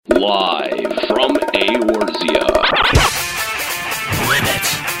Live from Eorzea. Limit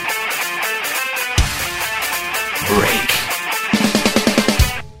Break.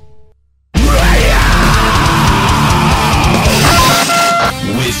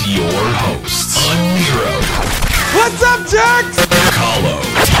 With your hosts, Aniero. What's up, jerks? Kahlo.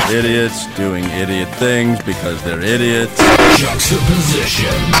 Idiots doing idiot things because they're idiots. Juxtaposition.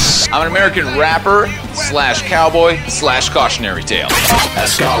 I'm an American rapper / cowboy / cautionary tale.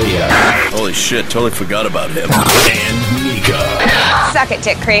 Ascalia. Holy shit, totally forgot about him. And Mika. Suck it,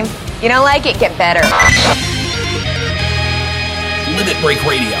 Dick Cream. You don't like it? Get better.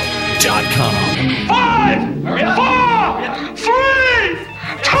 LimitBreakRadio.com. 5, 4, 3,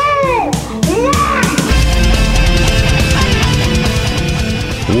 2,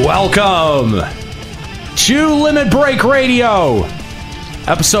 1. Welcome to Limit Break Radio,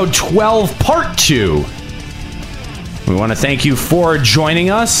 episode 12, part 2. We want to thank you for joining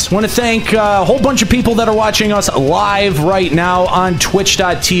us. Want to thank a whole bunch of people that are watching us live right now on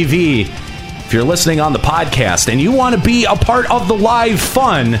twitch.tv. If you're listening on the podcast and you want to be a part of the live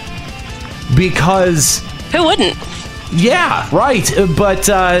fun, because... Who wouldn't? Yeah, right. But,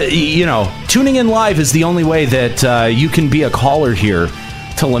 tuning in live is the only way that you can be a caller here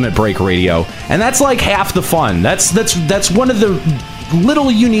to Limit Break Radio. And that's like half the fun. That's one of the little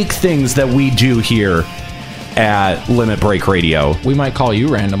unique things that we do here at Limit Break Radio. We might call you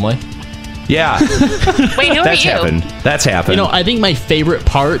randomly. Yeah. Wait, who That's are you? happened. That's happened. You know, I think my favorite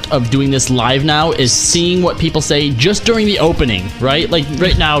part of doing this live now is seeing what people say just during the opening, right? Like,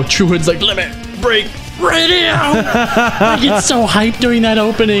 right now, Truewood's like, Limit Break Radio! I get so hyped during that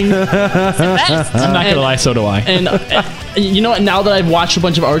opening. I'm not gonna lie, so do I. And you know what? Now that I've watched a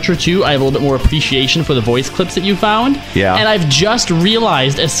bunch of Archer 2, I have a little bit more appreciation for the voice clips that you found. Yeah. And I've just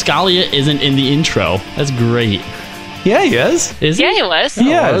realized Ascalia isn't in the intro. That's great. Yeah, he is. Is he? Yeah, he was.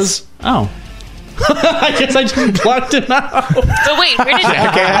 He is. Oh. I guess I just blocked him out. But wait, where did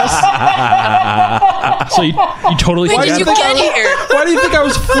So you totally When did you get here? Why do you think I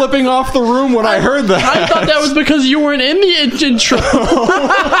was flipping off the room when I heard that? I thought that was because you weren't in the intro.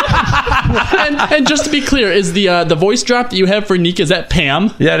 and just to be clear, is the voice drop that you have for Nick, is that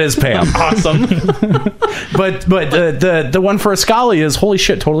Pam? Yeah, it is Pam. Awesome. But the one for Ascalia is, holy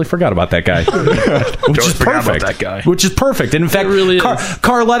shit, totally forgot about that guy. Which is perfect. that guy. Which is perfect. And in fact, really is.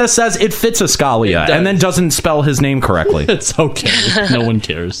 Carletta says it fits Ascalia and then doesn't spell his name correctly. It's okay. No one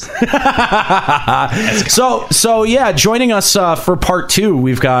cares. So yeah, joining us for part 2,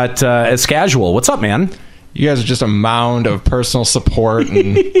 we've got As Casual. What's up, man? You guys are just a mound of personal support,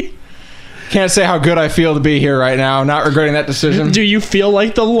 and can't say how good I feel to be here right now. Not regretting that decision. Do you feel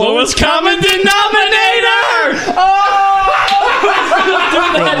like the lowest common denominator?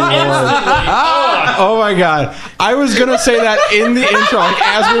 Oh my god. I was gonna say that in the intro, like,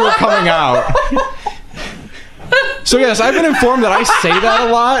 as we were coming out. So yes, I've been informed that I say that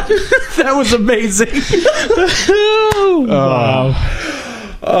a lot. That was amazing. Wow.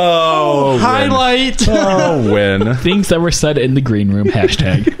 Oh, Highlight. Oh, win. Things that were said in the green room.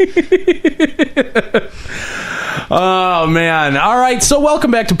 Hashtag. Oh, man. All right, so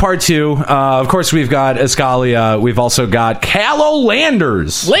welcome back to part 2. Of course, we've got Ascalia. We've also got Callow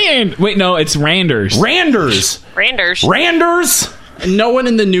Landers. Wait, no, it's Randers. Randers. No one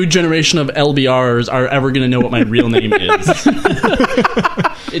in the new generation of LBRs are ever going to know what my real name is.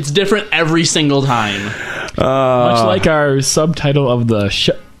 It's different every single time. Much like our subtitle of the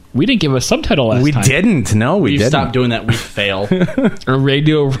show. We didn't give a subtitle last time. We didn't. No, we didn't. Stop doing that. We fail. A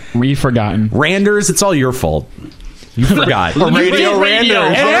radio re-forgotten. Randers, it's all your fault. You forgot. Radio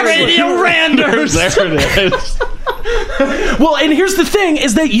Randers. There it is. Well, and here's the thing,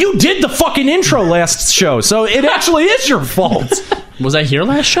 is that you did the fucking intro last show, so it actually is your fault. Was I here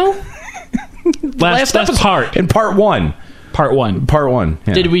last show? Last part. In part 1. Part 1.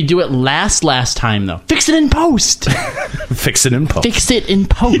 Yeah. Did we do it last time, though? Fix it in post. Fix it in post. Fix it in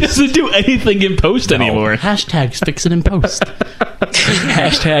post. He doesn't do anything in post anymore. Hashtags fix it in post.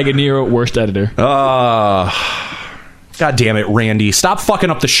 Hashtag Aniero, worst editor. God damn it, Randy. Stop fucking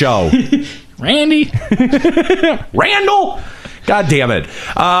up the show. Randy. Randall. God damn it.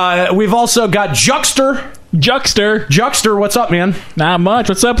 We've also got Juxter, what's up, man? Not much.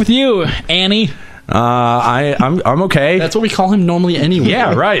 What's up with you, Annie? I'm okay. That's what we call him normally anyway.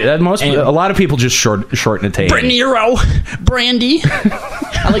 Yeah, right. A lot of people just shorten it to Nero. Brandy.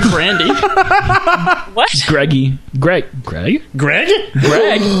 I like Brandy. What? Greggy. Greg. Greg?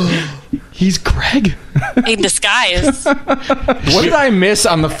 He's Greg. In disguise. What did I miss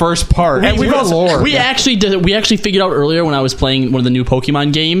on the first part? And Dear Lord. we actually figured out earlier when I was playing one of the new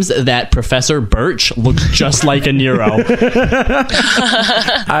Pokemon games that Professor Birch looks just like Aniero.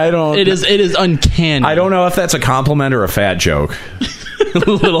 It is uncanny. I don't know if that's a compliment or a fat joke.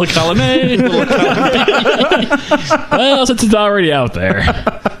 Little column A, little column B. Well, since it's already out there.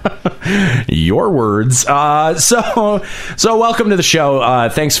 Your words. So welcome to the show.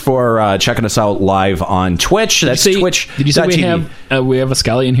 Thanks for checking us out live on Twitch. That's Twitch. Did you say we have a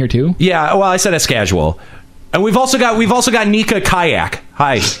Scully in here too? Yeah. Well, I said it's casual. And we've also got Nika Kayak.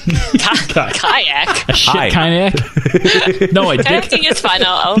 Hi. Kayak. A shit kayak? No, a dick. Kayaking is fine.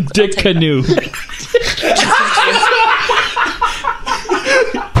 I'll dick canoe.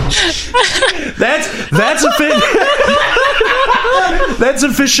 That's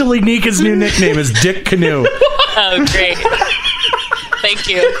officially Nika's new nickname is Dick Canoe. Oh, great. Thank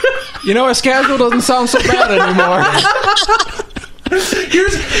you. You know, as casual doesn't sound so bad anymore.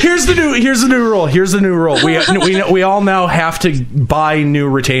 Here's the new rule. We all now have to buy new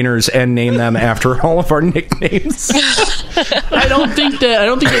retainers and name them after all of our nicknames. I don't think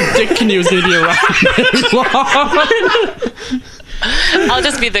that Dick Canoe is going to be around very long. I'll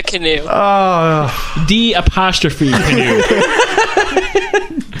just be the canoe. D apostrophe canoe.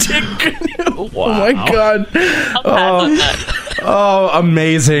 Dick Canoe. Wow. Oh my god. Oh,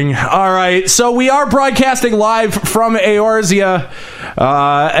 amazing. All right. So we are broadcasting live from Eorzea.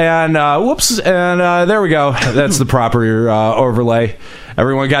 And there we go. That's the proper overlay.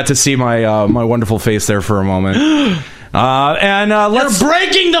 Everyone got to see my wonderful face there for a moment. Let's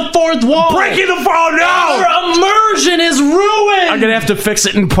breaking the fourth wall. Breaking the fourth. No, our immersion is ruined. I'm gonna have to fix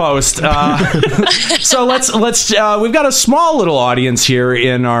it in post. So let's. We've got a small little audience here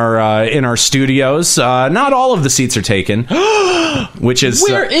in our studios. Not all of the seats are taken, which is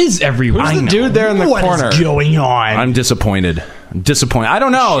where is everyone? Who's the dude there in the corner? What is going on? I'm disappointed. I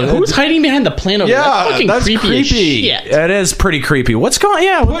don't know. Who's hiding behind the plant over there? That's fucking creepy as shit. It is pretty creepy. What's going on?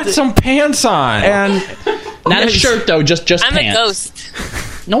 Yeah, put some pants on. And not a shirt, though, just I'm pants. a ghost.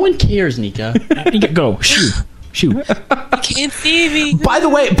 No one cares, Nika. Go. Shoot. You can't see me. By the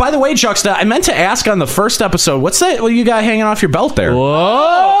way, Juxta, I meant to ask on the first episode, what's that? What you got hanging off your belt there?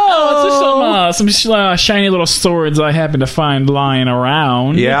 Oh, it's just some shiny little swords I happen to find lying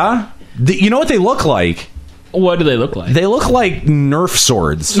around. Yeah? You know what they look like? What do they look like? They look like Nerf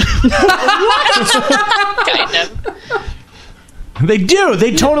swords. Kind of. They do.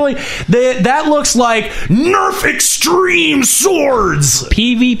 They totally. That looks like Nerf Extreme Swords.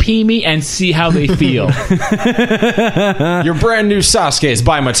 PvP me and see how they feel. Your brand new Sasuke's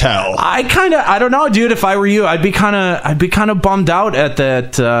by Mattel. I don't know, dude. If I were you, I'd be kind of bummed out at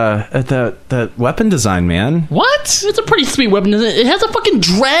that weapon design, man. What? It's a pretty sweet weapon. It has a fucking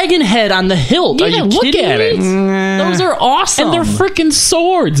dragon head on the hilt. Yeah, Are you look kidding at me? it. Those are awesome. And they're freaking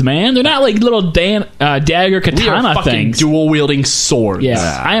swords, man. They're not like little dagger katana we are fucking things. Dual wielding swords.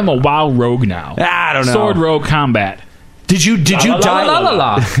 Yeah, I am a WoW rogue now. I don't know. Sword rogue combat. Did you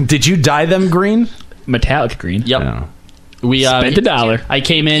dye? Did you dye them green? Metallic green. Yep. No. We spent $1. I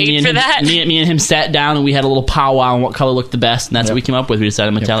came in. Me and him sat down, and we had a little powwow on what color looked the best, and that's what we came up with. We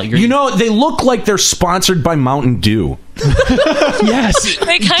decided metallic green. You know, they look like they're sponsored by Mountain Dew. Yes,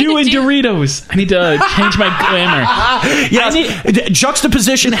 Dew and Doritos. I need to change my glamour. Yes,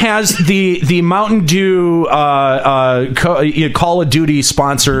 Juxtaposition has the Mountain Dew Call of Duty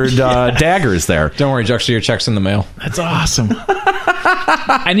sponsored daggers there. Don't worry, Juxta, your check's in the mail. That's awesome.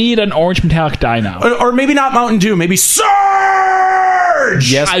 I need an orange metallic dye now. Or maybe not Mountain Dew, maybe Surge!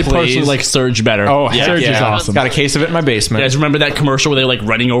 Yes, I personally like Surge better. Oh, Surge is awesome. Got a case of it in my basement. You guys remember that commercial where they were like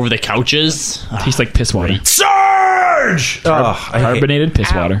running over the couches? Tastes like piss water. Surge! Carbonated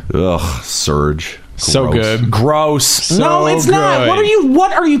piss water. Ugh, Surge. So good. Gross. So no, it's not.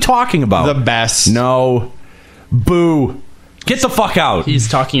 What are you talking about? The best. No. Boo. Get the fuck out. He's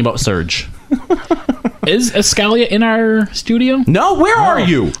talking about Surge. Is Escalia in our studio? No, where are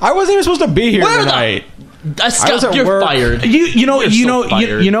you? I wasn't even supposed to be here tonight. You're fired. You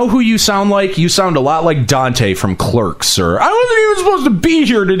know who you sound like? You sound a lot like Dante from Clerks, sir. I wasn't even supposed to be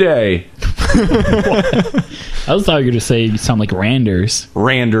here today. I thought you were going to say you sound like Randers.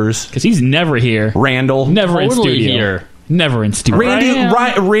 Because he's never here. Randall. Never in studio. Here. Never in studio.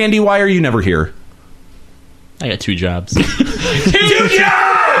 Randy, why are you never here? I got 2 jobs. 2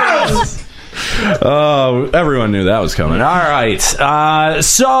 jobs! Oh, everyone knew that was coming. All right.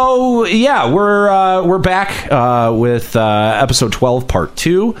 So yeah, we're back with episode 12, part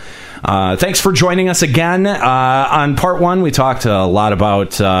 2 Thanks for joining us again. On part 1, we talked a lot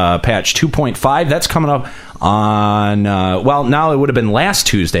about patch 2.5. That's coming up on now it would have been last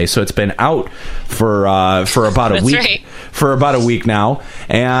Tuesday, so it's been out for about a week. Right. For about a week now,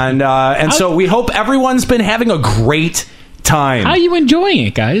 and so we hope everyone's been having a great time. How are you enjoying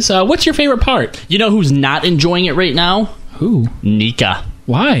it, guys? What's your favorite part? You know who's not enjoying it right now? Who? Nika.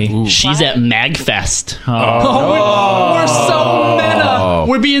 Why? She's at MagFest. Oh. We're so meta.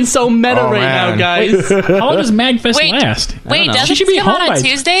 We're being so meta now, guys. How long does MagFest last? Wait, She doesn't should it be come home out by on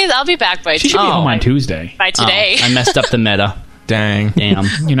Tuesdays? I'll be back by She should be home on Tuesday. by today. I messed up the meta. Dang. Damn.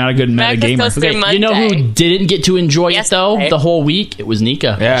 You're not a good meta MagFest gamer. goes through Monday. You know who didn't get to enjoy it, though, Yesterday. the whole week? It was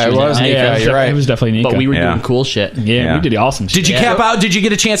Nika. Yeah, it was Nika. Yeah, You're right. It was definitely Nika. But we were Yeah. doing cool shit. Yeah, we did awesome shit. Did you cap out? Did you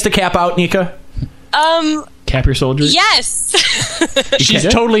get a chance to cap out, Nika? Cap your soldiers? Yes. She's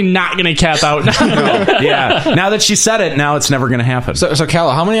totally not going to cap out now. Yeah. Now that she said it, now it's never going to happen. So Cal,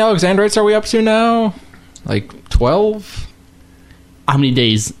 how many Alexandrites are we up to now? Like 12? How many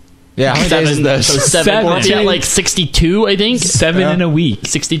days? Yeah, how many days is this? So seven. We're up to like 62, I think. 7 in a week.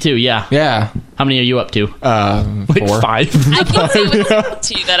 62, yeah. Yeah. How many are you up to? Like 4. 5. I can say with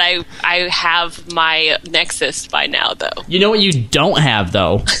certainty that I have my Nexus by now, though. You know what you don't have,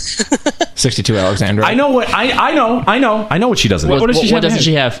 though? 62 Alexandrites. I know what I know what she doesn't. What doesn't have?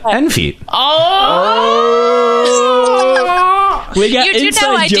 she have? Enfeet. We got You do know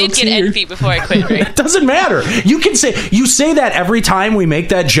inside I did jokes get here. envy before I quit, right? It doesn't matter. You say that every time we make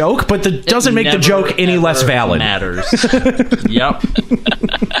that joke, but that doesn't make the Never, joke any ever less valid. Matters. Yep.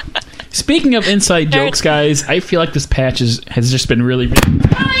 Speaking of inside jokes, guys, I feel like this patch has just been really... What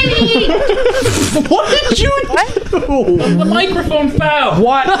did you do? The microphone fell.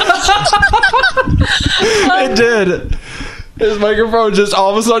 What? It did. His microphone just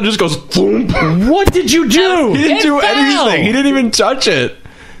all of a sudden just goes boom. What did you do? He didn't do fell. anything. He didn't even touch it.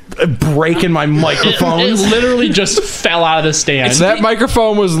 Breaking my It microphones. literally just fell out of the stand. That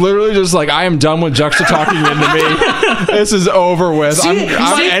microphone was literally just like, I am done with Juxta talking into me. This is over with. I'm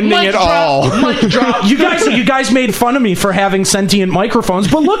ending it all. Mic drop. You guys made fun of me for having sentient microphones,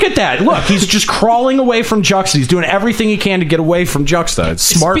 but look at that. Look, he's just crawling away from Juxta. He's doing everything he can to get away from Juxta. It's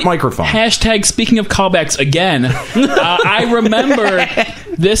smart microphone. Hashtag speaking of callbacks again. I remember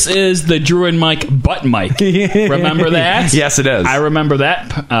this is the Druid mic butt mic. Remember that? Yes, it is. I remember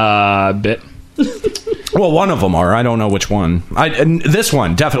that bit. Well, one of them are. I don't know which one. And this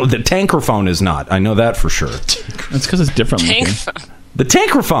one, definitely. The tankerphone is not. I know that for sure. That's because it's different looking. The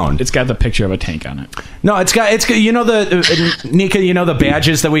tankerphone. It's got the picture of a tank on it. No, it's got. You know Nika. You know the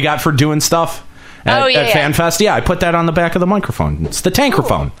badges that we got for doing stuff at FanFest. Yeah, I put that on the back of the microphone. It's the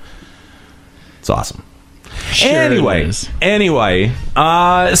tankerphone. It's awesome. Sure Anyway, so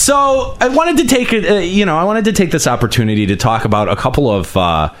I wanted to take I wanted to take this opportunity to talk about a couple of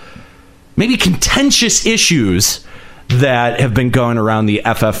maybe contentious issues that have been going around the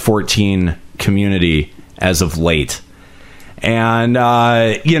FF14 community as of late. And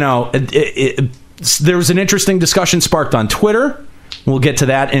there was an interesting discussion sparked on Twitter. We'll get to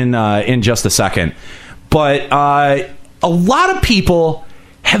that in just a second. But a lot of people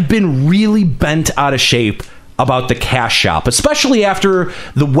have been really bent out of shape about the cash shop, especially after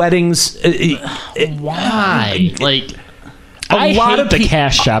the weddings. Why? Like, I hate the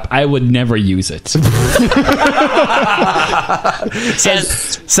cash shop. I would never use it.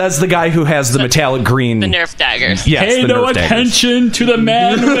 says the guy who has the metallic green. The Nerf daggers. Yes, Pay the no Nerf daggers. attention to the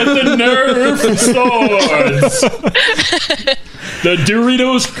man with the Nerf swords. The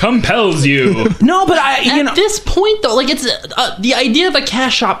Doritos compels you. No, but at this point, though, like, it's the idea of a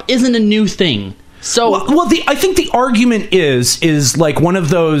cash shop isn't a new thing. So, I think the argument is like one of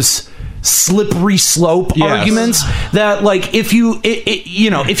those slippery slope arguments that, like, if you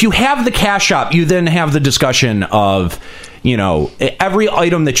if you have the cash shop, you then have the discussion of, every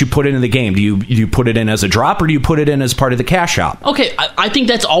item that you put into the game, do you put it in as a drop or do you put it in as part of the cash shop? Okay, I think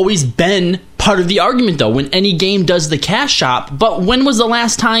that's always been part of the argument, though, when any game does the cash shop. But when was the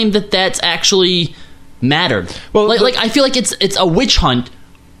last time that's actually mattered? Well, I feel like it's a witch hunt,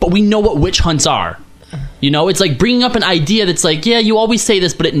 but we know what witch hunts are. It's like bringing up an idea that's like, yeah, you always say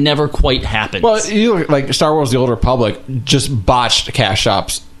this, but it never quite happens. Well, you look like Star Wars: The Old Republic just botched cash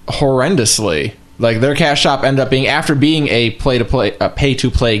shops horrendously. Like, their cash shop ended up being, after being a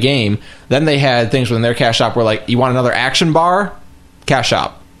pay-to-play game, then they had things within their cash shop where, like, you want another action bar? Cash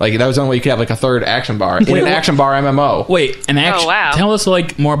shop. Like, that was the only way you could have, like, a third action bar. In an action bar MMO. Wait, an action... Oh, wow. Tell us,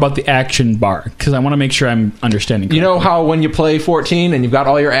 like, more about the action bar, because I want to make sure I'm understanding correctly. You know how when you play 14 and you've got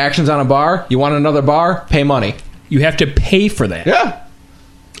all your actions on a bar, you want another bar? Pay money. You have to pay for that. Yeah.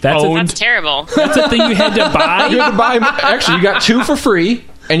 That's That's terrible. That's a thing you had to buy? You had to buy... Actually, you got 2 for free,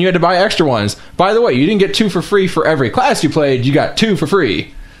 and you had to buy extra ones. By the way, you didn't get 2 for free for every class you played. You got 2 for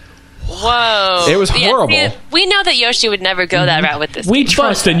free. Whoa. It was horrible. See, we know that Yoshi would never go that route with this. We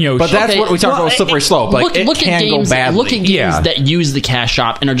trust in Yoshi. But that's what we talk about with slippery slope. Like, it can go badly. Look at games that use the cash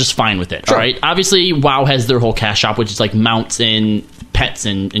shop and are just fine with it. All right. Obviously, WoW has their whole cash shop, which is like mounts and pets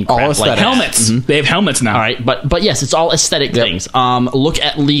and crap all like helmets. They have helmets now. All right, but yes, it's all aesthetic things. Look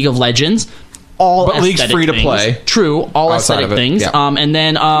at League of Legends. All but League's free to play. True, all Outside aesthetic things. Yeah. And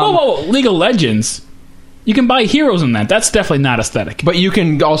then whoa, League of Legends. You can buy heroes in that. That's definitely not aesthetic. But you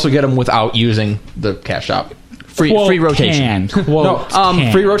can also get them without using the cash shop. Free rotation.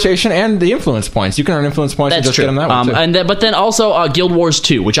 Free rotation and the influence points. You can earn influence points and just get them that way too. But then also Guild Wars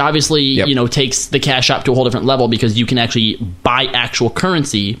 2, which obviously takes the cash shop to a whole different level because you can actually buy actual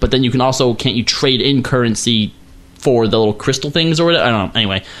currency, but then you can also can't you trade in currency for the little crystal things or whatever? I don't know.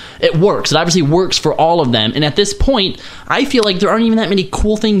 Anyway, it works. It obviously works for all of them. And at this point, I feel like there aren't even that many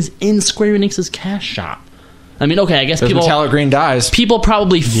cool things in Square Enix's cash shop. I mean, okay, I guess there's metallic green dyes. People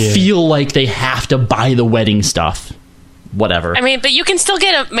probably feel like they have to buy the wedding stuff. Whatever. I mean, but you can still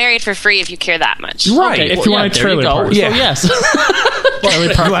get married for free if you care that much. Right. Okay, if you want a trailer park. Yeah. So yes.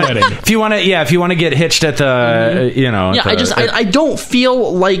 If you want to get hitched at the, I don't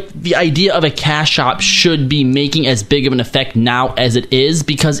feel like the idea of a cash shop should be making as big of an effect now as it is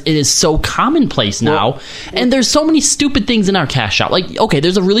because it is so commonplace now, and there's so many stupid things in our cash shop. Like, okay,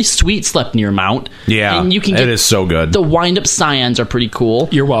 there's a really sweet Sleipnir mount. Yeah, and you can get it is so good. The wind-up scions are pretty cool.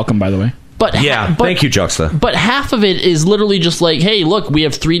 You're welcome, by the way. But thank you, Juxta. But half of it is literally just like, hey, look, we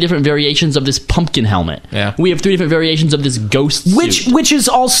have 3 different variations of this pumpkin helmet. Yeah, we have 3 different variations of this ghost suit. Which is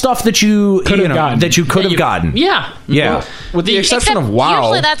all stuff that you could have gotten. Yeah, yeah. With the exception of WoW,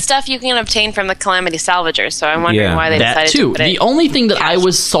 usually that stuff you can obtain from the Calamity Salvagers. So I'm wondering why they decided to put it. The only thing that I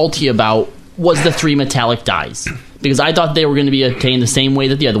was salty about was the 3 metallic dyes because I thought they were going to be obtained the same way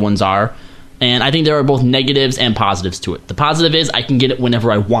that the other ones are. And I think there are both negatives and positives to it. The positive is I can get it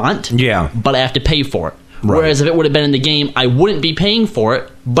whenever I want, but I have to pay for it. Right. Whereas if it would have been in the game, I wouldn't be paying for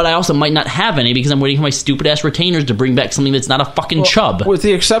it, but I also might not have any because I'm waiting for my stupid-ass retainers to bring back something that's not a fucking chub. With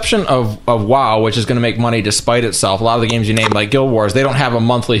the exception of WoW, which is going to make money despite itself, a lot of the games you name, like Guild Wars, they don't have a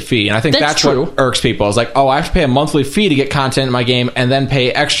monthly fee. And I think that's what irks people. It's like, I have to pay a monthly fee to get content in my game and then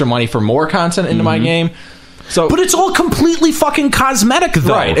pay extra money for more content into my game. So, but it's all completely fucking cosmetic,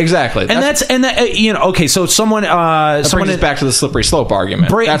 though. Right, exactly. Okay, so someone brings us back to the slippery slope argument.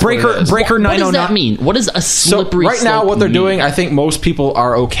 Breaker 909. What does that mean? What is a slippery slope? Right now, what they're doing, I think most people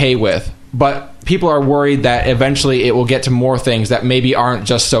are okay with, but people are worried that eventually it will get to more things that maybe aren't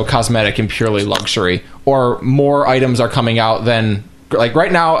just so cosmetic and purely luxury, or more items are coming out than, like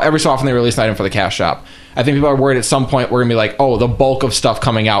right now, every so often they release an item for the cash shop. I think people are worried at some point we're going to be like, the bulk of stuff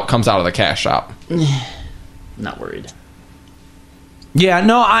coming out comes out of the cash shop. Not worried. Yeah,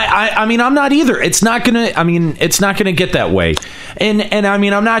 no, I mean, I'm not either. It's not gonna get that way. And I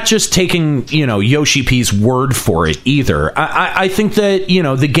mean, I'm not just taking, Yoshi P's word for it either. I think that,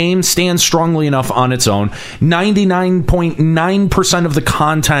 the game stands strongly enough on its own. 99.9% of the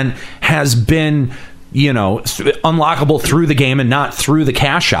content has been, unlockable through the game and not through the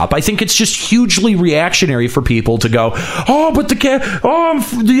cash shop. I think it's just hugely reactionary for people to go, but the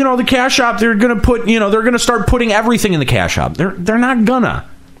cash shop, they're gonna put, they're gonna start putting everything in the cash shop. They're not gonna.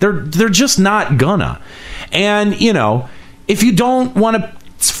 They're just not gonna. And if you don't want to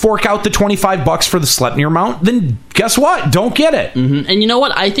fork out the $25 for the Sleipnir mount, then guess what? Don't get it. Mm-hmm. And you know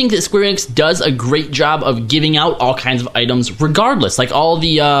what? I think that Square Enix does a great job of giving out all kinds of items, regardless. Like all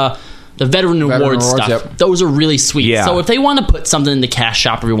the veteran rewards stuff. Yep. Those are really sweet. Yeah. So if they want to put something in the cash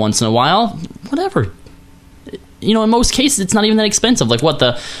shop every once in a while, whatever. In most cases, it's not even that expensive. Like what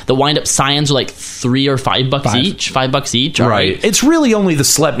the wind-up scions are like $3 or $5 each. $5 each. Right. It's really only the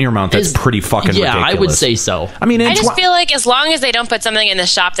Sleipnir mount that's pretty fucking ridiculous. I would say so. I mean, I just feel like as long as they don't put something in the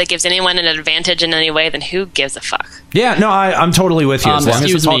shop that gives anyone an advantage in any way, then who gives a fuck? Yeah, no, I'm totally with you. As long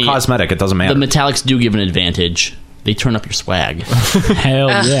as it's all cosmetic, it doesn't matter. The metallics do give an advantage. They turn up your swag. Hell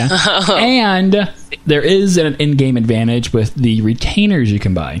yeah. And there is an in-game advantage with the retainers you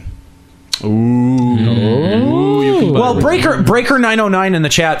can buy. Ooh. Well, Breaker 909 in the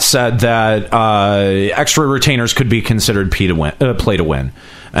chat said that extra retainers could be considered play to win.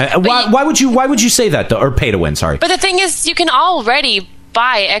 Why would you say that, though? Or pay to win, sorry. But the thing is, you can already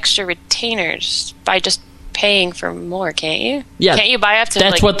buy extra retainers by just paying for more, can't you? Yeah. Can't you buy up to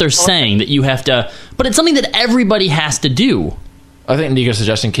That's what they're saying, that you have to... But it's something that everybody has to do. I think Nico's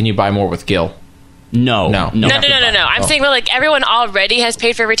suggesting, can you buy more with Gil? No. I'm saying, well, like everyone already has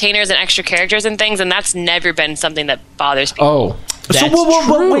paid for retainers and extra characters and things, and that's never been something that bothers people. Oh,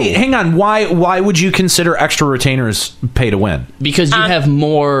 so wait, hang on. Why would you consider extra retainers pay to win? Because you have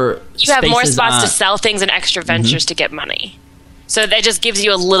more. You have more spots to sell things and extra ventures to get money. So that just gives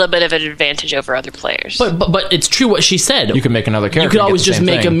you a little bit of an advantage over other players. But it's true what she said. You can make another character. You could always just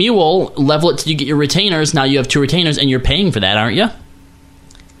make a mule, level it till you get your retainers. Now you have 2 retainers, and you're paying for that, aren't you?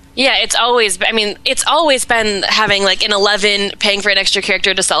 Yeah, it's always been having like an 11 paying for an extra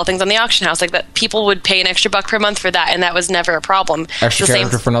character to sell things on the auction house. Like that, people would pay an extra $1 per month for that, and that was never a problem. Extra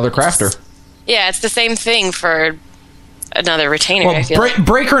character for another crafter. Yeah, it's the same thing for another retainer. Well, I feel like.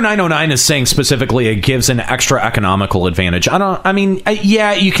 Breaker 909 is saying specifically it gives an extra economical advantage.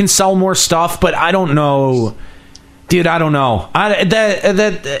 Yeah, you can sell more stuff, but I don't know. Dude, I don't know. That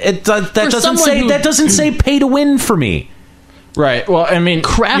doesn't say pay to win for me. Right. Well, I mean,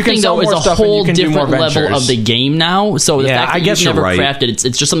 crafting though is a whole different level of the game now. So the fact that you've never crafted, it's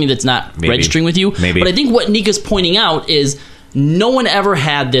just something that's not registering with you. Maybe. But I think what Nika's pointing out is no one ever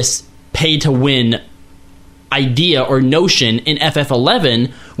had this pay to win idea or notion in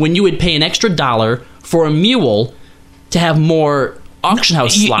FF11 when you would pay an extra $1 for a mule to have more auction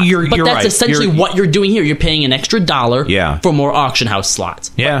house slots. But that's essentially what you're doing here. You're paying an extra $1 for more auction house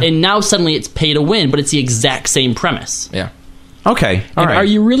slots. Yeah. And now suddenly it's pay to win, but it's the exact same premise. Yeah. Okay. All right. Are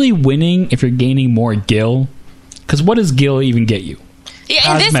you really winning if you're gaining more gil? Because what does gil even get you?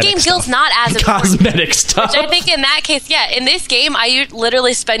 Yeah, in this game, gil's not as important. Cosmetic stuff. Which I think in that case, in this game, I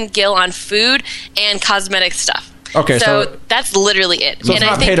literally spend gil on food and cosmetic stuff. Okay, so that's literally it. So it's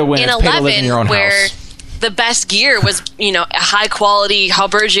not pay to win, it's pay to live in your own where house. The best gear was, a high quality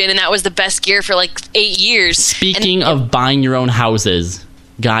Halberdian, and that was the best gear for like 8 years. Speaking of buying your own houses,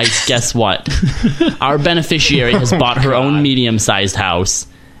 guys, guess what? Our beneficiary has bought her own medium-sized house,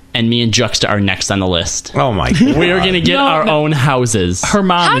 and me and Juxta are next on the list. Oh my God. We are going to get our own houses. Her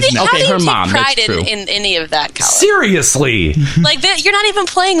mom is next. Okay, her take mom. Pride That's true. in any of that, Colin? Seriously? Like that, you're not even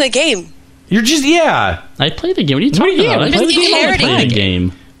playing the game. You're just I play the game. What are you talking about? I play the game all the time.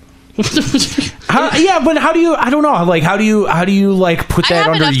 Game. But how do you? I don't know. Like, how do you like put that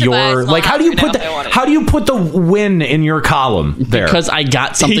under your? Like, how do you put that? How do you put the win in your column there? Because I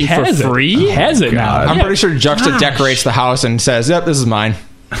got something for free. He has it now. I'm pretty sure Juxta decorates the house and says, "Yep, this is mine."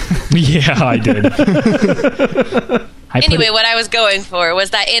 Yeah, I did. Anyway, what I was going for was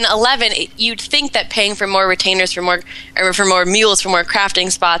that in 11, you'd think that paying for more retainers, for more mules, for more crafting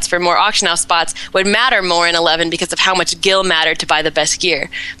spots, for more auction house spots would matter more in 11 because of how much gil mattered to buy the best gear.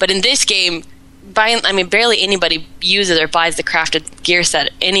 But in this game, barely anybody uses or buys the crafted gear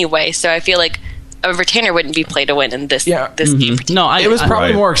set anyway. So I feel like a retainer wouldn't be play to win in this game. No, it was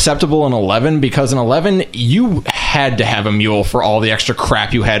probably more acceptable in 11 because in 11 you had to have a mule for all the extra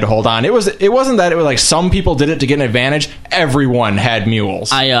crap you had to hold on. It wasn't that it was like some people did it to get an advantage. Everyone had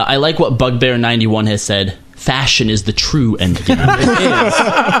mules. I like what Bugbear91 has said. Fashion is the true end game.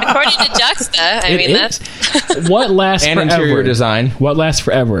 According to Juxta, that's what lasts and forever. Interior design. What lasts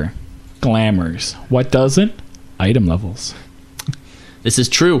forever? Glamours. What doesn't? Item levels. This is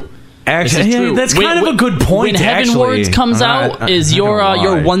true. Actually, that's kind of a good point. When Heaven Words comes out, is your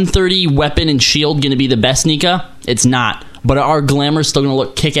 130 weapon and shield going to be the best, Nika? It's not. But are glamours still going to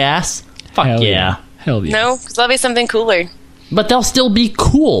look kick-ass? Fuck Hell yeah. Hell yeah. No, because that'll be something cooler. But they'll still be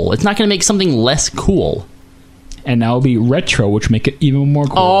cool. It's not going to make something less cool. And now it'll be retro, which make it even more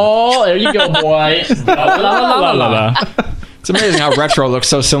cool. Oh, there you go, boy. La, la, la, la, la. It's amazing how retro looks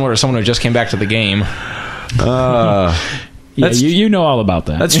so similar to someone who just came back to the game. Yeah, you know all about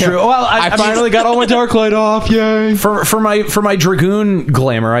that. That's true. Well, I finally got all my Darklight off. Yay! For my Dragoon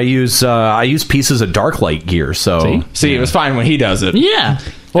glamour, I use pieces of Darklight gear. So see, it was fine when he does it. Yeah.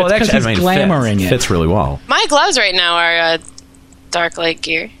 Well, that's actually, he's glamoring it. Fits really well. My gloves right now are dark light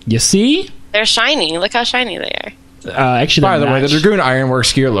gear. You see? They're shiny. Look how shiny they are. Actually, by the way, the Dragoon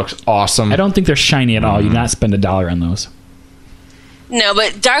Ironworks gear looks awesome. I don't think they're shiny at all. You not spend $1 on those. No,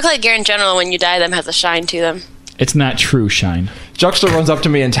 but dark light gear in general, when you dye them, has a shine to them. It's not true shine. Juxta runs up to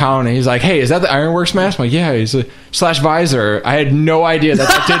me in town and he's like, "Hey, is that the Ironworks mask?" I'm like, "Yeah." He's like, /visor. I had no idea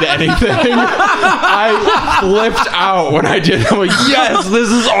that did anything. I flipped out when I did. I'm like, "Yes, this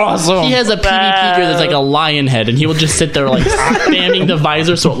is awesome." He has a PvP gear that's like a lion head, and he will just sit there like spamming the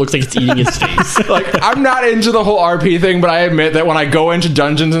visor so it looks like it's eating his face. Like, I'm not into the whole RP thing, but I admit that when I go into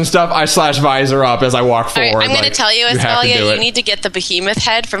dungeons and stuff, I /visor up as I walk forward. Right, I'm going to tell you, Ascalia, you need to get the behemoth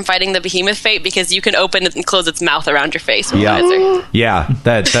head from fighting the behemoth fate because you can open it and close its mouth around your face with a visor. Yeah,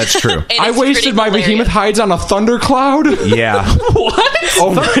 that's true. I wasted my behemoth hides on a thundercloud. Yeah. What?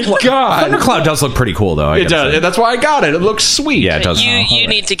 Oh my god! Thundercloud does look pretty cool, though. It does. That's why I got it. It looks sweet. Yeah, it does. You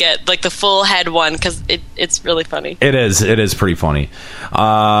need to get like the full head one because it's really funny. It is pretty funny.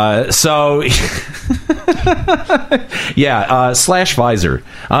 So yeah, slash visor.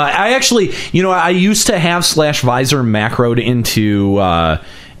 I actually, I used to have slash visor macroed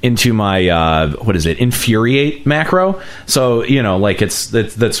into my infuriate macro. So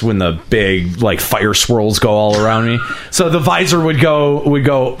that's when the big like fire swirls go all around me. So the visor would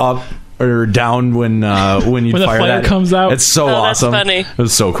go up or down when you when the fire comes out. It's so awesome. That's funny. It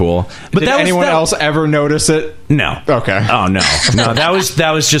was so cool. But Did anyone else ever notice it? No. Okay. Oh no.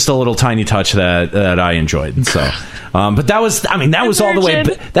 That was just a little tiny touch that I enjoyed. So. But that was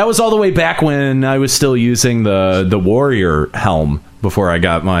all the way back when I was still using the warrior helm before I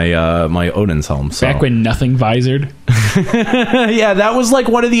got my Odin's helm. So. Back when nothing visored. Yeah, that was like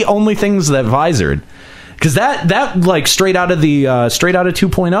one of the only things that visored, because that like straight out of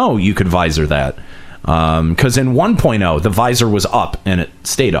 2.0 you could visor that, because in 1.0 the visor was up and it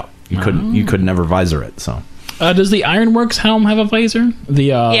stayed up. You could never visor it. So does the Ironworks helm have a visor?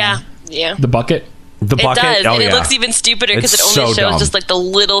 Yeah. The bucket. The bucket? It does, oh, and yeah. it looks even stupider because it only shows just like the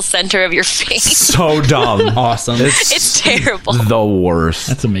little center of your face. So dumb. Awesome. It's terrible. The worst.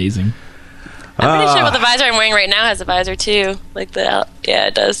 That's amazing. I'm pretty sure what the visor I'm wearing right now has a visor too. Yeah,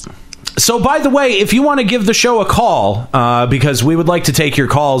 it does. So, by the way, if you want to give the show a call, because we would like to take your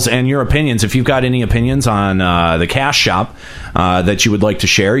calls and your opinions, if you've got any opinions on the Cash Shop that you would like to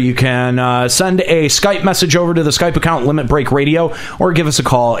share, you can send a Skype message over to the Skype account Limit Break Radio, or give us a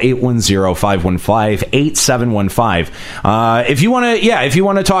call 810-515-8715. If you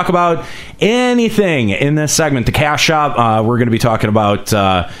want to talk about anything in this segment, the Cash Shop, we're going to be talking about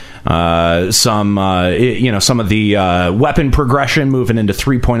some of the weapon progression moving into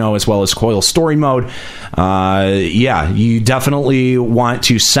 3.0, as well as Coil Story Mode. You definitely want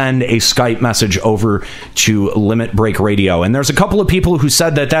to send a Skype message over to Limit Break Radio. And there's a couple of people who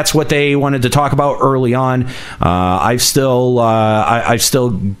said that that's what they wanted to talk about early on. I've still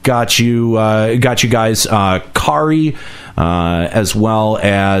got you guys, Kari, as well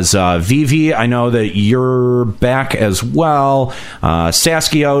as Vivi. I know that you're back as well.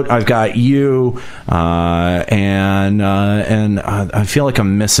 Saskiout, I've got you, and I feel like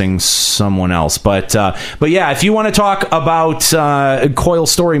I'm missing someone else. But yeah, if you want to talk about Coil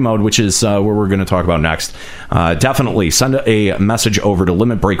Story Mode, which is where we're going to talk about next, definitely send a message over to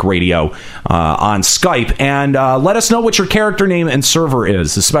Limit Break Radio on Skype, and let us know what your character name and server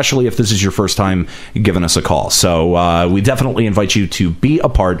is, especially if this is your first time giving us a call. So we definitely invite you to be a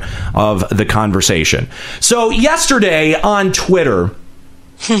part of the conversation. So yesterday on Twitter,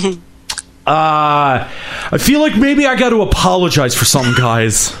 I feel like maybe I got to apologize for something,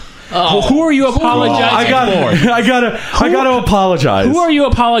 guys. Well, who are you apologizing for? I gotta apologize. Who are you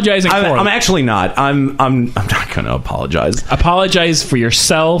apologizing for? I'm actually not. I'm not gonna apologize. Apologize for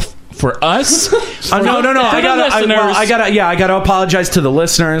yourself. For us? No. I gotta apologize to the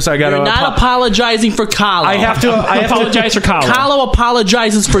listeners. You're not apologizing for Kahlo. I have to apologize for Kahlo. Kahlo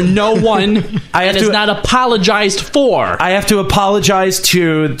apologizes for no one and is not apologized for. I have to apologize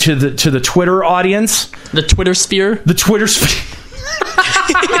to the Twitter audience. The Twitter sphere? The Twitter sphere.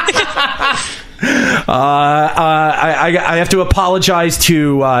 I have to apologize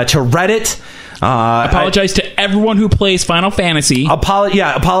to Reddit. Apologize to everyone who plays Final Fantasy.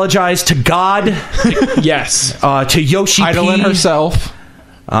 Apologize to God. Yes. To Yoshi Idolin P. herself.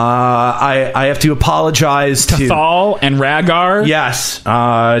 I have to apologize to Thal and Rhaegar. Yes.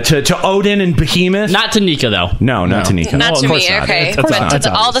 To Odin and Behemoth. Not to Nika, though. No, not to Nika. Not to me, not. okay. But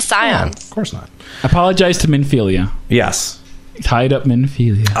to all the scions. Of course not. Apologize to Minfilia. Yes. Tied up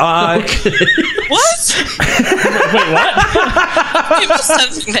Minfilia. What? Wait, what? You missed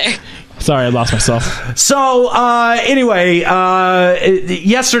something there. Sorry, I lost myself. So, anyway,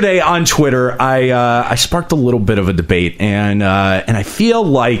 yesterday on Twitter, I sparked a little bit of a debate, and I feel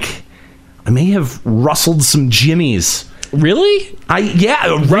like I may have rustled some jimmies. Really?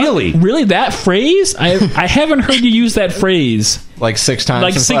 Really? Really? That phrase? I haven't heard you use that phrase like 6 times.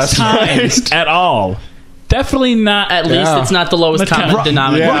 Like 6 times at all. Definitely not. At least it's not the lowest common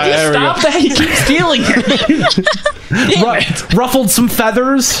denominator. Yeah, stop that! You keep stealing it. Ruffled some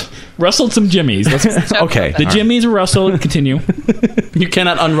feathers. Rustled some jimmies. Okay. The jimmies were rustled. Continue. You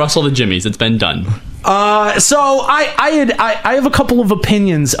cannot unrustle the jimmies. It's been done. So I have a couple of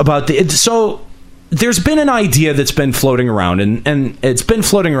opinions about so there's been an idea that's been floating around, and it's been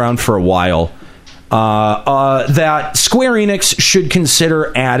floating around for a while, that Square-Enix should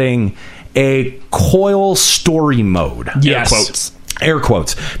consider adding a Coil Story Mode. Yes. Air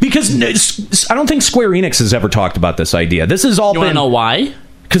quotes. Because I don't think Square Enix has ever talked about this idea. This has all been... You want to know why?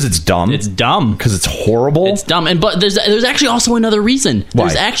 Because it's dumb. It's dumb. Because it's horrible. It's dumb. But there's actually also another reason. Why?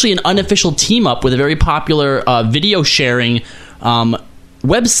 There's actually an unofficial team up with a very popular video sharing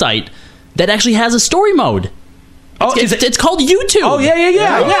website that actually has a story mode. It's called YouTube. Oh,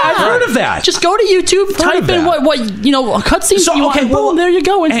 yeah. I've heard of that. Just go to YouTube, type in what cutscenes you want, boom, there you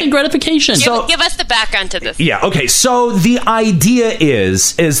go, instant gratification. Give us the background to this. Yeah, okay. So the idea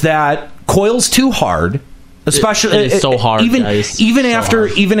is that Coil's too hard. Especially, it is so hard, even after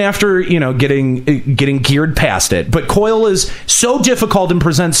getting geared past it. But Coil is so difficult and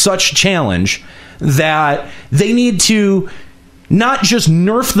presents such challenge that they need to not just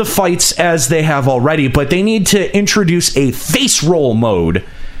nerf the fights as they have already, but they need to introduce a face roll mode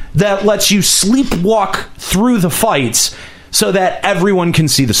that lets you sleepwalk through the fights so that everyone can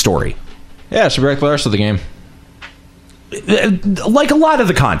see the story. Yeah, it's the rest of the game. Like a lot of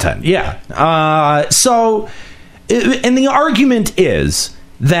the content, yeah. And the argument is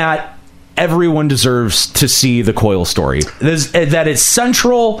that everyone deserves to see the Coil story. That it's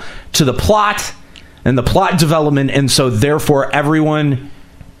central to the plot and the plot development, and so therefore everyone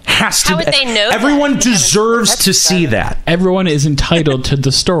has to... How would they know everyone that? deserves to see that. Everyone is entitled to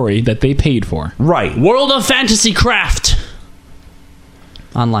the story that they paid for. Right. World of Fantasy Craft.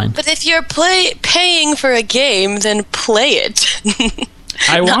 Online. But if you're paying for a game, then play it.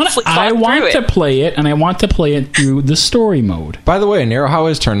 I want to play it, and I want to play it through the story mode. By the way, Nero, how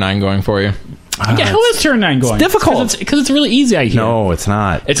is turn 9 going for you? How is turn 9 going? It's difficult. Because it's really easy, I hear. No, it's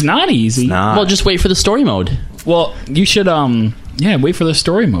not. It's not easy. It's not. Well, just wait for the story mode. Well, you should, wait for the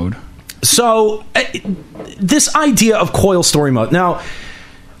story mode. So, this idea of Coil story mode. Now,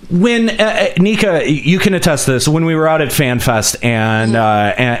 when Nika, you can attest to this. When we were out at FanFest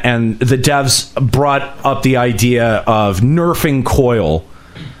and the devs brought up the idea of nerfing Coil,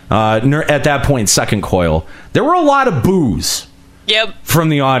 at that point, second Coil, there were a lot of boos. Yep. From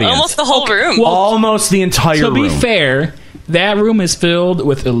the audience. Almost the whole room. Well, almost the entire room. To be fair, that room is filled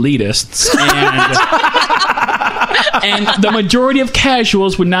with elitists, and the majority of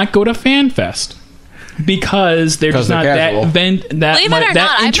casuals would not go to FanFest. Because they're just not that interested in the game. Believe it or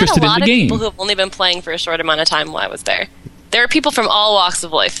not, I've met a lot of people who have only been playing for a short amount of time while I was there. There are people from all walks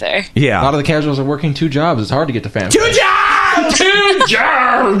of life there. Yeah. A lot of the casuals are working 2 jobs. It's hard to get to FanFest. 2 jobs! 2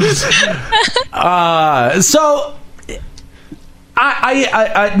 jobs! So...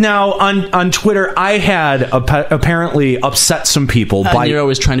 I now on Twitter I had apparently upset some people by Nero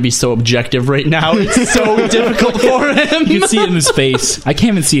is trying to be so objective right now. It's so difficult for him. You can see it in his face. I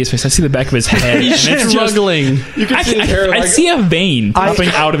can't even see his face. I see the back of his head. He's struggling. You can see his hair. I see a vein popping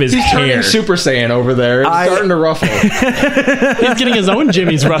out of his hair. He's turning Super Saiyan over there. It's starting to ruffle. He's getting his own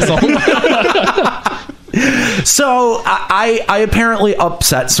Jimmy's rustle. So I apparently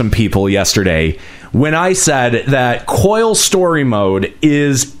upset some people yesterday when I said that Coil story mode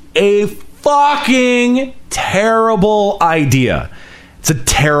is a fucking terrible idea. It's a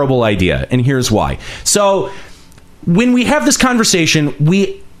terrible idea, and here's why. So when we have this conversation,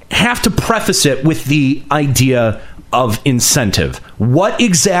 we have to preface it with the idea of incentive. What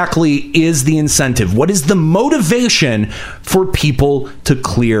exactly is the incentive? What is the motivation for people to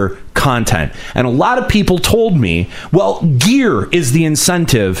clear content? And a lot of people told me, well, gear is the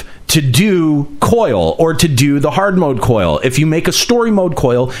incentive to do Coil or to do the hard mode Coil. If you make a story mode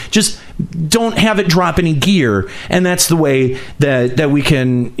Coil, just don't have it drop any gear, and that's the way that we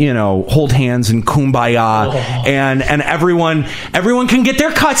can, hold hands and kumbaya, and everyone can get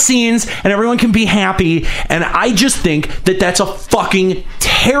their cutscenes and everyone can be happy. And I just think that that's a fucking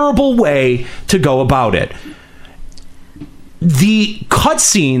terrible way to go about it. The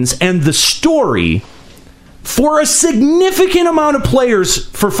cutscenes and the story for a significant amount of players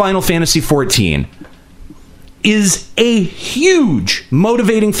for Final Fantasy XIV is a huge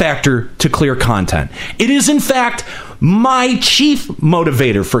motivating factor to clear content. It is, in fact, my chief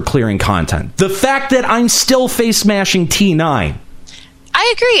motivator for clearing content. The fact that I'm still face smashing T9.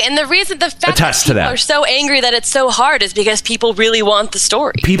 I agree, and the fact that people are so angry that it's so hard is because people really want the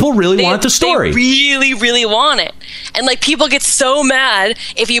story. People really want the story. They really, really want it. And people get so mad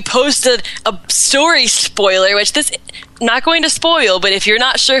if you posted a story spoiler, which this not going to spoil, but if you're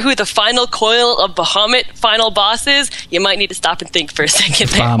not sure who the final Coil of Bahamut final boss is, you might need to stop and think for a second.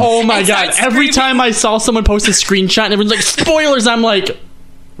 Oh my god! Every time I saw someone post a screenshot and everyone's like spoilers, I'm like,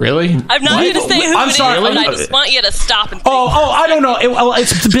 really? I'm not going to say who I'm sorry, it is, but I just want you to stop and think. I don't know.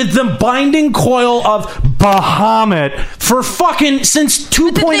 It's been the binding Coil of Bahamut for fucking since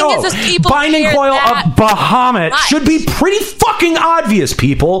 2.0. Binding Coil of Bahamut should be pretty fucking obvious,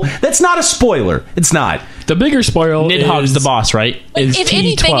 people. That's not a spoiler. It's not. The bigger spoil Nidhogg's the boss, right? Is if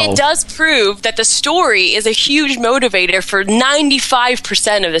anything, T12. it does prove that the story is a huge motivator for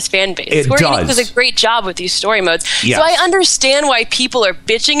 95% of this fan base. It Square Enix does. does a great job with these story modes. Yes. So I understand why people are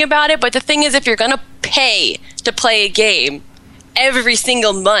bitching about it, but the thing is, if you're going to pay to play a game every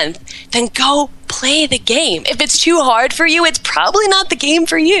single month, then go play the game. If it's too hard for you, it's probably not the game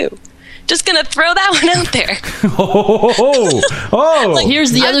for you. Just gonna throw that one out there. Like,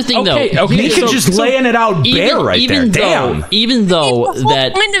 here's the other thing, though. Mika just laying it out bare right there. Damn. Even though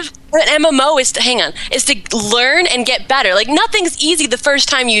that. Point of an MMO is to learn and get better. Like, nothing's easy the first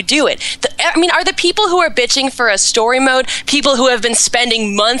time you do it. Are the people who are bitching for a story mode people who have been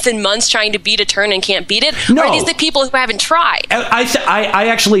spending months and months trying to beat a turn and can't beat it? No. Or are these the people who haven't tried? I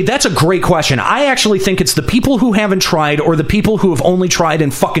actually, that's a great question. I actually think it's the people who haven't tried or the people who have only tried in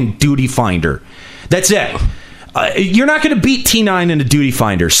fucking Duty Finder. That's it. You're not going to beat T9 in a Duty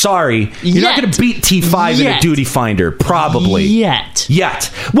Finder. Sorry. You're not going to beat T5 in a Duty Finder. Probably. Yet.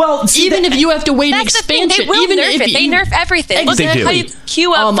 Well, even if you have to wait an That's the thing. expansion. They will even nerf if it. They nerf everything. Look at how you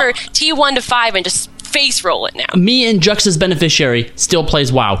queue up for T1 to 5 and just face roll it now. Me and Jux's beneficiary still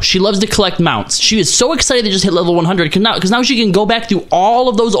plays WoW. She loves to collect mounts. She is so excited to just hit level 100 because now she can go back through all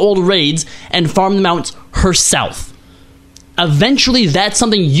of those old raids and farm the mounts herself. Eventually, that's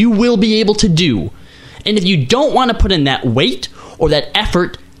something you will be able to do. And if you don't want to put in that weight or that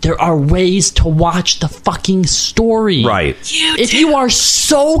effort, there are ways to watch the fucking story. Right. If you are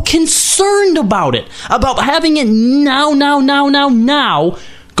so concerned about it, about having it now,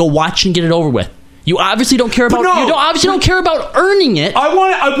 go watch and get it over with. You obviously don't care about. You don't care about earning it. I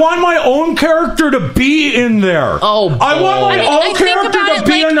want my own character to be in there. Oh, boy. I want my own character to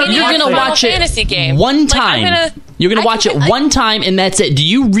be in there. You're gonna watch it one time. You're gonna watch it one time, and that's it. Do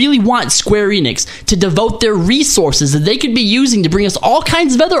you really want Square Enix to devote their resources that they could be using to bring us all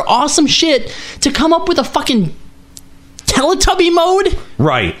kinds of other awesome shit to come up with a fucking Teletubby mode?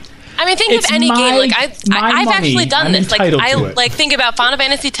 Right. Think of any game. Like I've actually done this. Like I think about Final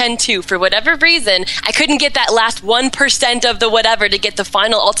Fantasy X-2. For whatever reason, I couldn't get that last 1% of the whatever to get the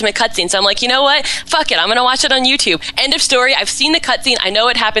final ultimate cutscene. So I'm like, you know what? Fuck it. I'm gonna watch it on YouTube. End of story. I've seen the cutscene. I know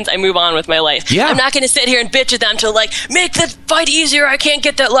what happens. I move on with my life. Yeah. I'm not gonna sit here and bitch at them to make the fight easier. I can't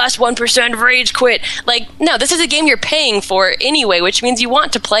get that last 1%. Rage quit. No. This is a game you're paying for anyway, which means you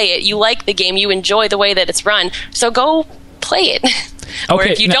want to play it. You like the game. You enjoy the way that it's run. So go play it. Or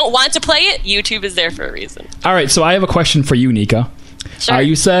if you don't want to play it, YouTube is there for a reason. All right, so I have a question for you, Nika. Sure.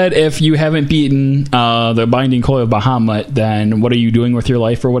 You said if you haven't beaten the Binding Coil of Bahamut, then what are you doing with your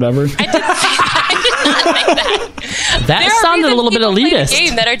life or whatever? I did not think that. That sounded a little bit elitist.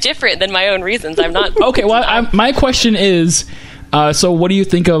 Game that are different than my own reasons. I'm not. Okay, well, my question is, so what do you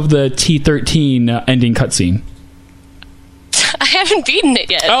think of the T13 ending cutscene? I haven't beaten it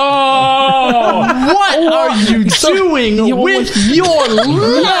yet. Oh! What are you doing with your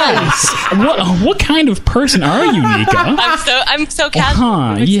life? What kind of person are you, Nika? I'm so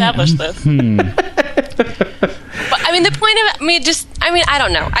casual. We've established this. But the point of it, I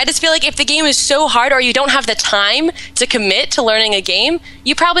don't know. I just feel like if the game is so hard or you don't have the time to commit to learning a game,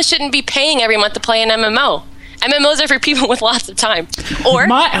 you probably shouldn't be paying every month to play an MMO. MMOs are for people with lots of time. Or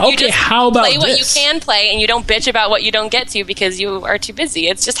you just how about play what this? you can play and you don't bitch about what you don't get to because you are too busy.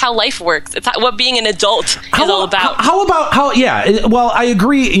 It's just how life works. It's what being an adult is all about. Well, I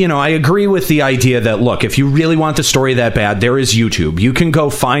agree. I agree with the idea that, look, if you really want the story that bad, there is YouTube. You can go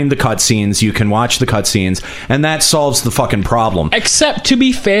find the cutscenes. You can watch the cutscenes. And that solves the fucking problem. Except, to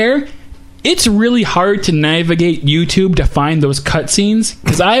be fair, it's really hard to navigate YouTube to find those cutscenes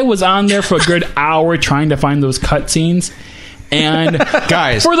because I was on there for a good hour trying to find those cutscenes. And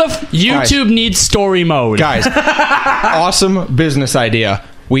guys, YouTube needs story mode. Guys, awesome business idea.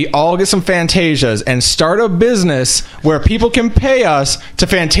 We all get some Fantasias and start a business where people can pay us to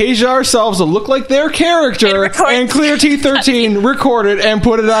Fantasia ourselves to look like their character and clear T13, record it, and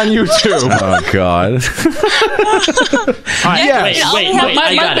put it on YouTube. Oh, God.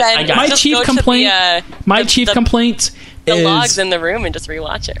 Wait. My chief complaint. My chief complaint is the logs in the room and just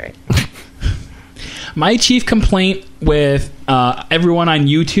rewatch it. Right. My chief complaint with everyone on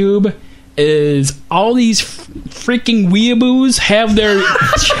YouTube is all these freaking weeaboos have their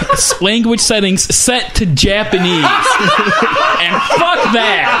language settings set to Japanese. And fuck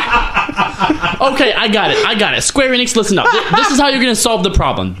that. Okay, I got it. Square Enix, listen up. This is how you're going to solve the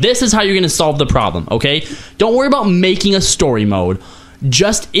problem. Okay? Don't worry about making a story mode.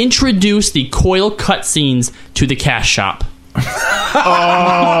 Just introduce the coil cutscenes to the cash shop.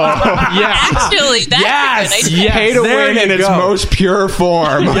 Actually, that's a good idea. Pay to win in its most pure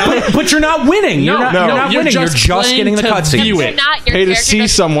form. But you're not winning. You're not winning. You're just getting the cutscene. Pay to see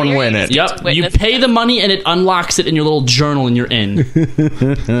someone win it. Yep. You pay the money and it unlocks it in your little journal and you're in. Kalo,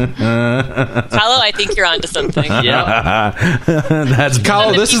 I think you're onto something. Yeah. That's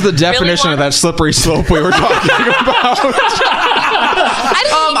Kalo, this is the definition of that slippery slope we were talking about.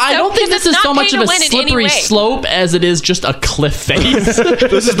 I don't think this is so much of a slippery slope as it is just a cliff face.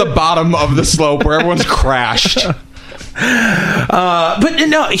 This is the bottom of the slope where everyone's crashed. But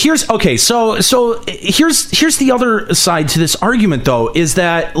no, here's the other side to this argument, though, is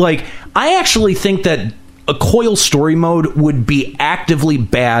that, like, I actually think that a coil story mode would be actively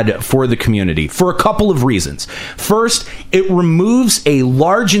bad for the community for a couple of reasons. First, it removes a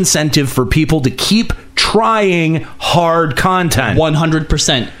large incentive for people to keep trying hard content.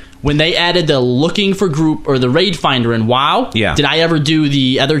 100%. When they added the looking for group or the raid finder in WoW, did I ever do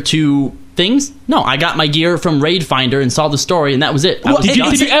the other two things? No, I got my gear from Raid Finder and saw the story, and that was it.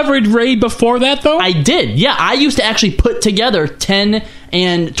 Did you ever raid before that, though? I did, yeah. I used to actually put together 10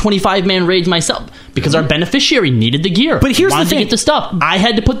 and 25-man raids myself because our beneficiary needed the gear. But here's the thing. To get the stuff. I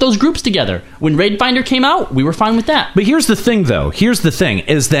had to put those groups together. When Raid Finder came out, we were fine with that. But here's the thing, though. Here's the thing,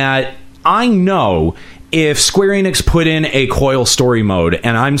 is that I know if Square-Enix put in a coil story mode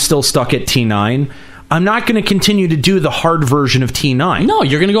and I'm still stuck at T9, I'm not going to continue to do the hard version of T9. No,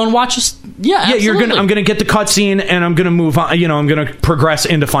 you're going to go and watch us. Yeah, absolutely. I'm going to get the cutscene and I'm going to move on. I'm going to progress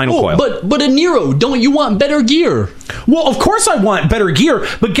into Final Coil. But Aniero, don't you want better gear? Well, of course I want better gear,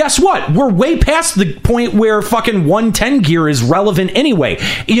 but guess what? We're way past the point where fucking 110 gear is relevant anyway.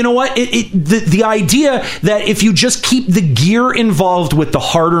 You know what? The idea that if you just keep the gear involved with the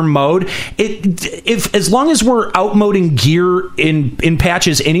harder mode, if as long as we're outmoding gear in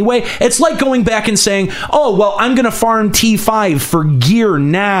patches anyway, it's like going back and saying, oh, well, I'm going to farm T5 for gear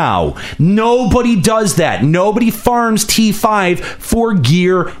now. Nobody does that. Nobody farms T5 for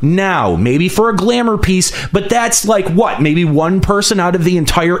gear now. Maybe for a glamour piece, but that's like what? Maybe one person out of the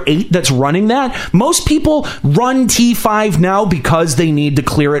entire 8 that's running that? Most people run T5 now because they need to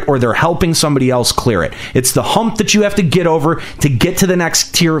clear it or they're helping somebody else clear it. It's the hump that you have to get over to get to the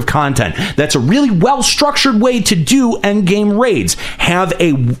next tier of content. That's a really well-structured way to do endgame raids. Have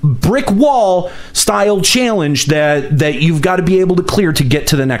a brick wall style challenge that you've got to be able to clear to get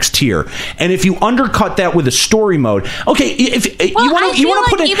to the next tier. And if you undercut that with a story mode, okay, if you want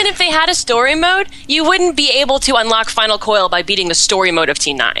to put even if they had a story mode, you wouldn't be able to unlock Final Coil by beating the story mode of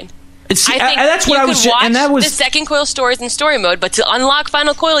T9. See, that's what I was. And that was the second coil stories in story mode, but to unlock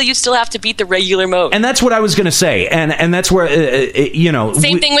Final Coil, you still have to beat the regular mode. And that's what I was going to say. And that's where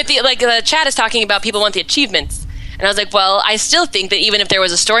Same thing with the chat is talking about people want the achievements. And I was like, well, I still think that even if there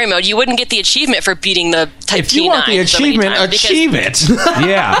was a story mode, you wouldn't get the achievement for beating the type If you want the achievement, achieve it.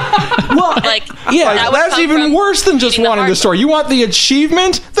 Yeah. Well, that's even worse than just wanting the story. You want the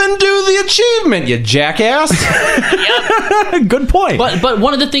achievement? Then do the achievement, you jackass. Good point. But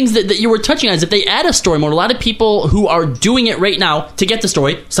one of the things that you were touching on is if they add a story mode, a lot of people who are doing it right now to get the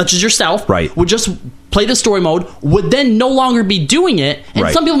story, such as yourself, would just play the story mode, would then no longer be doing it. And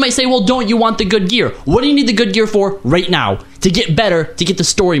some people may say, well, don't you want the good gear? What do you need the good gear for right now? To get better, to get the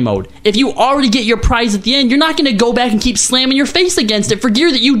story mode. If you already get your prize at the end, you're not going to go back and keep slamming your face against it for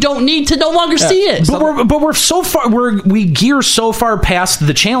gear that you don't need to no longer see it. But we're so far, we gear so far past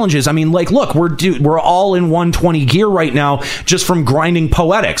the challenges. I mean, like, look, we're all in 120 gear right now just from grinding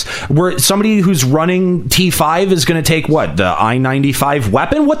poetics. Where somebody who's running T5 is going to take what, the I-95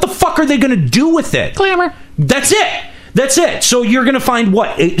 weapon? What the fuck are they going to do with it? Glamour. That's it. That's it. So you're going to find,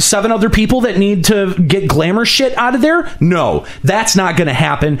 what, 7 other people that need to get glamour shit out of there? No, that's not going to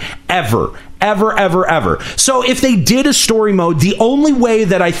happen ever. Ever. So if they did a story mode, the only way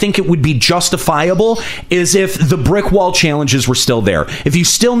that I think it would be justifiable is if the brick wall challenges were still there. If you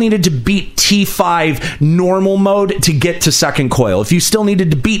still needed to beat T5 normal mode to get to second coil. If you still needed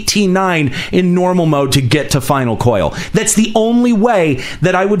to beat T9 in normal mode to get to final coil. That's the only way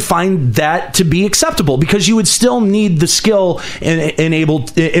that I would find that to be acceptable, because you would still need the skill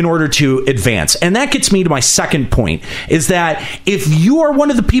in order to advance. And that gets me to my second point, is that if you are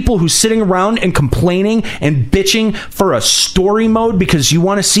one of the people who's sitting around and complaining and bitching for a story mode because you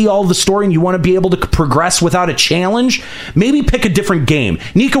want to see all the story and you want to be able to progress without a challenge, maybe pick a different game.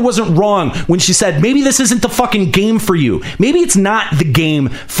 Nika wasn't wrong when she said maybe this isn't the fucking game for you. Maybe it's not the game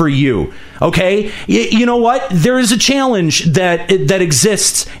for you. Okay? You know what? There is a challenge that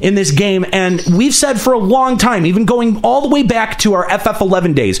exists in this game, and we've said for a long time, even going all the way back to our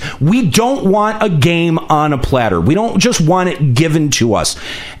FF11 days, we don't want a game on a platter. We don't just want it given to us.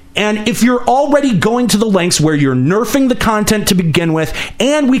 And if you're already going to the lengths where you're nerfing the content to begin with,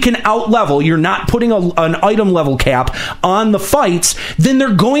 and we can out-level, you're not putting an item level cap on the fights, then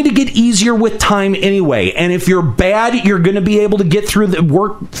they're going to get easier with time anyway. And if you're bad, you're going to be able to get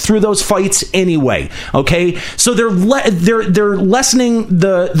work through those fights anyway. Okay, so they're lessening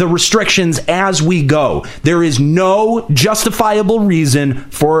the restrictions as we go. There is no justifiable reason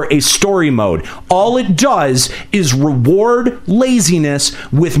for a story mode. All it does is reward laziness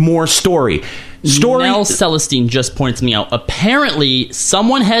with more story. Nell Celestine just points me out. Apparently,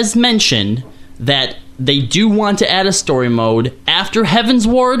 someone has mentioned that they do want to add a story mode after Heaven's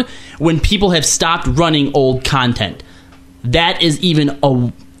Ward when people have stopped running old content. That is even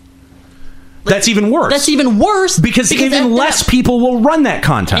a... That's even worse. That's even worse because even less people will run that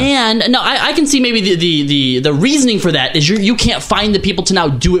content. And no, I can see maybe the reasoning for that is you can't find the people to now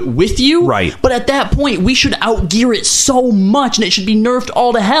do it with you. Right. But at that point, we should outgear it so much, and it should be nerfed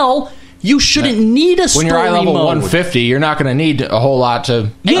all to hell. You shouldn't need a story mode. When you're eye level 150, you're not going to need a whole lot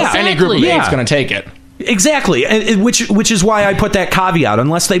to... Any group of eight's going to take it. Exactly, which is why I put that caveat.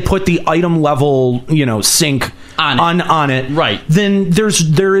 Unless they put the item level, sync on it, right? Then there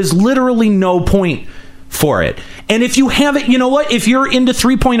is literally no point for it. And if you haven't, you know what? If you're into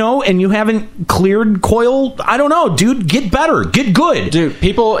 3.0 and you haven't cleared Coil, I don't know, dude. Get better, get good, dude.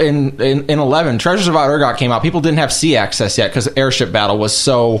 People in 11, Treasures of Urgot came out. People didn't have C access yet because Airship Battle was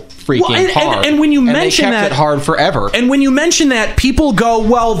so freaking hard. And when you mention they kept it hard forever. And when you mention that, people go,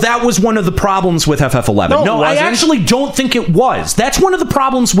 "Well, that was one of the problems with FF11." No, I actually don't think it was. That's one of the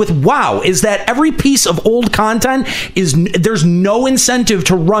problems with WoW is that every piece of old content there's no incentive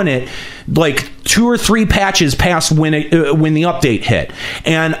to run it like 2 or 3 patches past when the update hit.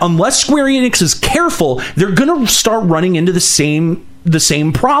 And unless Square Enix is careful, they're going to start running into the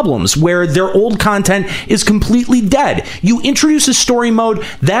same problems where their old content is completely dead. You introduce a story mode,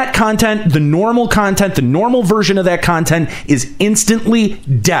 that content, the normal version of that content is instantly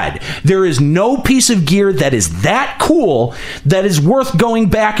dead. There is no piece of gear that is that cool that is worth going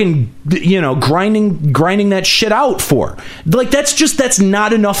back and grinding that shit out for. Like that's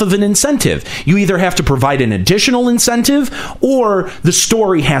not enough of an incentive. You either have to provide an additional incentive or the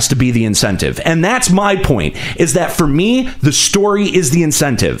story has to be the incentive. And that's my point, is that for me, the story is the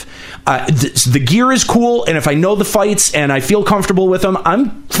incentive. The gear is cool, and if I know the fights and I feel comfortable with them,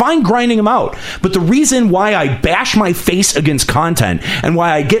 I'm fine grinding them out. But the reason why I bash my face against content and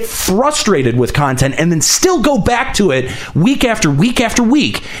why I get frustrated with content and then still go back to it week after week after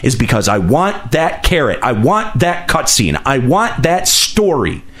week is because I want that carrot. I want that cutscene. I want that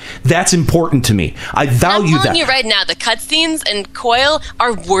story. That's important to me. I value that. I'm telling you right now, the cutscenes and Coil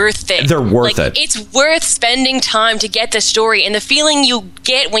are worth it. They're worth it. It's worth spending time to get the story, and the feeling you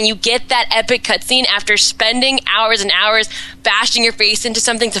get when you get that epic cutscene after spending hours and hours bashing your face into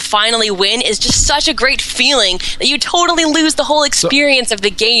something to finally win is just such a great feeling that you totally lose the whole experience of the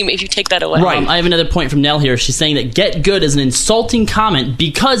game if you take that away. Right. I have another point from Nell here. She's saying that get good is an insulting comment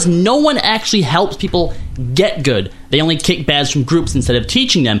because no one actually helps people get good. They only kick bads from groups instead of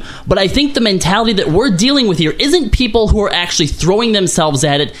teaching them. But I think the mentality that we're dealing with here isn't people who are actually throwing themselves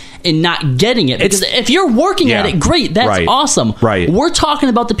at it and not getting it. Because if you're working at it, great, that's awesome. Right. We're talking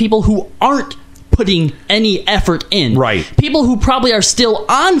about the people who aren't putting any effort in. Right. People who probably are still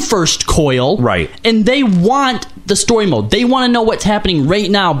on first Coil. Right. And they want the story mode. They want to know what's happening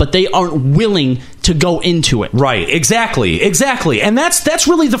right now, but they aren't willing to go into it. Right, exactly. And that's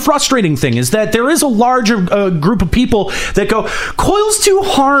really the frustrating thing, is that there is a larger group of people that go, Coil's too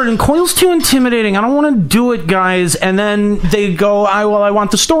hard and Coil's too intimidating. I don't want to do it, guys. And then they go, I want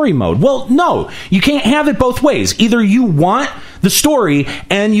the story mode. Well, no, you can't have it both ways. Either you want the story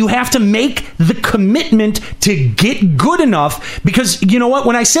and you have to make the commitment to get good enough, because you know what?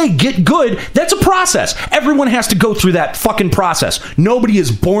 When I say get good, that's a process. Everyone has to go through that fucking process. Nobody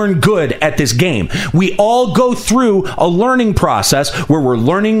is born good at this game. We all go through a learning process where we're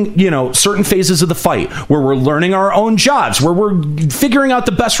learning, certain phases of the fight, where we're learning our own jobs, where we're figuring out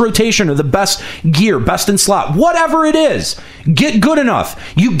the best rotation or the best gear, best in slot, whatever it is. Get good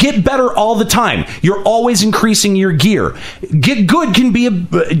enough. You get better all the time. You're always increasing your gear. Get good can be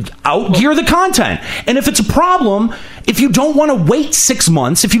outgear the content. And if it's a problem, if you don't want to wait 6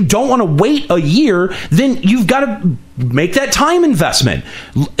 months, if you don't want to wait a year, then you've got to make that time investment.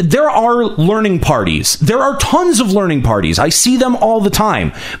 There are learning parties. There are tons of learning parties. I see them all the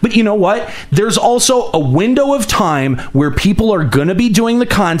time. But you know what? There's also a window of time where people are going to be doing the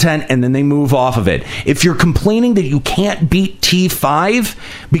content and then they move off of it. If you're complaining that you can't beat T5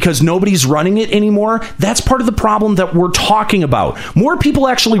 because nobody's running it anymore, that's part of the problem that we're talking about. More people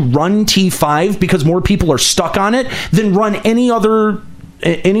actually run T5 because more people are stuck on it than run any other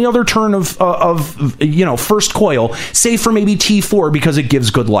turn of first coil, say for maybe T4 because it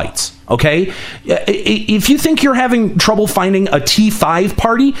gives good lights. Okay, if you think you're having trouble finding a T5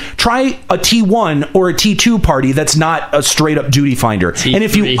 party, try a T1 or a T2 party that's not a straight up duty finder.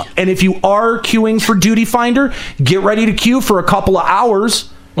 T3. And if you are queuing for duty finder, get ready to queue for a couple of hours.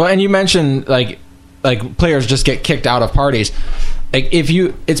 Well, and you mentioned like players just get kicked out of parties. Like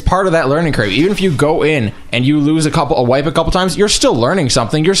it's part of that learning curve. Even if you go in and you lose a wipe a couple times, you're still learning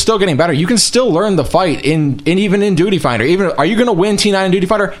something. You're still getting better. You can still learn the fight even in Duty Finder. Are you going to win T9 in Duty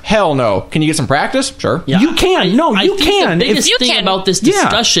Finder? Hell no. Can you get some practice? Sure. Yeah. You can. You can. The biggest thing about this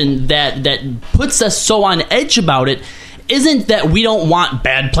discussion that puts us so on edge about it isn't that we don't want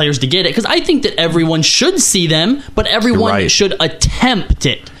bad players to get it, because I think that everyone should see them, but everyone should attempt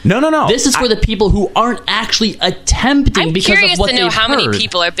it. No. This is for the people who aren't actually attempting I'm because curious of what to know they've how heard. many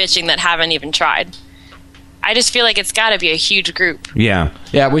people are bitching that haven't even tried. I just feel like it's got to be a huge group. Yeah.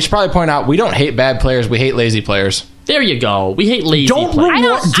 Yeah, we should probably point out we don't hate bad players. We hate lazy players. There you go. We hate lazy players.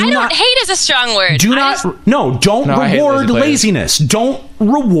 I don't hate is a strong word. Don't reward laziness. Don't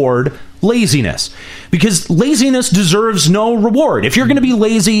reward laziness, because laziness deserves no reward. If you're going to be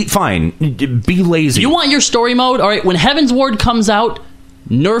lazy, fine, be lazy. You want your story mode? All right, when Heaven's Ward comes out,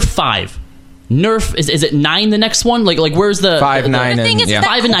 nerf 5. Nerf is it 9 the next one? Like where's the 5, 9, and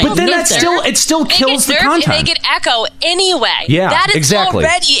 5 and 9? But then it still kills the content. They get echo anyway. Yeah, that is exactly.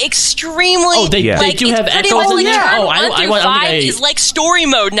 already extremely. Oh, they do have echoes in there. Oh, I 5 is like story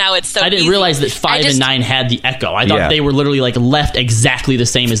mode now. It's so. I didn't realize that 5 and 9 had the echo. I thought they were literally like left exactly the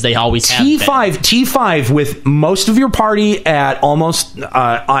same as they always have been. T5 with most of your party at almost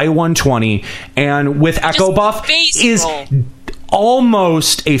I-120 and with echo buff is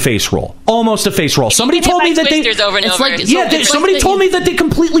almost a face roll. Somebody told me that somebody told me that they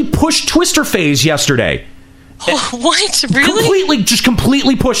completely pushed Twister phase yesterday. What? Really?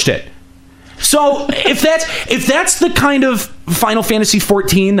 Completely pushed it. So if that's the kind of Final Fantasy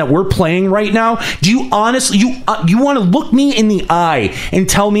XIV that we're playing right now, do you honestly you want to look me in the eye and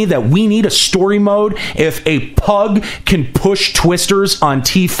tell me that we need a story mode if a pug can push twisters on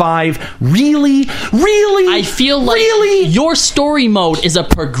T5? Really? I feel like your story mode is a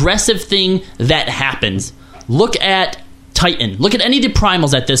progressive thing that happens. Look at Titan. Look at any of the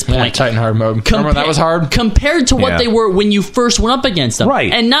primals at this point. Yeah, Titan hard mode. Remember that was hard? Compared to what they were when you first went up against them.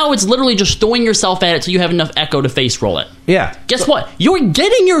 Right. And now it's literally just throwing yourself at it so you have enough echo to face roll it. Yeah. Guess what? You're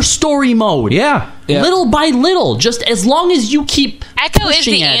getting your story mode. Yeah. Little by little. Just as long as you keep echo is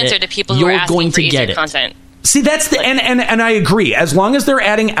the answer to people who are asking for easier content. See, that's the and I agree. As long as they're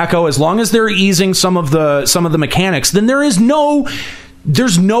adding echo, as long as they're easing some of the mechanics, then there's no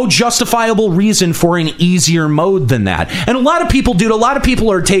justifiable reason for an easier mode than that. And a lot of people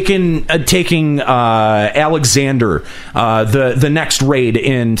are taking Alexander, the next raid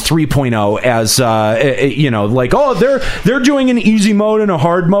in 3.0 as they're doing an easy mode and a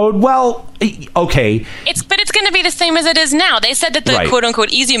hard mode. Well, okay. But it's going to be the same as it is now. They said that the quote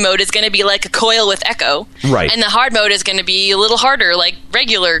unquote easy mode is going to be like a coil with echo. Right. And the hard mode is going to be a little harder, like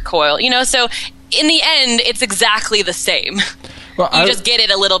regular coil. So in the end, it's exactly the same. Well, you just get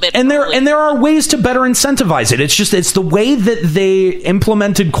it a little bit. And there are ways to better incentivize it. It's the way that they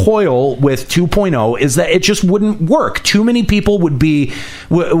implemented coil with 2.0 is that it just wouldn't work. Too many people wouldn't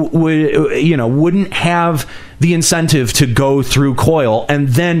have the incentive to go through coil, and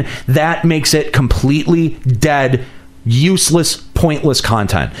then that makes it completely dead, useless, pointless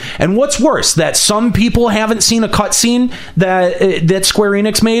content. And what's worse, that some people haven't seen a cutscene that Square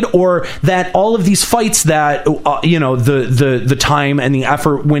Enix made, or that all of these fights that the time and the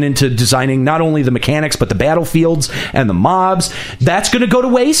effort went into designing not only the mechanics but the battlefields and the mobs, that's going to go to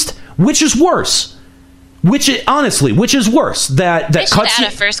waste. Which is worse? Which is worse? That they should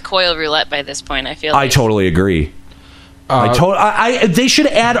add a first coil roulette by this point. I feel. I totally agree. They should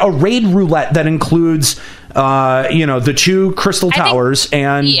add a raid roulette that includes the 2 crystal towers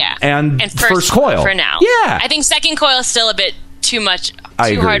and first coil for now. Yeah, I think second coil is still a bit too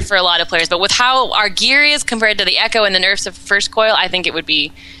hard for a lot of players. But with how our gear is compared to the echo and the nerfs of first coil, I think it would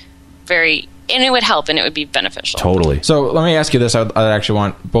be and it would help and it would be beneficial. Totally. So let me ask you this: I actually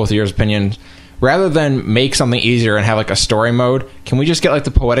want both of your opinions. Rather than make something easier and have like a story mode, can we just get like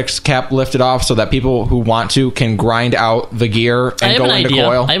the poetics cap lifted off so that people who want to can grind out the gear and go into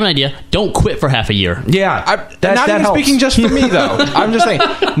coil? I have an idea. Don't quit for half a year. Yeah. Not even speaking just for me, though. I'm just saying,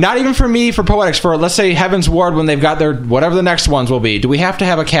 not even for me, for poetics, for let's say Heaven's Ward when they've got their, whatever the next ones will be. Do we have to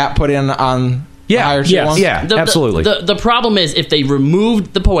have a cap put in on the higher tier ones? Yeah, absolutely. The problem is if they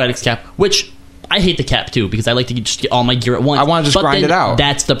removed the poetics cap, which I hate the cap too because I like to just get all my gear at once. I want to just grind it out.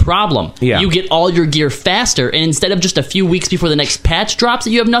 That's the problem. Yeah. You get all your gear faster, and instead of just a few weeks before the next patch drops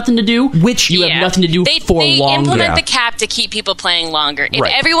that you have nothing to do, you have nothing to do for long. They implement the cap to keep people playing longer. If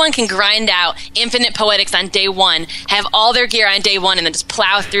everyone can grind out Infinite Poetics on day one, have all their gear on day one, and then just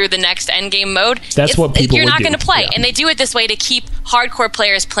plow through the next endgame mode, that's what people you're would not do. going to play. And they do it this way to keep hardcore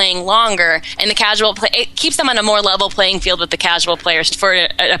players playing longer, and the casual play, it keeps them on a more level playing field with the casual players for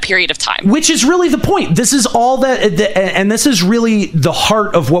a period of time. Which is really the point. This is all that, and this is really the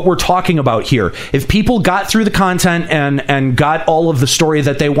heart of what we're talking about here. If people got through the content and got all of the story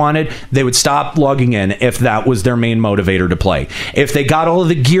that they wanted, they would stop logging in if that was their main motivator to play. If they got all of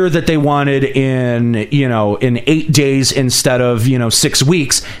the gear that they wanted in 8 days instead of 6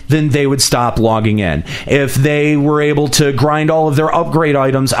 weeks, then they would stop logging in. If they were able to grind all of their upgrade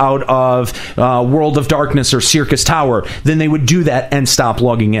items out of World of Darkness or Circus Tower, then they would do that and stop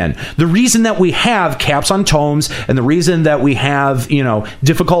logging in. The reason that we have caps on tomes, and the reason that we have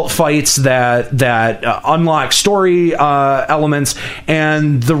difficult fights that unlock story elements,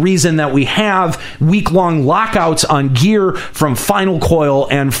 and the reason that we have week-long lockouts on gear from Final Coil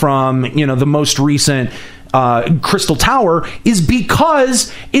and from the most recent Crystal Tower is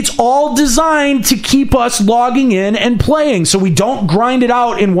because it's all designed to keep us logging in and playing, so we don't grind it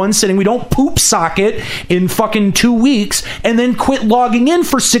out in one sitting. We don't poop socket in fucking 2 weeks and then quit logging in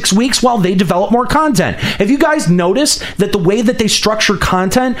for 6 weeks while they develop more content. Have you guys noticed that the way that they structure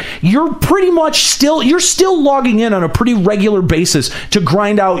content, you're still logging in on a pretty regular basis to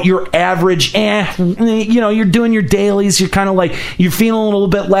grind out your average, you're doing your dailies, you're kind of like, you're feeling a little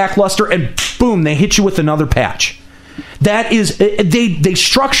bit lackluster, and boom, they hit you with another patch. That is, they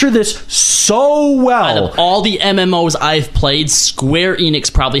structure this so well. Out of all the MMOs I've played,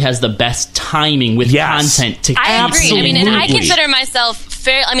 Square-Enix probably has the best timing with content. I agree. And I consider myself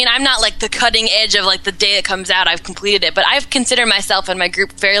fair. I'm not like the cutting edge of like the day it comes out, I've completed it, but I've considered myself and my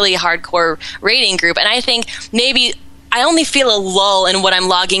group fairly hardcore rating group, and I think maybe I only feel a lull in what I'm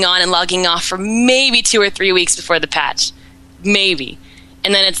logging on and logging off for maybe 2 or 3 weeks before the patch. Maybe.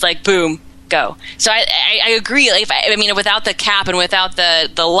 And then it's like, boom, go. So I agree. Without the cap and without the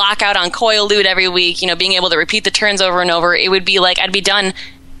lockout on coil loot every week, being able to repeat the turns over and over, it would be like I'd be done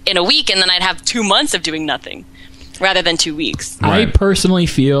in a week, and then I'd have 2 months of doing nothing rather than 2 weeks. I personally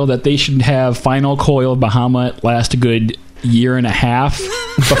feel that they should have Final Coil Bahamut last a good year and a half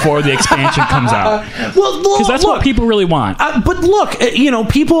before the expansion comes out. Well, because that's what people really want. But look,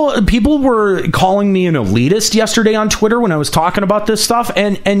 people were calling me an elitist yesterday on Twitter when I was talking about this stuff,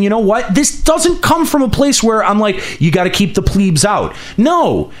 and you know what? This doesn't come from a place where I'm like, you got to keep the plebes out.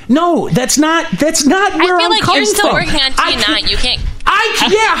 No, that's not where I'm coming from. I feel like you're still working on T9. You can't.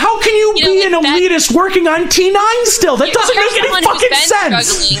 How can you be an elitist working on T9 still? That doesn't make any fucking sense.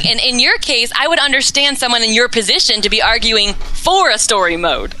 Struggling. And in your case, I would understand someone in your position to be arguing for a story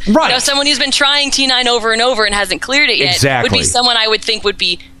mode. Right. Someone who's been trying T9 over and over and hasn't cleared it yet would be someone I would think would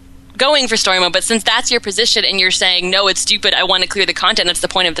be going for story mode. But since that's your position and you're saying, no, it's stupid, I want to clear the content, that's the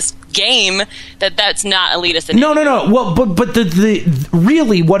point of this game, that's not elitist. No. Well, but the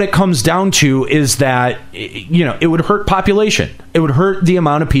really what it comes down to is that it would hurt population. It would hurt the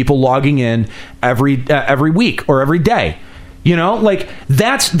amount of people logging in every week or every day.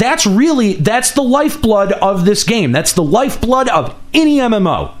 That's the lifeblood of this game. That's the lifeblood of any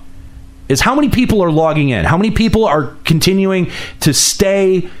MMO. Is how many people are logging in, how many people are continuing to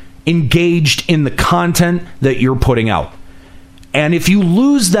stay engaged in the content that you're putting out. And if you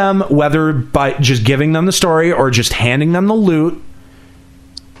lose them, whether by just giving them the story or just handing them the loot,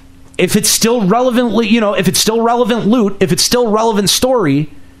 if it's still relevant, if it's still relevant loot, if it's still relevant story,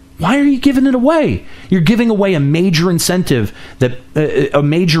 why are you giving it away? You're giving away a major incentive, a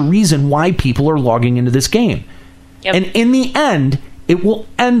major reason why people are logging into this game. Yep. And in the end, it will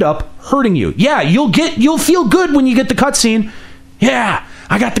end up hurting you. Yeah, you'll feel good when you get the cutscene. Yeah,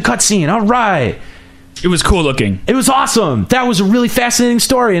 I got the cutscene. All right. It was cool looking. It was awesome. That was a really fascinating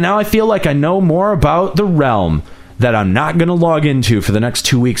story, and now I feel like I know more about the realm that I'm not going to log into for the next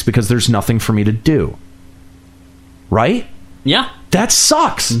 2 weeks because there's nothing for me to do. Right? Yeah. That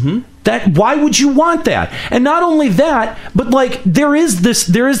sucks. Mm-hmm. Why would you want that? And not only that, but there is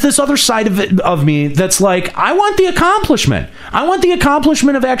this other side of me that's like, I want the accomplishment. I want the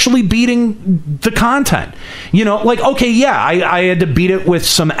accomplishment of actually beating the content. I had to beat it with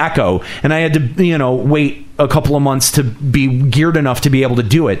some echo, and I had to wait a couple of months to be geared enough to be able to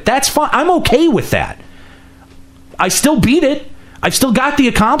do it. That's fine. I'm okay with that. I still beat it. I've still got the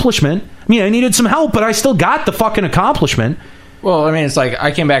accomplishment. I needed some help, but I still got the fucking accomplishment. Well, it's like I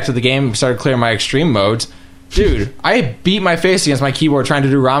came back to the game, started clearing my extreme modes. Dude, I beat my face against my keyboard trying to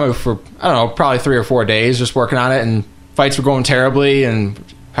do Ramu for, I don't know, probably 3 or 4 days, just working on it, and fights were going terribly, and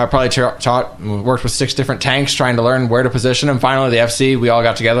I probably worked with 6 different tanks trying to learn where to position them. Finally, the FC, we all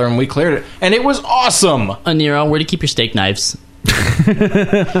got together and we cleared it, and it was awesome. Aniero, where do you keep your steak knives?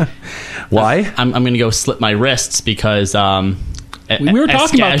 Why? I'm going to go slit my wrists because we were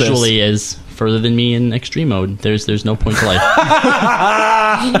talking about this. Casually is further than me in extreme mode. There's no point to life.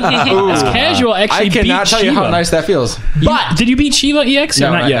 As casual actually I cannot tell you how nice that feels. But did you beat Shiva EX?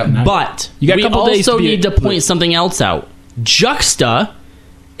 No, not yet. But you got a we couple days also to need to point something else out. Juxta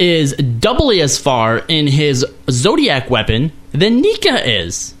is doubly as far in his Zodiac weapon than Nika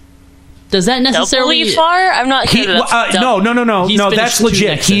is. Does that necessarily doubly far? I'm not sure. No. That's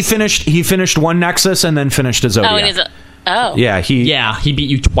legit. Nexus. He finished one Nexus and then finished a Zodiac. He beat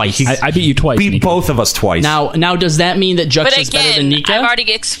you twice. I beat you twice. Beat Nika. both of us twice. Now, does that mean that Juxta is better than Nika? I've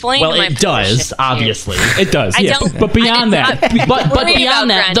already explained. Well, my it does, position obviously. It does. Yeah. But beyond that, but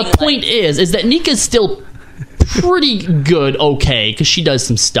beyond that, the point is that Nika's still pretty good, okay, because she does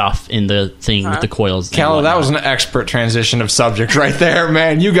some stuff in the thing with the coils. Callow, that was an expert transition of subject right there,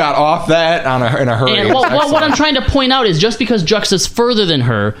 man. You got off that in a hurry. And what I'm trying to point out is just because Juxta's further than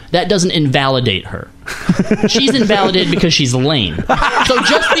her, that doesn't invalidate her. She's invalidated because she's lame. So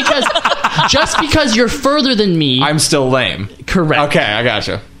just because you're further than me, I'm still lame. Correct. Okay, I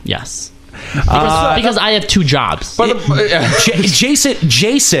gotcha. Yes. Because I have 2 jobs. But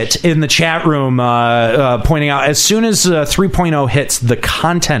Jacet in the chat room pointing out, as soon as 3.0 hits, the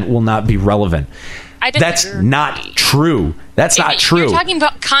content will not be relevant. That's not true. That's not true. You're talking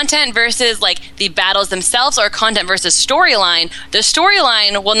about content versus like the battles themselves, or content versus storyline. The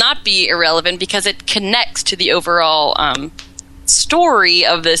storyline will not be irrelevant because it connects to the overall story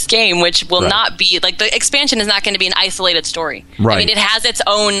of this game, which will not be like, the expansion is not going to be an isolated story. Right. I mean, it has its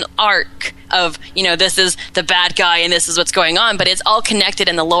own arc of, this is the bad guy and this is what's going on, but it's all connected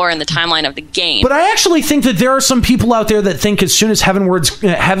in the lore and the timeline of the game. But I actually think that there are some people out there that think as soon as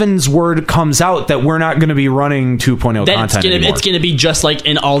Heaven's Word comes out that we're not going to be running 2.0 content anymore. It's going to be just like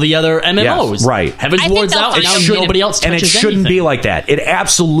in all the other MMOs. Yes, right. Heaven's Word's out and now nobody else touches anything. And it shouldn't anything. be like that. It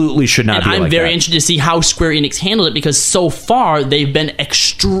absolutely should not be like that. I'm very interested to see how Square-Enix handled it, because so far they've been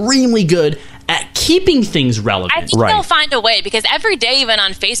extremely good at keeping things relevant. I think they'll find a way, because every day, even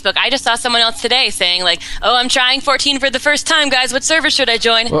on Facebook, I just saw someone else today saying like, "Oh, I'm trying 14 for the first time, guys. What server should I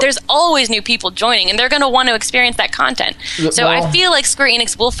join?" Well, there's always new people joining, and they're going to want to experience that content. So I feel like Square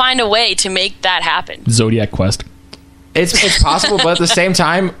Enix will find a way to make that happen. Zodiac Quest. It's possible, but at the same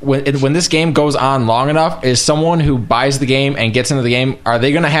time, when this game goes on long enough, is someone who buys the game and gets into the game, are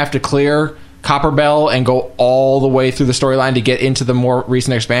they going to have to clear Copper Bell and go all the way through the storyline to get into the more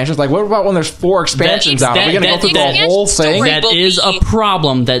recent expansions? Like, what about when there's 4 expansions out? Are we going to go through the whole thing? That is a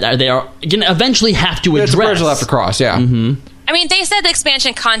problem that they are going to eventually have to address. It's a bridge they'll have to cross, yeah. Mm-hmm. I mean, they said the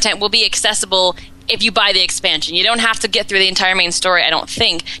expansion content will be accessible if you buy the expansion. You don't have to get through the entire main story, I don't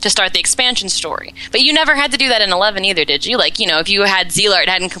think, to start the expansion story. But you never had to do that in 11 either, did you? Like, if you had Zealart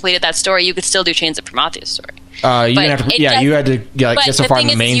hadn't completed that story, you could still do Chains of Prometheus story. You had to get so far in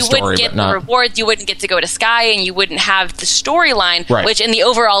the main story, you wouldn't get the rewards, you wouldn't get to go to Sky, and you wouldn't have the storyline, which in the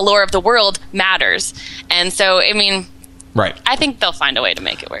overall lore of the world matters. And so, I mean, I think they'll find a way to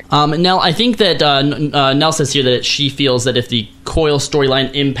make it work. Nell, I think that Nell says here that she feels that if the Coil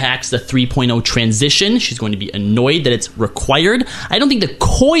storyline impacts the 3.0 transition, she's going to be annoyed that it's required. I don't think the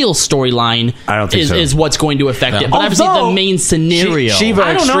Coil storyline is what's going to affect it, but obviously the main scenario.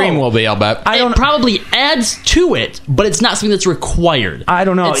 Shiva Extreme will be, I'll bet. It probably adds to it, but it's not something that's required. I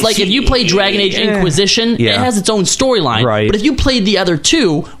don't know. It's like if you play Dragon Age Inquisition, it has its own storyline. Right. But if you played the other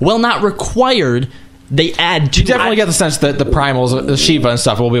 2, well, not required, they add to You definitely get the sense that the primals, the Shiva and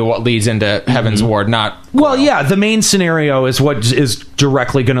stuff, will be what leads into Heaven's Ward, not... Well, yeah, the main scenario is what is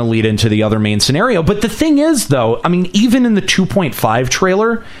directly going to lead into the other main scenario. But the thing is, though, I mean, even in the 2.5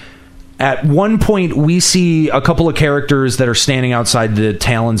 trailer, at one point we see a couple of characters that are standing outside the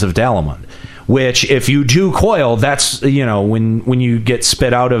Talons of Dalamud. Which, if you do Coil, that's, when you get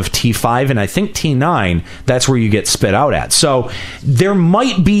spit out of T5 and I think T9, that's where you get spit out at. So there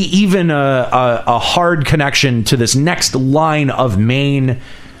might be even a hard connection to this next line of main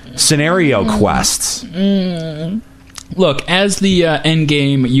scenario quests. Look, as the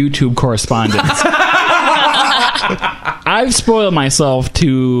endgame YouTube correspondent, I've spoiled myself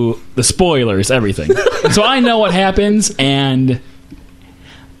to the spoilers, everything. So I know what happens, and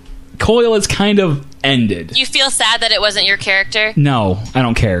Coil is kind of ended. You feel sad that it wasn't your character? No, I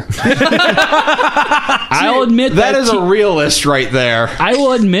don't care. I'll admit that is a realist right there. I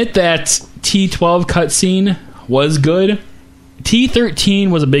will admit that T12 cutscene was good. T13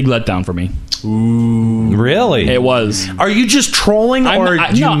 was a big letdown for me. Ooh, really? It was. Are you just trolling, or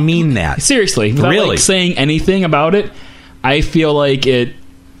do you mean that? Seriously, without really? like saying anything about it, I feel like it.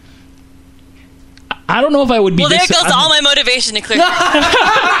 I don't know if I would be. Well, there goes all my motivation to clear.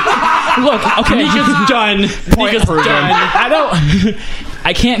 Look, okay, Nika's done. Nika's done.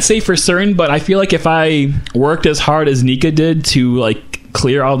 I can't say for certain, but I feel like if I worked as hard as Nika did to like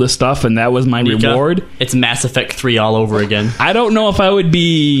clear all this stuff, and that was my reward, it's Mass Effect 3 all over again. I don't know if I would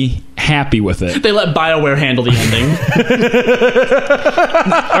be happy with it. They let BioWare handle the ending.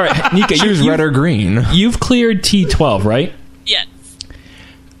 All right, Nika, choose red or green. You've cleared T12, right? Yes.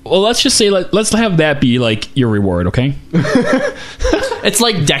 Well, let's just say let's have that be like your reward, okay? It's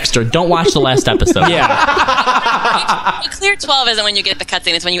like Dexter. Don't watch the last episode. Yeah. You clear 12 isn't when you get the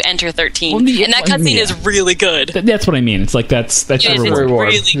cutscene. It's when you enter 13, Well, and that cutscene is really good. That's what I mean. It's like that's It your is, it's reward.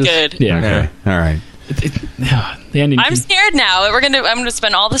 really good. Yeah. Okay. All right. The ending. I'm scared now. I'm gonna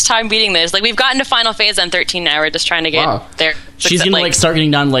spend all this time beating this. Like, we've gotten to final phase on 13 now. We're just trying to get there. She's gonna like start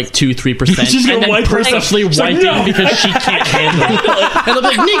getting down like 2-3%. She's gonna and then wipe herself. purposely She's like, wiping no. because she can't handle it. And they'll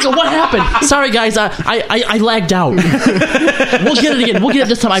be like, Nika, what happened? Sorry guys, I lagged out. We'll get it again. We'll get it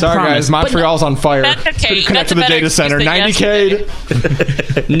this time. I Sorry promise. guys, Montreal's on fire. That's okay. Couldn't connect That's to the a better data center. excuse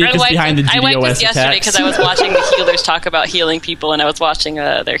than 90K. Nika's behind the I wiped DDoS this yesterday attacks. because I was watching the healers talk about healing people, and I was watching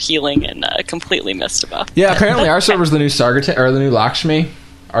their healing and completely missed about. Yeah, apparently our server's the new Sargatan or the new Lakshmi.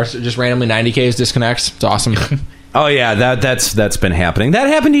 Ours just randomly 90Ks disconnects. It's awesome. Oh yeah, that's been happening. That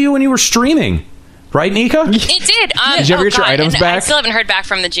happened to you when you were streaming, right, Nika? It did. Did you ever get your items and back? I still haven't heard back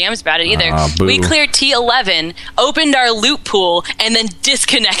from the GMs about it either. Boo. We cleared T11, opened our loot pool, and then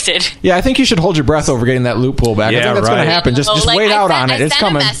disconnected. Yeah, I think you should hold your breath over getting that loot pool back. I Yeah, think that's going right. to happen. Just Like, wait I out sent- on it. I It's sent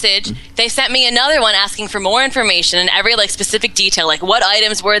coming. a message. They sent me another one asking for more information and every like specific detail, like what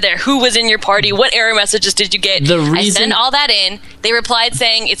items were there, who was in your party, what error messages did you get. I sent all that in. They replied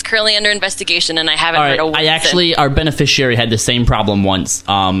saying it's currently under investigation, and I haven't All heard a right, word since. our beneficiary had the same problem once.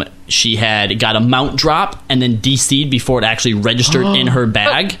 She had got a mount drop and then DC'd before it actually registered in her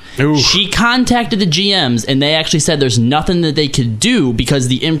bag. She contacted the GMs and they actually said there's nothing that they could do because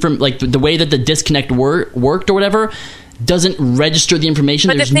the the way that the disconnect worked or whatever doesn't register the information.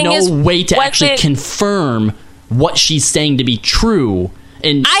 But the There's thing no is, way to what actually did- confirm what she's saying to be true.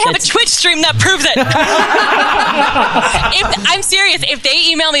 And I have a Twitch stream that proves it. I'm serious. If they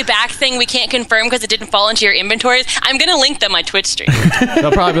email me back saying we can't confirm because it didn't fall into your inventories, I'm going to link them my Twitch stream.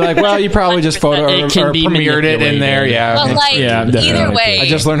 They'll probably be like, well, you probably just photo or premiered it in there. Yeah. But like, either way, I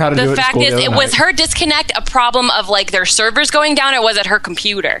just learned how to do it the in fact school is, the other was night. her disconnect a problem of like their servers going down, or was it her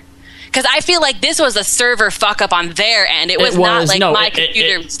computer? Because I feel like this was a server fuck up on their end. It was not like my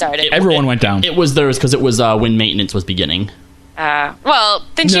computer started. Everyone went down. It was theirs because it was when maintenance was beginning. Well,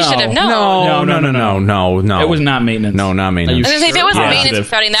 then she should have known. No. It was not maintenance. No, not maintenance. I was gonna say, if it was Yeah. maintenance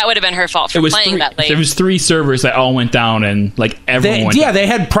starting, that would have been her fault for It was playing that late. There was 3 servers that all went down, and like everyone went down. They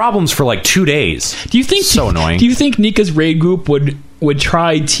had problems for like 2 days. Do you think so annoying? Do you think Nika's raid group would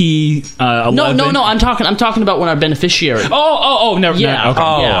try T11? No. I'm talking about when our beneficiary. Oh, never. Yeah.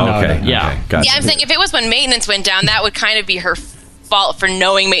 Okay. Yeah. Gotcha. Yeah, I'm saying if it was when maintenance went down, that would kind of be her fault for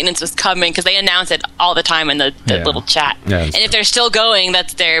knowing maintenance was coming, because they announce it all the time in the little chat. Yeah, and if they're still going,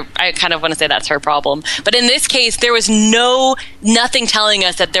 that's their. I kind of want to say that's her problem. But in this case, there was nothing telling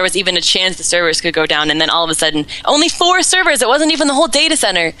us that there was even a chance the servers could go down, and then all of a sudden, only 4 servers. It wasn't even the whole data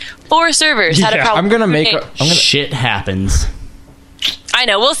center. 4 servers had a problem. I'm gonna make. Shit happens. I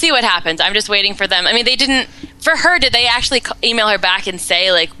know. We'll see what happens. I'm just waiting for them. I mean, they didn't. For her, did they actually email her back and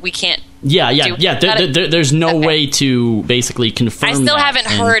say like we can't? Yeah. There's no way to basically confirm. I still that. haven't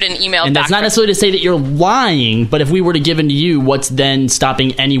heard an email. And back that's not from necessarily to say that you're lying, but if we were to give in to you, what's then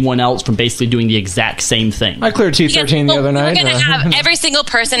stopping anyone else from basically doing the exact same thing? I cleared T13 the other night. We're going to have every single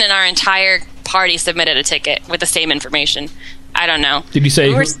person in our entire party submitted a ticket with the same information. I don't know. Did you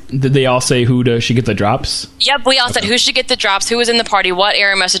say? Did they all say who should get the drops? Yep, we all said who should get the drops, who was in the party, what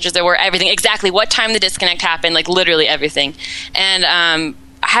error messages there were, everything, exactly what time the disconnect happened, like literally everything. And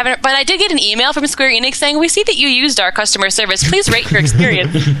but I did get an email from Square-Enix saying, we see that you used our customer service. Please rate your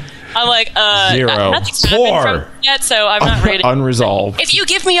experience. I'm like, 0. nothing's happened from yet, so I'm not rating. Unresolved. If you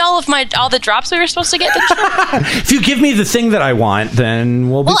give me all the drops we were supposed to get, if you give me the thing that I want, then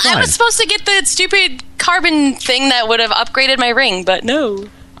we'll be fine. I was supposed to get the stupid carbon thing that would have upgraded my ring, but no.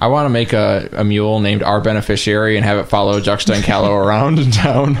 I want to make a mule named Our Beneficiary and have it follow Juxta and Callow around in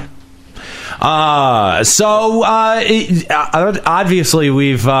town. Obviously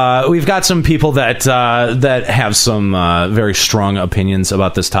we've got some people that have some very strong opinions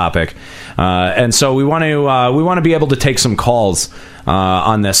about this topic, and so we want to be able to take some calls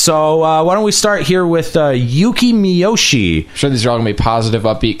on this. So why don't we start here with Yuki Miyoshi? I'm sure these are all going to be positive,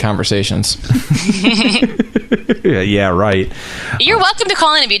 upbeat conversations. Yeah, right. You're welcome to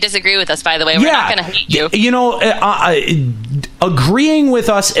call in if you disagree with us, by the way. We're not going to hate you. You know, agreeing with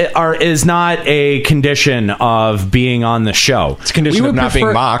us is not a condition of being on the show. It's a condition of not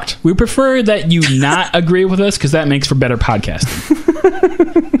being mocked. We prefer that you not agree with us because that makes for better podcasting.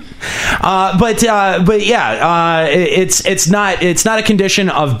 But yeah, it's not a condition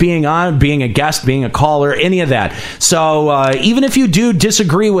of being on, being a guest, being a caller, any of that. So even if you do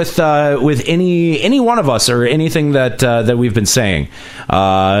disagree with any one of us or anything that we've been saying,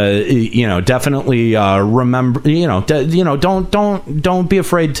 definitely remember, don't be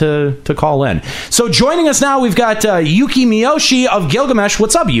afraid to call in. So joining us now, we've got Yuki Miyoshi of Gilgamesh.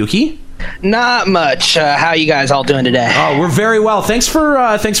 What's up, Yuki? Not much. How you guys all doing today? Oh, we're very well. Thanks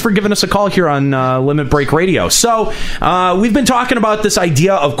for giving us a call here on Limit Break Radio. So we've been talking about this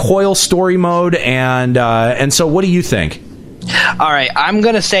idea of coil story mode, and so what do you think? All right, I'm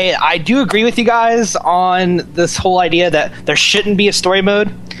gonna say I do agree with you guys on this whole idea that there shouldn't be a story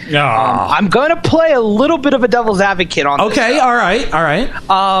mode. I'm gonna play a little bit of a devil's advocate on this. Okay, all right.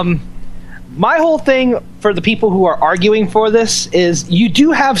 My whole thing for the people who are arguing for this is you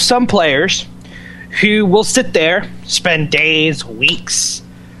do have some players who will sit there, spend days, weeks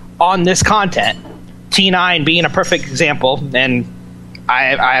on this content. T9 being a perfect example, and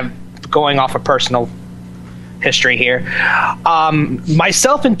I'm going off of personal history here.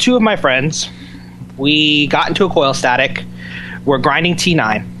 Myself and two of my friends, we got into a coil static. We're grinding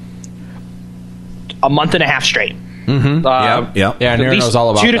T9 a month and a half straight. Mm-hmm. Yeah. Aniero knows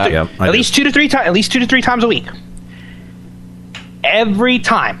all about that. At least 2 to 3 times a week. Every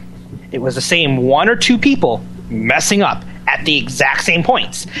time, it was the same one or two people messing up at the exact same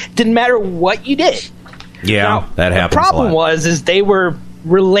points. Didn't matter what you did. Yeah, now, that happens. The problem a lot. was they were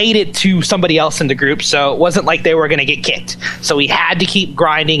related to somebody else in the group, so it wasn't like they were going to get kicked. So we had to keep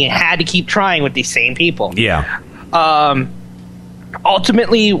grinding and had to keep trying with these same people. Yeah.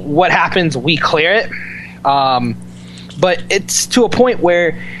 Ultimately, what happens? We clear it. But it's to a point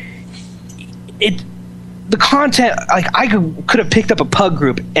where the content, like I could have picked up a pug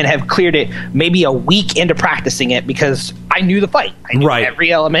group and have cleared it maybe a week into practicing it because I knew the fight. I knew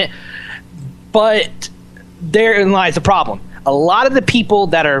every element. But therein lies the problem. A lot of the people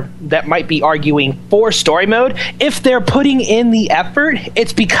that might be arguing for story mode, if they're putting in the effort,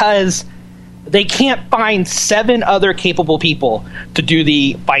 it's because they can't find 7 other capable people to do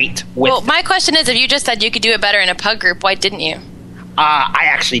the fight with. Well, my question is, if you just said you could do it better in a pug group, why didn't you? I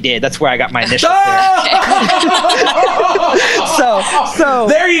actually did. That's where I got my initial so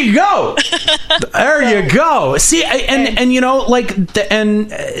there you go. There you go. See, and you know, like,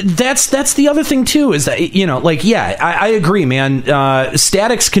 that's the other thing too, is that, you know, like, yeah, I agree, man.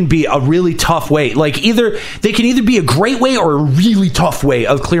 Statics can be a really tough way. Like, they can either be a great way or a really tough way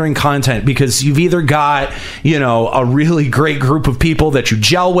of clearing content, because you've either got, you know, a really great group of people that you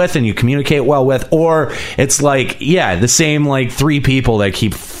gel with and you communicate well with, or it's like, yeah, the same like 3 people that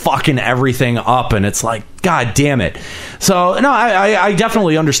keep fucking everything up, and it's like, god damn it. So no, I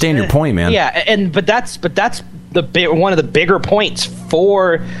definitely understand your point, man. Yeah, but that's one of the bigger points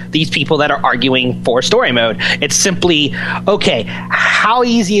for these people that are arguing for story mode. It's simply, okay, how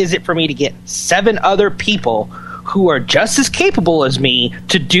easy is it for me to get 7 other people who are just as capable as me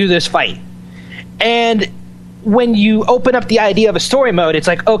to do this fight? And when you open up the idea of a story mode, it's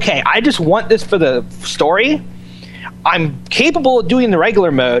like, okay, I just want this for the story. I'm capable of doing the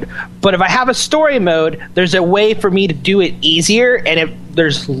regular mode, but if I have a story mode, there's a way for me to do it easier, and if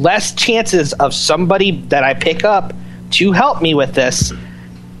there's less chances of somebody that I pick up to help me with this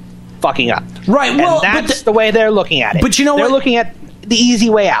fucking up. Right. Well, and that's the way they're looking at it. But you know, they're looking at the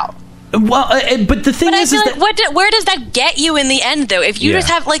easy way out. Well, but the thing is, like, where does that get you in the end, though? If you just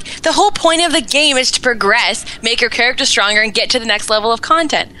have, like, the whole point of the game is to progress, make your character stronger, and get to the next level of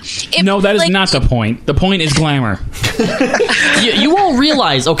content. No, that is not the point. The point is glamour. You all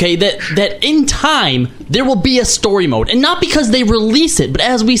realize, okay, that in time there will be a story mode, and not because they release it, but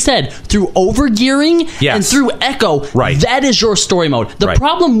as we said, through overgearing and through Echo, that is your story mode. The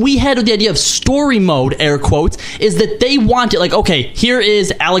problem we had with the idea of story mode, air quotes, is that they want it like, okay, here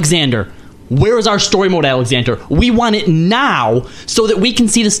is Alexander. Where is our story mode, Alexander? We want it now so that we can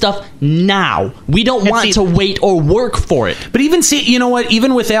see the stuff now. We don't want to wait or work for it. But you know what?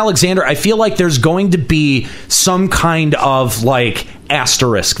 Even with Alexander, I feel like there's going to be some kind of, like,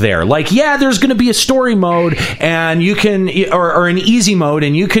 asterisk there. Like, yeah, there's going to be a story mode, and you can, or an easy mode,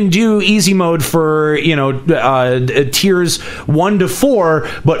 and you can do easy mode for, tiers 1 to 4,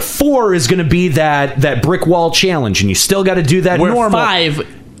 but 4 is going to be that brick wall challenge, and you still got to do that where normal.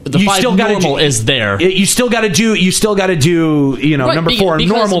 5. The you 5 still normal is there. You still got to do. Right, number 4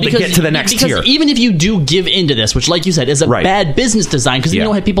 normal to get to the next tier. Even if you do give into this, which, like you said, is a bad business design because you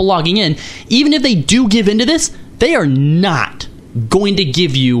don't have people logging in. Even if they do give into this, they are not going to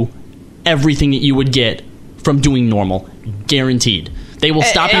give you everything that you would get from doing normal, guaranteed. They will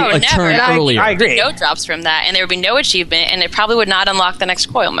stop you a turn earlier. I agree. No drops from that, and there would be no achievement, and it probably would not unlock the next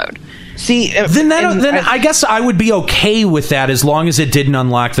coil mode. See, then I guess I would be okay with that as long as it didn't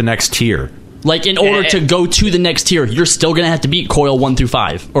unlock the next tier. Like, in order to go to the next tier, you're still going to have to beat Coil 1 through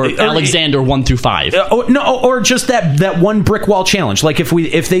 5, or Alexander 1 through 5. Or just that one brick wall challenge. Like,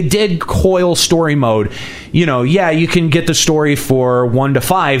 if they did Coil story mode, you can get the story for 1 to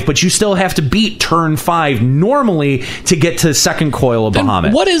 5, but you still have to beat turn 5 normally to get to the second Coil of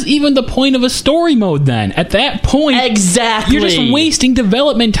Bahamut. What is even the point of a story mode then? At that point, exactly, you're just wasting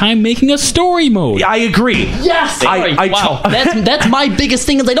development time making a story mode. I agree. Yes, that's my biggest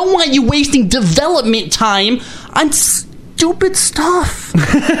thing is I don't want you wasting development time on stupid stuff.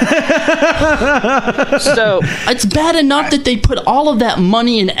 So it's bad enough that they put all of that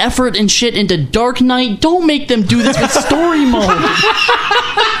money and effort and shit into Dark Knight. Don't make them do this with story mode.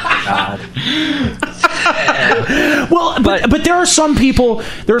 God. Well, but there are some people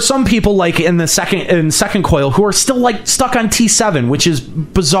like in second Coil who are still like stuck on T7, which is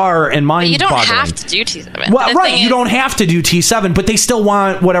bizarre and mind-boggling. You don't have to do T7. Well, right, you don't have to do T7, but they still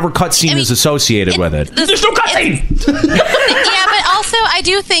want whatever cutscene is associated with it. There's no cutscene. Yeah, but also I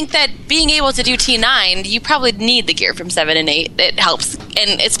do think that being able to do T9, you probably need the gear from 7 and 8. It helps,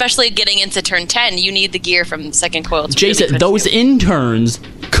 and especially getting into turn 10, you need the gear from second Coil. Jason, really those interns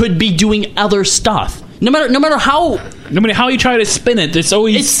could be doing other stuff. No matter how you try to spin it, there's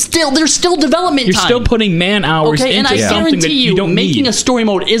still development You're time. still putting man hours into and I something that you don't making need. a story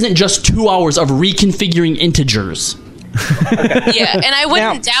mode isn't just 2 hours of reconfiguring integers. Yeah, and I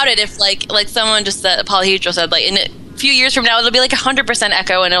wouldn't doubt it if like someone just said, Paul Hedro said, like in a few years from now it'll be like 100%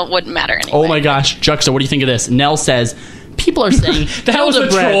 echo and it wouldn't matter anyway. Oh my gosh, Juxta, what do you think of this? Nell says, people are saying that was a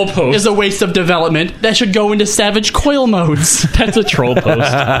troll post. Is a waste of development. That should go into Savage Coil modes. That's a troll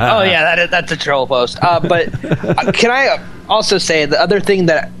post. Oh yeah, that's a troll post. But can I also say the other thing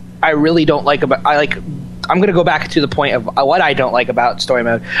that I really don't like about I'm going to go back to the point of what I don't like about story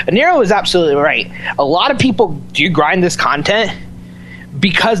mode. Aniero is absolutely right. A lot of people do grind this content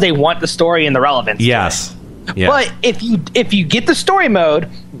because they want the story and the relevance. Yes. Yeah. But if you get the story mode,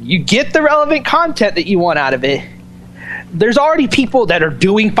 you get the relevant content that you want out of it. There's already people that are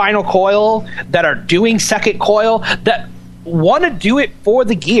doing Final Coil, that are doing Second Coil, that want to do it for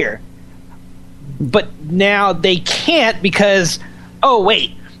the gear. But now they can't because, oh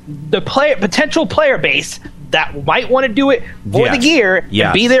wait, the potential player base that might want to do it for the gear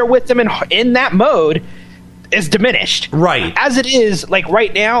and be there with them in that mode is diminished. Right. As it is, like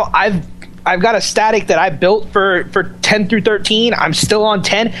right now, I've got a static that I built for 10 through 13. I'm still on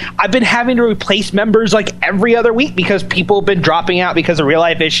 10. I've been having to replace members like every other week because people have been dropping out because of real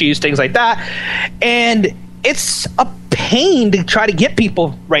life issues, things like that. And it's a pain to try to get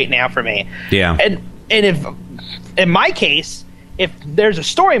people right now for me. Yeah. And if, in my case, if there's a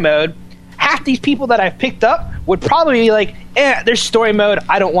story mode, half these people that I've picked up would probably be like, there's story mode.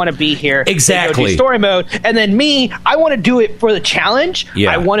 I don't want to be here. Exactly. Do story mode. And then me, I want to do it for the challenge.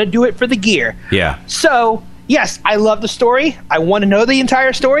 Yeah. I want to do it for the gear. Yeah. So, yes, I love the story. I want to know the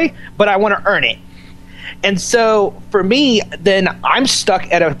entire story, but I want to earn it. And so for me, then I'm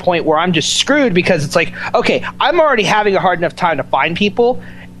stuck at a point where I'm just screwed because it's like, okay, I'm already having a hard enough time to find people,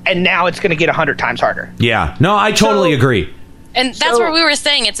 and now it's going to get 100 times harder. Yeah. No, I totally agree. And that's where we were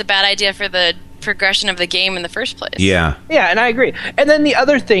saying it's a bad idea for the progression of the game in the first place. Yeah. Yeah, and I agree. And then the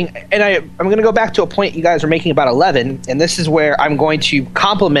other thing, and I'm going to go back to a point you guys were making about 11, and this is where I'm going to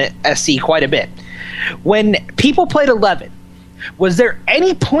compliment SC quite a bit. When people played 11, was there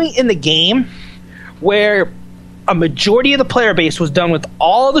any point in the game where a majority of the player base was done with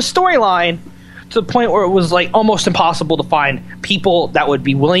all the storyline to the point where it was like almost impossible to find people that would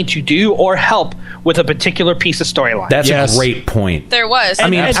be willing to do or help with a particular piece of storyline? That's a great point. There was. I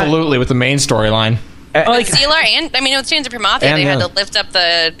mean, absolutely, with the main storyline. Like Sealar and with Chains of Promathia, they had to lift up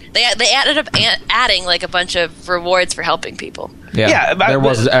the. They ended up adding like a bunch of rewards for helping people. Yeah, there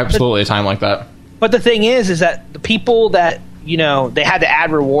was absolutely a time like that. But the thing is that the people that they had to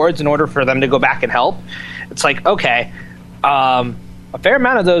add rewards in order for them to go back and help. It's like, okay, a fair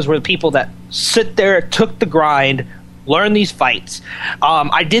amount of those were the people that sit there, took the grind, learn these fights.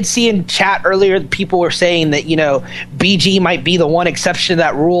 I did see in chat earlier that people were saying that, BG might be the one exception to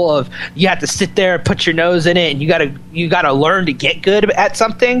that rule of you have to sit there and put your nose in it and you gotta learn to get good at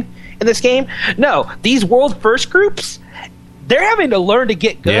something in this game. No, these world first groups, they're having to learn to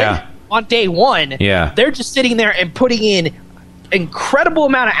get good on day one. Yeah. They're just sitting there and putting in incredible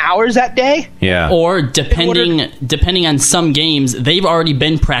amount of hours that day. Yeah. Or depending on some games, they've already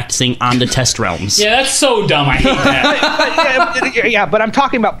been practicing on the test realms. Yeah, that's so dumb. I hate that. but I'm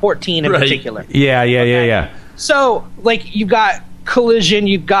talking about 14 in particular. Yeah. So, like, you've got Collision,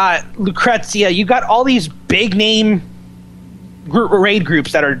 you've got Lucrezia, you've got all these big name raid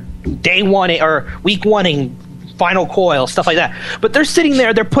groups that are day one or week one-ing Final Coil, stuff like that. But they're sitting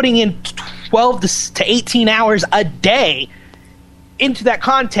there, they're putting in 12 to 18 hours a day into that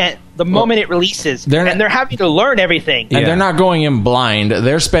content the moment it releases, and they're having to learn everything. And they're not going in blind.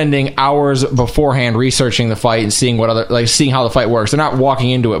 They're spending hours beforehand researching the fight and seeing seeing how the fight works. They're not walking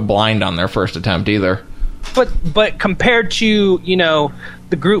into it blind on their first attempt either. But compared to,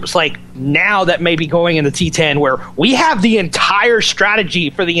 the groups like now that may be going in the T10 where we have the entire strategy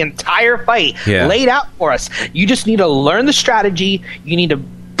for the entire fight laid out for us. You just need to learn the strategy, you need to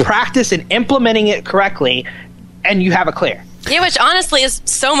practice in implementing it correctly, and you have a clear. Yeah, which honestly is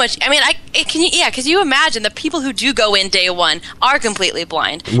so much. I mean, because you imagine the people who do go in day one are completely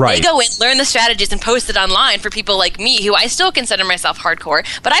blind. Right. They go in, learn the strategies, and post it online for people like me, who I still consider myself hardcore,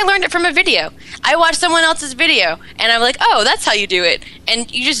 but I learned it from a video. I watched someone else's video, and I'm like, oh, that's how you do it,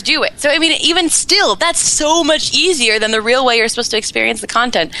 and you just do it. So, I mean, even still, that's so much easier than the real way you're supposed to experience the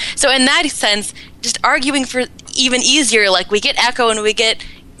content. So, in that sense, just arguing for even easier, like we get Echo and we get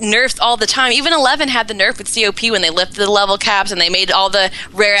nerfs all the time. Even 11 had the nerf with COP when they lifted the level caps and they made all the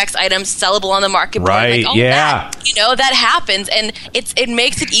rare X items sellable on the marketplace. Right, like, that happens, and it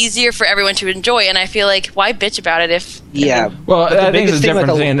makes it easier for everyone to enjoy, and I feel like, why bitch about it if... Yeah. Well, I think it's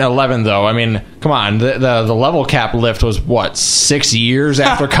different in 11, though. I mean, come on. The level cap lift was, 6 years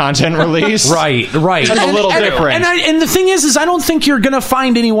after content release? Right. That's a little different. And the thing is I don't think you're going to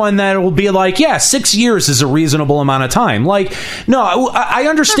find anyone that will be like, 6 years is a reasonable amount of time. Like, no, I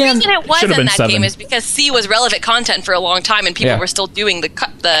understand. The reason it was in that 7. game is because C was relevant content for a long time, and people were still doing the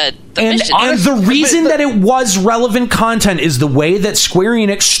missions. And the reason that it was relevant content is the way that Square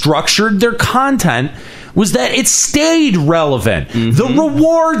Enix structured their content was that it stayed relevant. Mm-hmm. The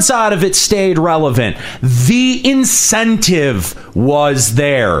rewards out of it stayed relevant. The incentive was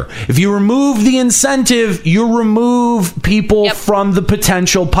there. If you remove the incentive, you remove people from the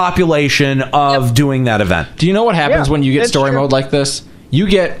potential population of doing that event. Do you know what happens when you get story mode like this? You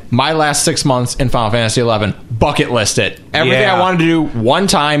get my last 6 months in Final Fantasy XI, bucket list it. Everything I wanted to do, one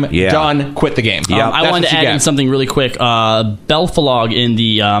time, done, quit the game. I wanted to add in something really quick. Belfalog in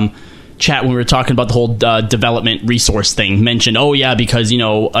the chat when we were talking about the whole development resource thing mentioned, because,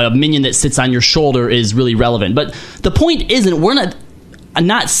 a minion that sits on your shoulder is really relevant. But the point isn't, I'm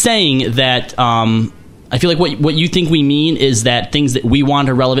not saying that... I feel like what you think we mean is that things that we want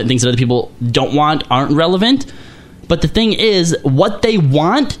are relevant, things that other people don't want aren't relevant. But the thing is, what they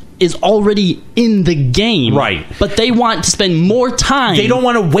want is already in the game. Right. But they want to spend more time. They don't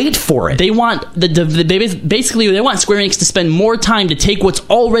want to wait for it. They want basically they want Square Enix to spend more time to take what's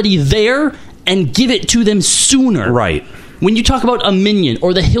already there and give it to them sooner. Right. When you talk about a minion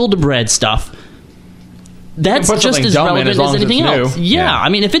or the Hildebred stuff, that's just as relevant as anything else. Yeah, I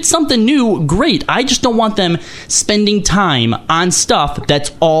mean, if it's something new, great. I just don't want them spending time on stuff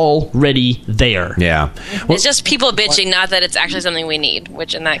that's already there. Yeah. Well, it's just people bitching, not that it's actually something we need,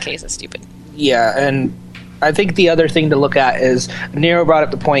 which in that case is stupid. Yeah, and I think the other thing to look at is, Nero brought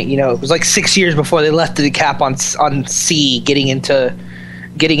up the point, it was like 6 years before they left the cap on C, getting into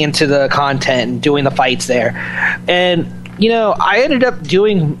the content and doing the fights there. And, I ended up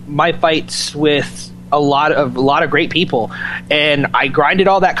doing my fights with a lot of great people, and I grinded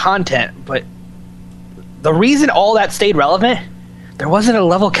all that content, but the reason all that stayed relevant, there wasn't a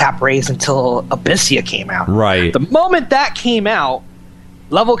level cap raise until Abyssia came out. Right. The moment that came out,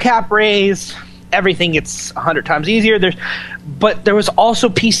 level cap raise, everything gets 100 times easier. But there was also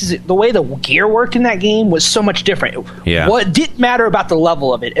pieces, the way the gear worked in that game was so much different. Yeah. What didn't matter about the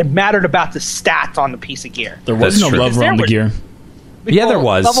level of it, it mattered about the stats on the piece of gear. There was no level on the gear. Yeah, there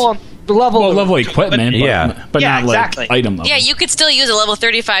was. Level equipment, but not exactly. like item level. Yeah, you could still use a level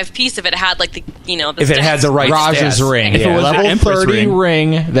 35 piece if it had like the if it had the right Raj's stats. ring. If it was level 30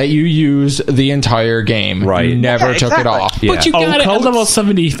 ring that you used the entire game, you never took it off. But you got it at level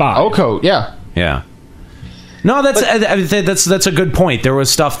 75. Oko, yeah. No, that's a good point. There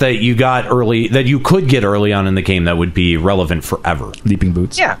was stuff that you got early that you could get early on in the game that would be relevant forever. Leaping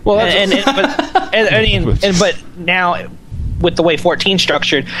boots. Yeah. Well, but now with the way 14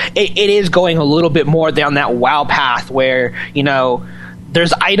 structured, it is going a little bit more down that WoW path where, you know,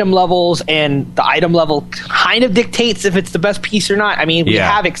 there's item levels, and the item level kind of dictates if it's the best piece or not. I mean, we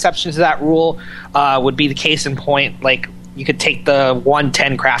have exceptions to that rule. Would be the case in point, like you could take the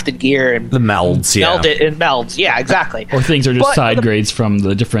 110 crafted gear and the melds, meld it in melds. Yeah, exactly. Or things are just side grades from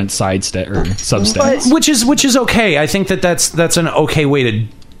the different side stat or substats, which is okay. I think that's an okay way to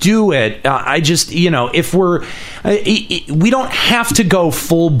do it. I just, you know, if we don't have to go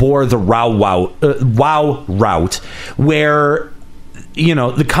full bore the WoW route where, you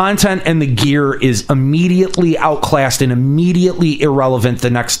know, the content and the gear is immediately outclassed and immediately irrelevant the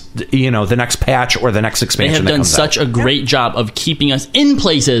next patch or the next expansion. They have done such a great job of keeping us in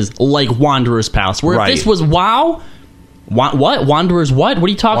places like Wanderer's Palace, where if this was WoW, what Wanderer's what are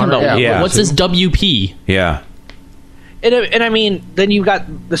you talking about? Yeah. What's this WP? Yeah. And I mean, then you've got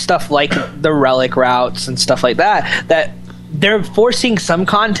the stuff like the relic routes and stuff like that they're forcing some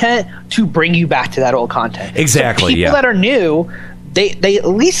content to bring you back to that old content. Exactly. So people that are new, they at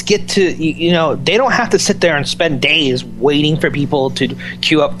least get to, you know, they don't have to sit there and spend days waiting for people to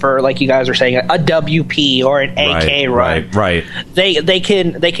queue up for, like you guys are saying, a WP or an AK run. Right. They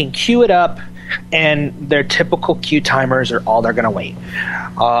can queue it up, and their typical queue timers are all they're going to wait.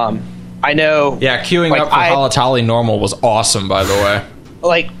 I know. Yeah, queuing up for Halatali normal was awesome, by the way.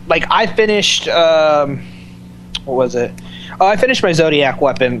 Like I finished. What was it? I finished my Zodiac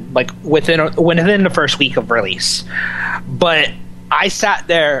weapon like within the first week of release, but I sat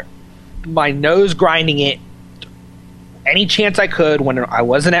there, my nose grinding it any chance I could when I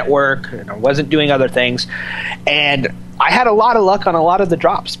wasn't at work and I wasn't doing other things, and I had a lot of luck on a lot of the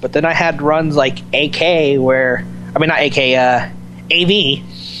drops. But then I had runs like AV,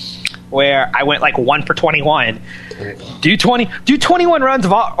 where I went like 1 for 21. Do 21 runs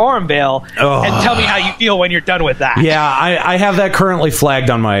of Aurum and tell me how you feel when you're done with that. Yeah, I have that currently flagged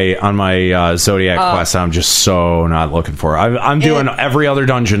on my Zodiac quest. I'm just so not looking for. I'm doing every other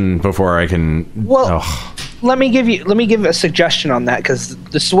dungeon before I can. Well, let me give a suggestion on that, because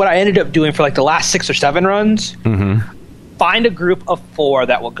this is what I ended up doing for like the last 6 or 7 runs. Mm-hmm. Find a group of 4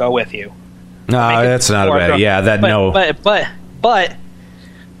 that will go with you. No, that's not a bad. Yeah, but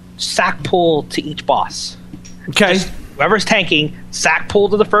sack pull to each boss. Okay. Just whoever's tanking, sack pull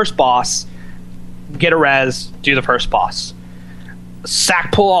to the first boss, get a res, do the first boss.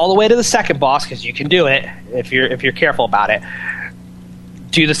 Sack pull all the way to the second boss, because you can do it if you're careful about it.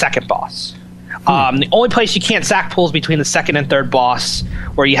 Do the second boss. The only place you can't sack pull is between the second and third boss,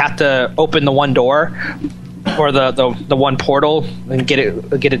 where you have to open the one door or the one portal and get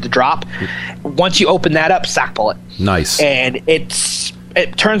it to drop. Once you open that up, sack pull it. Nice. And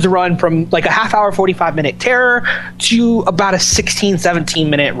it turns the run from like a half hour, 45-minute terror to about a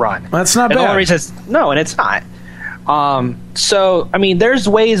 16-17-minute run. That's not bad. The only reason no, and it's not. So I mean, there's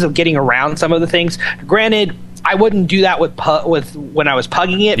ways of getting around some of the things. Granted, I wouldn't do that with when I was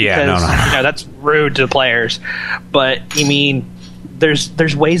pugging it, because you know, that's rude to the players. But I mean,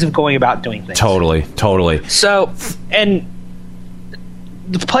 there's ways of going about doing things. Totally. So, and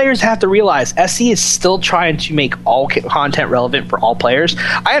the players have to realize SE is still trying to make all content relevant for all players.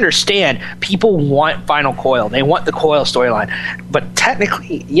 I understand people want Final Coil. They want the Coil storyline. But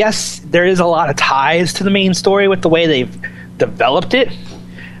technically, yes, there is a lot of ties to the main story with the way they've developed it.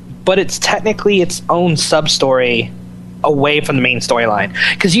 But it's technically its own sub-story away from the main storyline.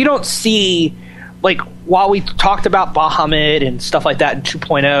 Because you don't see, like, while we talked about Bahamut and stuff like that in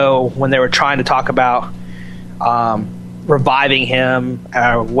 2.0, when they were trying to talk about reviving him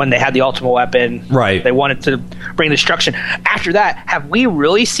when they had the ultimate weapon, right? They wanted to bring destruction. After that, have we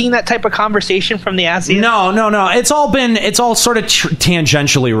really seen that type of conversation from the Asians? No. It's all sort of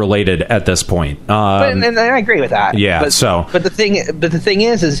tangentially related at this point. And I agree with that. Yeah. But the thing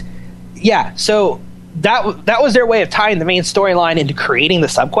is yeah. So that was their way of tying the main storyline into creating the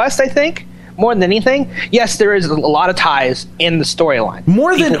subquest, I think. More than anything, yes, there is a lot of ties in the storyline.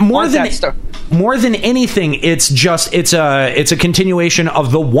 More than anything, it's a continuation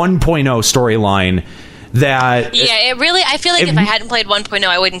of the 1.0 storyline. I feel like if I hadn't played 1.0,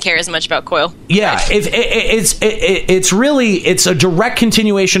 I wouldn't care as much about Coil. Yeah, it's a direct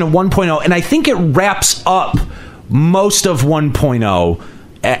continuation of 1.0, and I think it wraps up most of 1.0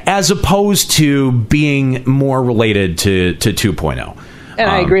 as opposed to being more related to 2.0. And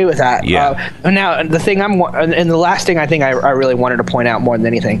I agree with that. Yeah. Now, the last thing I think I really wanted to point out more than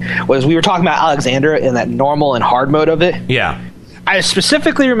anything was we were talking about Alexander in that normal and hard mode of it. Yeah. I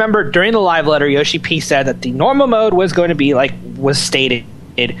specifically remember during the live letter, Yoshi P said that the normal mode was going to be was stated,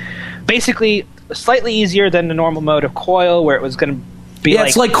 basically slightly easier than the normal mode of Coil, where it was going to be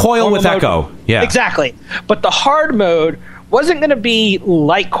it's like Coil with Echo. Yeah, exactly. But the hard mode wasn't going to be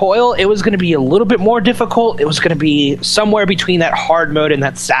like Coil. It was going to be a little bit more difficult. It was going to be somewhere between that hard mode and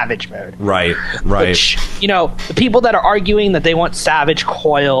that savage mode. Right. Which, the people that are arguing that they want savage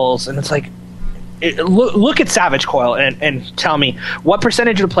coils, and it's like, look at Savage Coil and tell me what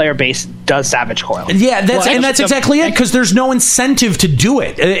percentage of the player base does Savage Coil. Yeah, that's exactly it, because there's no incentive to do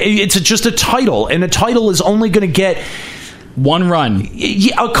it. It's just a title, and a title is only going to get one run.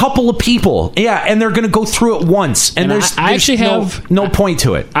 Yeah, a couple of people. Yeah, and they're going to go through it once, and there's actually no point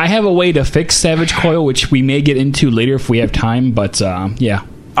to it. I have a way to fix Savage Coil, which we may get into later if we have time, but yeah.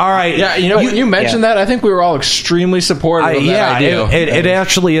 All right. Yeah, when you mentioned that, I think we were all extremely supportive of that idea. It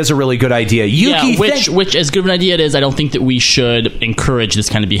actually is a really good idea. Yuki, which as good of an idea it is, I don't think that we should encourage this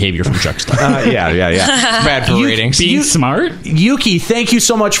kind of behavior from Chuckster. Yeah. It's bad for ratings. Being smart. Yuki, thank you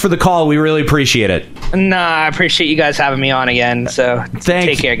so much for the call. We really appreciate it. Nah, I appreciate you guys having me on again. So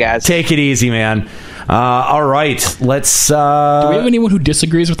take care, guys. Take it easy, man. All right, let's... Do we have anyone who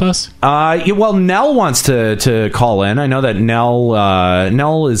disagrees with us? Well, Nell wants to call in. I know that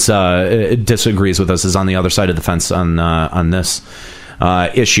Nell disagrees with us, is on the other side of the fence on this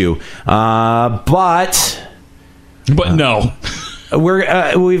issue. But no.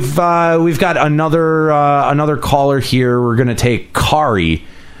 We've got another caller here. We're going to take Kari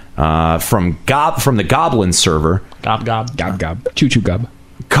from the Goblin server. Gob. Choo gob.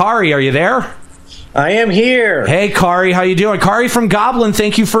 Kari, are you there? I am here. Hey, Kari, how you doing? Kari from Goblin,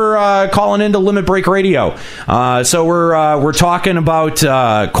 thank you for calling into Limit Break Radio. So we're talking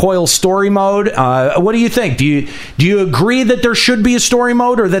about Coil story mode. What do you think? Do you agree that there should be a story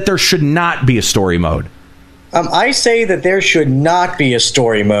mode, or that there should not be a story mode? I say that there should not be a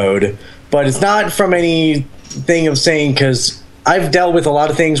story mode, but it's not from anything of saying, because I've dealt with a lot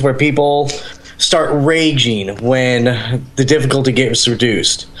of things where people start raging when the difficulty gets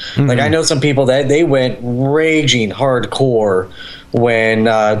reduced. Mm-hmm. Like, I know some people that they went raging hardcore when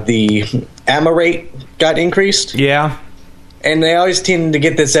the ammo rate got increased. Yeah. And they always tend to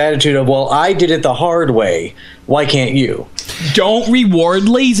get this attitude of, well, I did it the hard way. Why can't you? Don't reward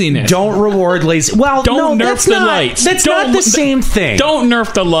laziness. Don't reward lazy. Well, don't nerf the lights. That's not the same thing. Don't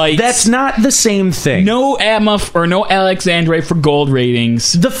nerf the lights. That's not the same thing. No AMF or no Alexandrite for gold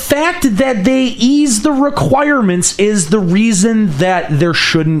ratings. The fact that they ease the requirements is the reason that there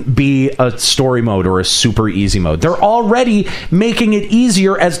shouldn't be a story mode or a super easy mode. They're already making it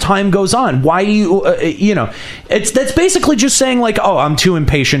easier as time goes on. Why do you, that's basically just saying, like, oh, I'm too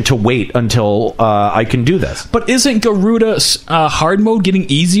impatient to wait until I can do this. But isn't Garuda's hard mode getting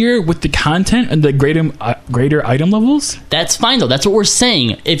easier with the content and the greater item levels? That's fine, though. That's what we're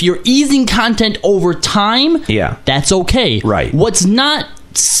saying. If you're easing content over time, that's okay. Right. What's not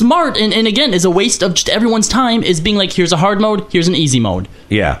smart, and again, is a waste of just everyone's time, is being like, here's a hard mode, here's an easy mode.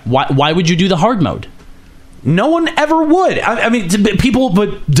 Yeah. Why would you do the hard mode? No one ever would. I mean, people,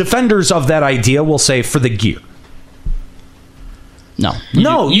 but defenders of that idea will say for the gear.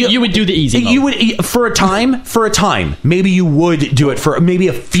 No, you would do the easy mode. You would for a time. Maybe you would do it maybe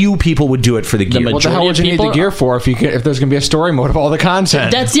a few people would do it for the gear. What the hell would you need the gear for if there's going to be a story mode of all the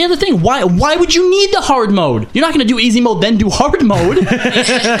content? That's the other thing. Why would you need the hard mode? You're not going to do easy mode then do hard mode.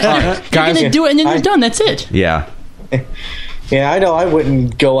 You're going to do it and then you're done. That's it. Yeah. Yeah, I know. I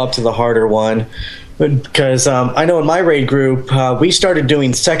wouldn't go up to the harder one because I know in my raid group we started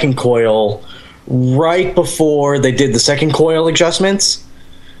doing second coil right before they did the second coil adjustments.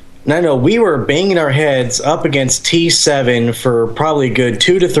 And I know we were banging our heads up against T7 for probably a good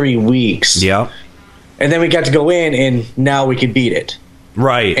 2 to 3 weeks. Yeah. And then we got to go in, and now we could beat it.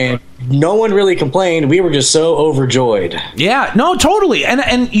 Right. And no one really complained. We were just so overjoyed. Yeah, no, totally. And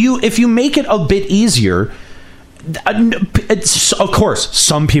if you make it a bit easier, it's, of course,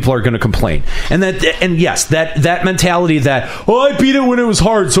 some people are going to complain, and yes, that mentality that, oh, I beat it when it was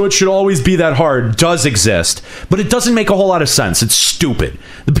hard, so it should always be that hard, does exist, but it doesn't make a whole lot of sense. It's stupid.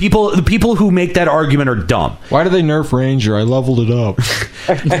 The people who make that argument are dumb. Why do they nerf Ranger? I leveled it up.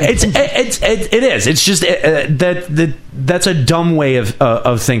 It is. It's just that's a dumb way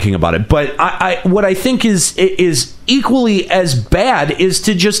of thinking about it. But what I think is equally as bad is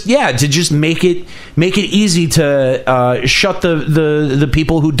to just make it easy to shut the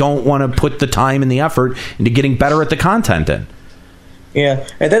people who don't want to put the time and the effort into getting better at the content in. Yeah,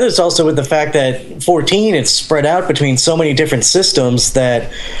 and then there's also with the fact that 14, it's spread out between so many different systems that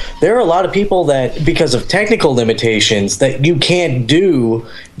there are a lot of people that, because of technical limitations, that you can't do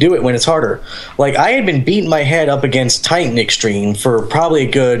it when it's harder. Like, I had been beating my head up against Titan Extreme for probably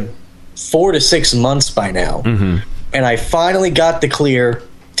a good 4 to 6 months by now, and I finally got the clear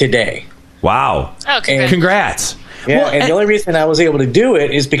today. Wow. Oh, congrats. Yeah, and the only reason I was able to do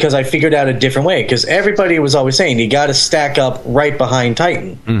it is because I figured out a different way. Because everybody was always saying, you got to stack up right behind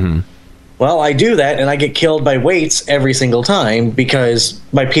Titan. Well, I do that, and I get killed by weights every single time because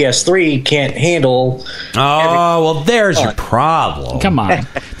my PS3 can't handle... Oh, well, there's your problem. Come on.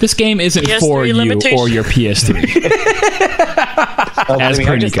 This game isn't PS3 for you limitation. or your PS3.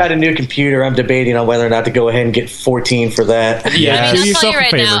 I just got a new computer. I'm debating on whether or not to go ahead and get 14 for that. I mean, I'll tell you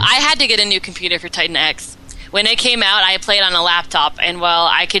right now, I had to get a new computer for Titan X. When it came out, I played on a laptop, and while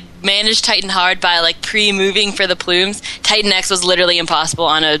I could manage Titan Hard by like pre-moving for the plumes, Titan X was literally impossible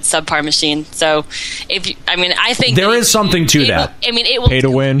on a subpar machine. So, I think there is something to that. It will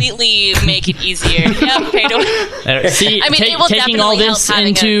completely make it easier. Yeah, pay to win. See, it will taking all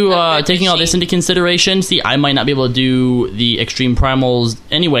this into consideration. See, I might not be able to do the extreme primals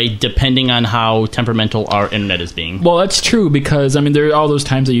anyway, depending on how temperamental our internet is being. Well, that's true because there are all those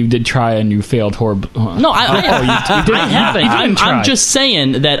times that you did try and you failed horribly. No, I haven't. I'm just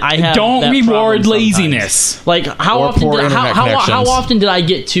saying that I have. Don't reward laziness. Like how often did I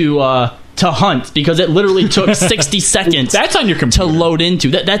get to hunt because it literally took 60 seconds. That's on your computer to load into.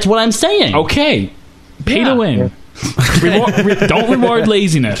 That's what I'm saying. Okay, pay to win. Don't reward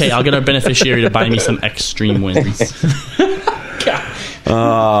laziness. Okay, I'll get our beneficiary to buy me some extreme wins.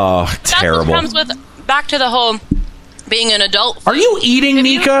 Oh, terrible. That's what comes with back to the whole being an adult. Are you eating,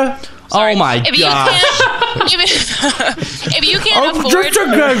 Nika? Oh my god! If you can't afford,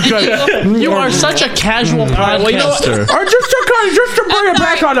 you are such a casual podcaster. Just to bring it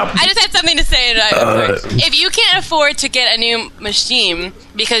back on up. I just had something to say. If you can't afford to get a new machine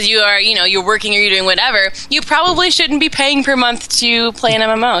because you are, you're working or you're doing whatever, you probably shouldn't be paying per month to play an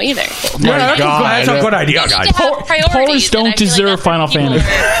MMO either. That's a good idea, guys. Polish don't deserve Final Fantasy.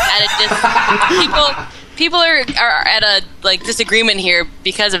 People are at a disagreement here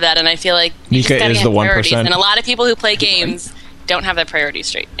because of that, and I feel like Nika is the 1%. And a lot of people who play games don't have their priorities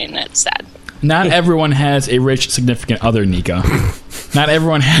straight, and it's sad. Not everyone has a rich, significant other, Nika. Not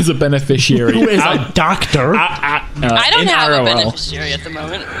everyone has a beneficiary. Who is a doctor? I don't have a beneficiary at the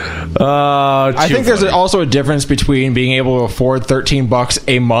moment. I think there's also a difference between being able to afford $13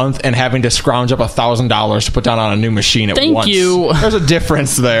 a month and having to scrounge up $1,000 to put down on a new machine at once. Thank you. There's a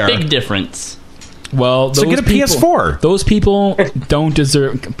difference there. Big difference. Well, so get a PS4. Those people don't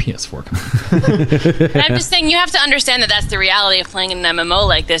deserve PS4. I'm just saying you have to understand that that's the reality of playing an MMO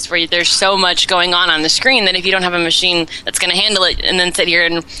like this, where there's so much going on the screen that if you don't have a machine that's going to handle it, and then sit here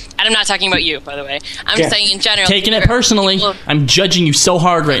and I'm not talking about you, by the way. I'm just saying in general. Taking it personally, I'm judging you so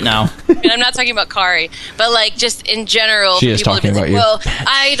hard right now. And I'm not talking about Kari, but just in general, she is talking about you. Well,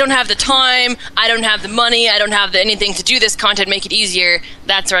 I don't have the time, I don't have the money, I don't have anything to do this content, make it easier.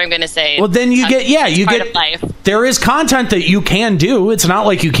 That's where I'm going to say. Well, then you get there is content that you can do. It's not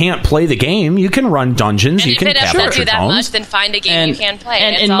like you can't play the game. You can run dungeons. And you can if it doesn't do that much, then find a game you can play.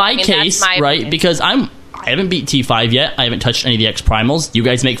 And in my case, right, because I haven't beat T5 yet. I haven't touched any of the X Primals. You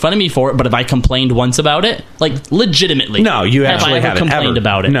guys make fun of me for it, but have I complained once about it? Legitimately. No, you actually haven't complained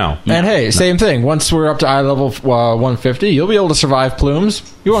about it. No. And hey, same thing. Once we're up to eye level 150, you'll be able to survive plumes.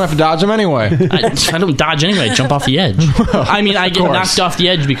 You won't have to dodge them anyway. I don't dodge anyway. I jump off the edge. I get knocked off the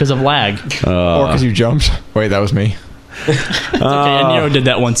edge because of lag. Or because you jumped. Wait, that was me. Okay, Aniero did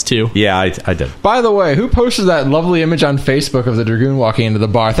that once too. Yeah, I did. By the way, who posted that lovely image on Facebook of the Dragoon walking into the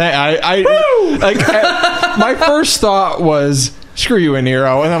bar? My first thought was, screw you,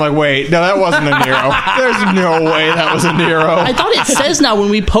 Aniero. And I'm like, wait, no, that wasn't Aniero. There's no way that was Aniero. I thought it says now when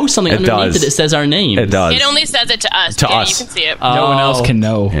we post something underneath it says our name. It does. It only says it to us. To us. You can see it. No one else can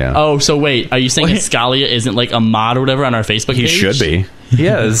know. Yeah. Oh, so wait, are you saying Scalia isn't a mod or whatever on our Facebook page? He should be. He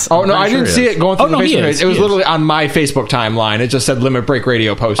is. Oh, no, I didn't see it going through the Facebook page. It was literally on my Facebook timeline. It just said Limit Break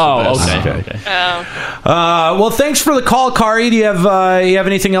Radio posted this. Okay. Well, thanks for the call, Kari. Do you have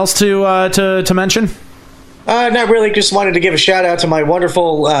anything else to mention? Not really. Just wanted to give a shout out to my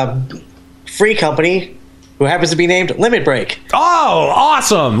wonderful free company, who happens to be named Limit Break. Oh,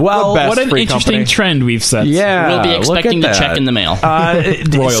 awesome! Well, what an interesting trend we've set. Yeah, we'll be expecting the check in the mail.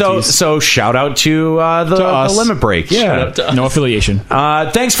 So shout out to the Limit Break. Yeah, no affiliation.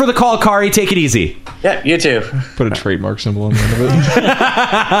 Thanks for the call, Kari. Take it easy. Yeah, you too. Put a trademark symbol on the end of it. We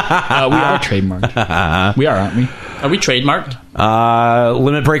are trademarked. We are, aren't we? Are we trademarked?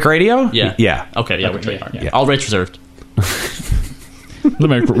 Limit Break Radio? Yeah. Yeah. Okay, yeah, we're trademarked. Yeah. All rights reserved.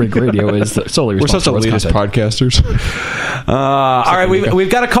 Limit Break Radio is solely We're such responsible for elitist podcasters. All right, we've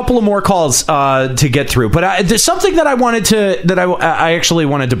got a couple of more calls to get through, but there's something that I actually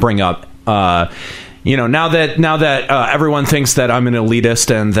wanted to bring up. Now that everyone thinks that I'm an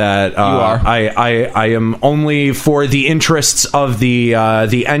elitist and that I am only for the interests of the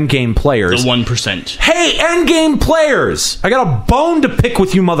endgame players. The 1%. Hey, endgame players! I got a bone to pick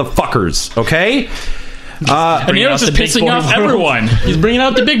with you motherfuckers, okay? Aniero's just pissing off everyone. He's bringing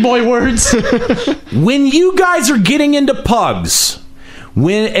out the big boy words. When you guys are getting into pugs,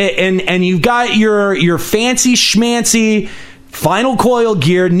 and you've got your fancy schmancy Final Coil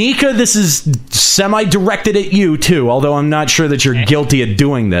gear, Nika, this is semi-directed at you too. Although I'm not sure that you're guilty of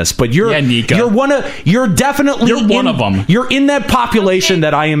doing this, but you're one of them. You're in that population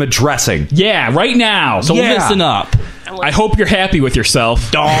that I am addressing. Yeah, right now. So listen up. I hope you're happy with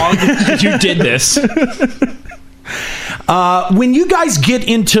yourself, dog. You did this. When you guys get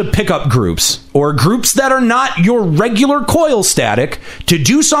into pickup groups or groups that are not your regular coil static to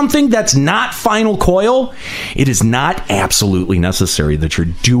do something that's not Final Coil, it is not absolutely necessary that you're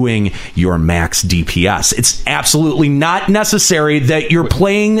doing your max DPS. It's absolutely not necessary that you're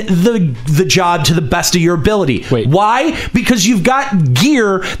playing the job to the best of your ability. Why? Because you've got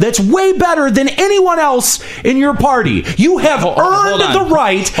gear that's way better than anyone else in your party. You have earned the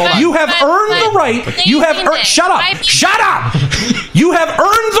right. You have earned the right. You have earned. Shut up. Shut up. You have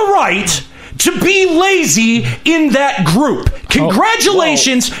earned the right to be lazy in that group.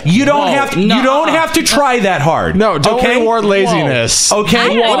 Congratulations. You don't have to try that hard. No, don't reward laziness.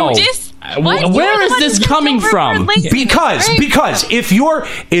 Okay? Where is this coming from? Because if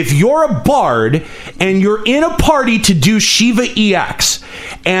you're a bard and you're in a party to do Shiva EX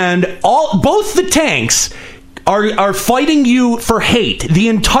and both the tanks are fighting you for hate the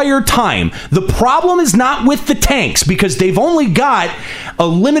entire time. The problem is not with the tanks because they've only got a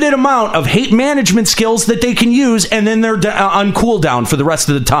limited amount of hate management skills that they can use, and then they're on cooldown for the rest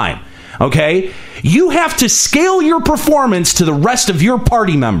of the time. Okay? You have to scale your performance to the rest of your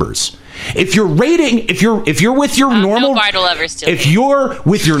party members. If you're raiding, if you're with your normal, if you're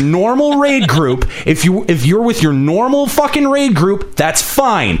with your normal raid group, if you're with your normal fucking raid group, that's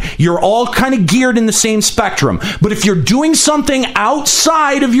fine. You're all kind of geared in the same spectrum. But if you're doing something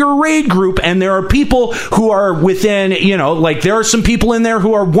outside of your raid group, and there are people who are within, like there are some people in there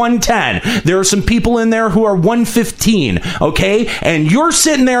who are 110, there are some people in there who are 115, okay, and you're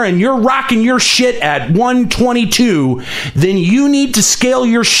sitting there and you're rocking your shit at 122, then you need to scale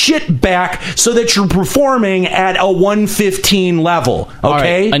your shit back so that you're performing at a 115 level. Okay? All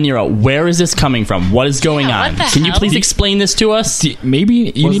right, Aniero, where is this coming from? What is going on? Can you please explain this to us?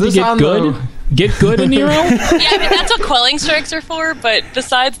 Maybe you need to get good. Get good, Aniero? Yeah, that's what quelling strikes are for, but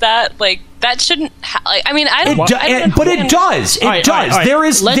besides that, that shouldn't I don't but it does. It does. All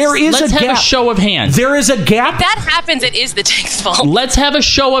right. Let's have a show of hands. There is a gap. If that happens, it is the tank's fault. Let's have a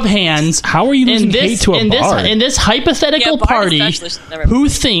show of hands. How are you losing hate to a bard? In this hypothetical party, who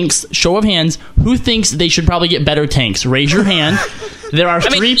thinks they should probably get better tanks? Raise your hand. There are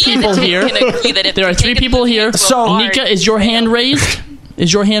three people here. There are three people here. So, Nika, is your hand raised?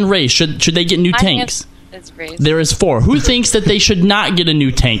 Is your hand raised? Should they get new tanks? There is 4. Who thinks that they should not get a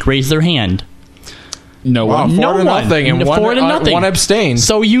new tank? Raise their hand. No one. 4 to nothing, and 4 to nothing. One abstained.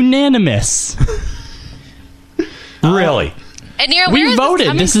 So unanimous. Really? We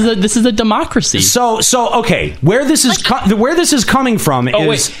voted. This is a democracy. So okay, where this is coming from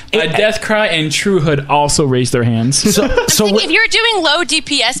is Deathcry and Truehood also raised their hands. So if you're doing low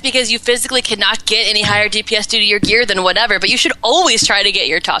DPS because you physically cannot get any higher DPS due to your gear, then whatever. But you should always try to get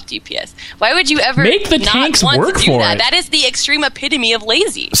your top DPS. Why would you ever make the tanks work for that? it? That is the extreme epitome of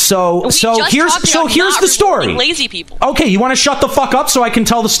lazy. So here's the story. Lazy people. Okay, you want to shut the fuck up so I can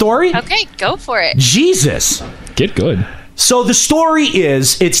tell the story? Okay, go for it. Jesus, get good. So the story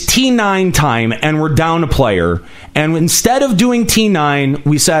is, it's T9 time, and we're down a player. And instead of doing T9,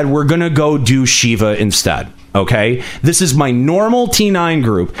 we said we're going to go do Shiva instead. Okay? This is my normal T9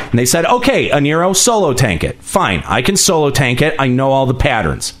 group. And they said, okay, Aniero, solo tank it. Fine, I can solo tank it. I know all the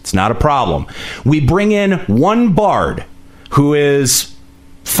patterns. It's not a problem. We bring in one bard who is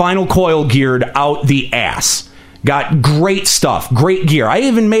Final Coil geared out the ass. Got great stuff, great gear. I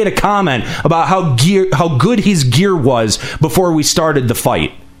even made a comment about how good his gear was before we started the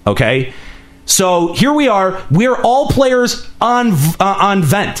fight. Okay, so here we are. We're all players on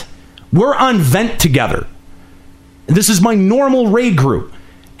vent. We're on vent together. This is my normal raid group,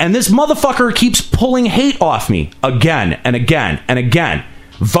 and this motherfucker keeps pulling hate off me again and again and again.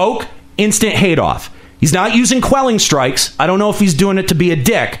 Voke, instant hate off. He's not using quelling strikes. I don't know if he's doing it to be a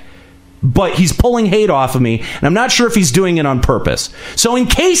dick. but he's pulling hate off of me, and I'm not sure if he's doing it on purpose. So in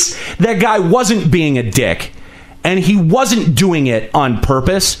case that guy wasn't being a dick, and he wasn't doing it on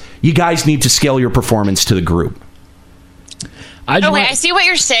purpose, you guys need to scale your performance to the group. I see what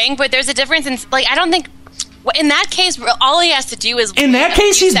you're saying, but there's a difference in, like, I don't think, in that case, all he has to do is... In that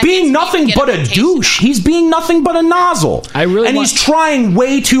case, he's being nothing but a douche. He's being nothing but a nozzle. He's trying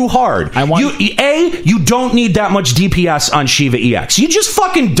way too hard. You don't need that much DPS on Shiva EX. You just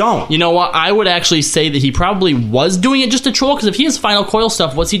fucking don't. You know what? I would actually say that he probably was doing it just to troll, because if he has Final Coil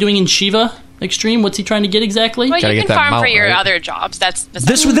stuff, what's he doing in Shiva Extreme? What's he trying to get exactly? Well, you can farm for your other jobs.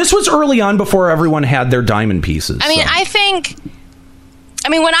 This was early on before everyone had their diamond pieces. I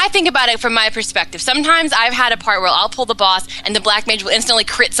mean, when I think about it from my perspective, sometimes I've had a part where I'll pull the boss and the black mage will instantly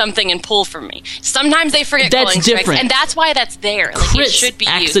crit something and pull from me. Sometimes they forget culling strikes, and that's why that's there. Like, it should be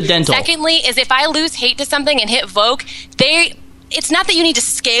accidental. Used. Secondly, is if I lose hate to something and hit Vogue, it's not that you need to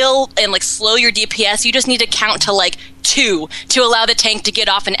scale and like slow your DPS. You just need to count to like 2 to allow the tank to get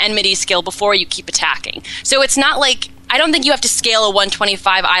off an enmity skill before you keep attacking. So it's not like, I don't think you have to scale a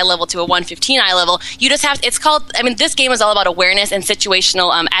 125 eye level to a 115 eye level. You just have, it's called, I mean, this game is all about awareness and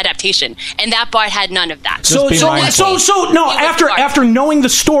situational adaptation, and that bard had none of that. After knowing the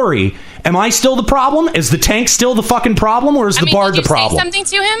story, am I still the problem? Is the tank still the fucking problem, or is the bard the problem? Did you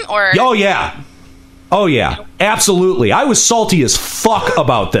say something to him, or? Oh yeah, absolutely. I was salty as fuck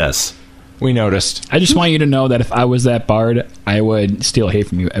about this. We noticed. I just want you to know that if I was that bard, I would steal hate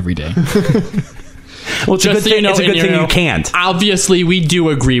from you every day. Well, it's a good thing you can't. Obviously, we do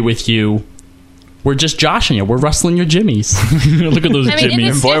agree with you. We're just joshing you. We're rustling your jimmies. Look at those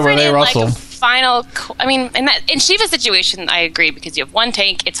jimmies. And boy, were they rustle. In Shiva's situation, I agree, because you have one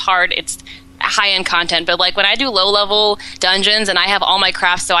tank, it's hard, it's high-end content, but like when I do low-level dungeons and I have all my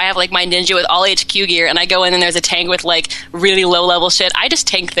crafts, so I have like my ninja with all HQ gear, and I go in and there's a tank with like really low-level shit, I just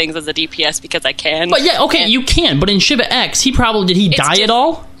tank things as a DPS because I can. But yeah, okay, you can, but in Shiva X, did he die at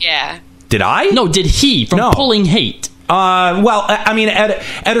all? Yeah. Did I? No, did he from pulling hate? Well, I mean,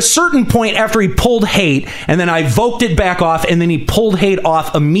 at a certain point after he pulled hate, and then I voked it back off, and then he pulled hate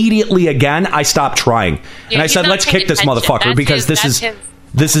off immediately again, I stopped trying. And I said, let's kick this motherfucker, because this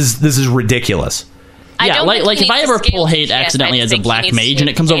is ridiculous. Yeah, like if I ever pull hate accidentally as a black mage and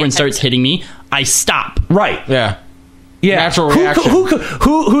it comes over and starts hitting me, I stop. Right. Yeah. Yeah, natural reaction.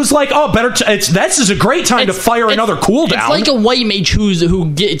 Who's like, oh, better? This is a great time to fire another cooldown. It's like a white mage who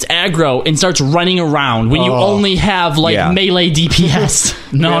gets aggro and starts running around when you only have melee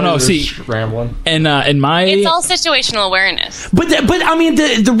DPS. No, see, rambling. And it's all situational awareness. But I mean,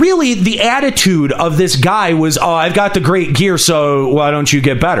 the attitude of this guy was, oh, I've got the great gear, so why don't you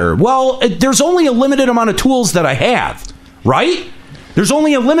get better? Well, there's only a limited amount of tools that I have, right? There's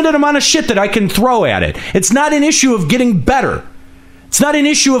only a limited amount of shit that I can throw at it. It's not an issue of getting better. It's not an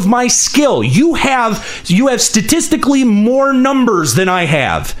issue of my skill. You have statistically more numbers than I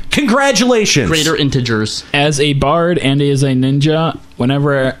have. Congratulations. Greater integers. As a bard and as a ninja,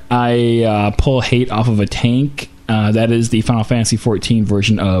 whenever I pull hate off of a tank, that is the Final Fantasy XIV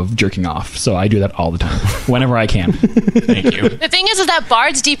version of jerking off. So I do that all the time, whenever I can. Thank you. The thing is that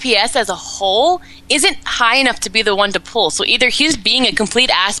Bard's DPS as a whole isn't high enough to be the one to pull. So either he's being a complete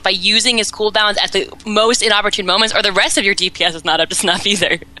ass by using his cooldowns at the most inopportune moments, or the rest of your DPS is not up to snuff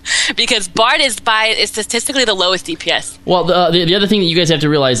either. Because Bard is statistically the lowest DPS. Well, the other thing that you guys have to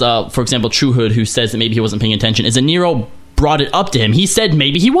realize, for example, True Hood, who says that maybe he wasn't paying attention, is Aniero brought it up to him. He said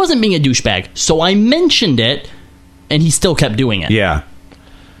maybe he wasn't being a douchebag. So I mentioned it, and he still kept doing it. Yeah.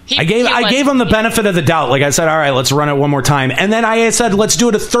 I gave him the benefit of the doubt. Like I said, all right, let's run it one more time. And then I said, let's do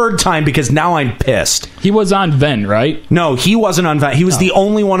it a third time, because now I'm pissed. He was on Ven, right? No, he wasn't on Ven. He was the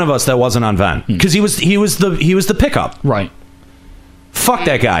only one of us that wasn't on Ven, because he was the pickup. Right. Fuck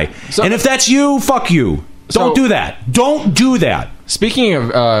that guy. And if that's you, fuck you. Don't do that. Don't do that. Speaking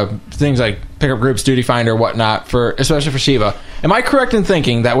of things like pickup groups, duty finder, whatnot, especially for Shiva, am I correct in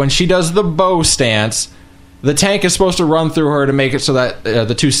thinking that when she does the bow stance, the tank is supposed to run through her to make it so that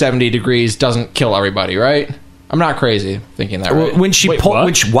the 270 degrees doesn't kill everybody, right? I'm not crazy thinking that, right? When she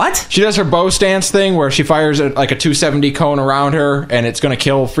what? She does her bow stance thing where she fires like a 270 cone around her, and it's going to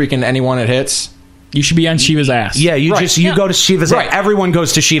kill freaking anyone it hits. You should be on Shiva's ass. Yeah, you go to Shiva's ass. Everyone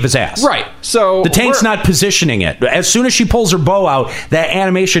goes to Shiva's ass. Right. So the tank's not positioning it. As soon as she pulls her bow out, that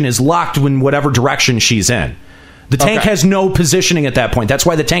animation is locked in whatever direction she's in. The tank has no positioning at that point. That's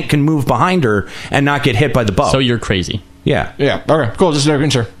why the tank can move behind her and not get hit by the bow. So you're crazy. Yeah. Yeah. Okay, cool. Just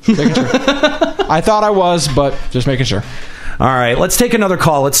making sure. I thought I was, but just making sure. All right, let's take another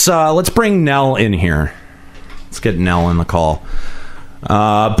call. Let's bring Nell in here. Let's get Nell in the call.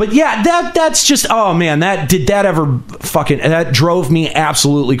 But yeah, that's just, oh man, that drove me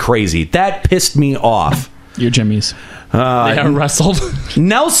absolutely crazy. That pissed me off. Your Jimmy's. They are wrestled.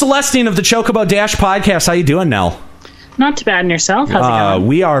 Nell Celestine of the Chocobo Dash podcast. How you doing, Nell? Not too bad in yourself. How's it going?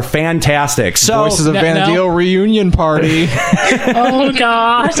 We are fantastic. So, Voices of Vanadil reunion party. Oh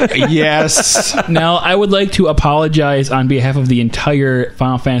God. Yes. Now, I would like to apologize on behalf of the entire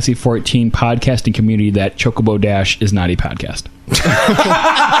Final Fantasy XIV podcasting community that Chocobo Dash is not a podcast. Oh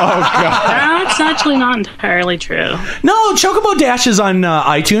God. That's actually not entirely true. No, Chocobo Dash is on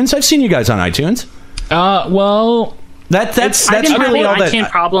iTunes. I've seen you guys on iTunes. Well, that's I've been really all having that.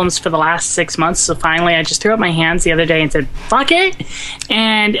 iTunes problems for the last 6 months, so finally I just threw up my hands the other day and said, fuck it.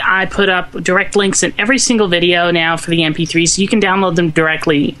 And I put up direct links in every single video now for the MP3, so you can download them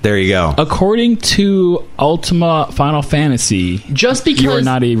directly. There you go. According to Ultima Final Fantasy, Just because you are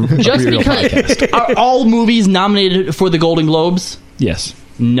not a real podcast. Are all movies nominated for the Golden Globes? Yes.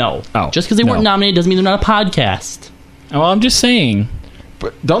 No. Oh, just because they weren't nominated doesn't mean they're not a podcast. Well, I'm just saying.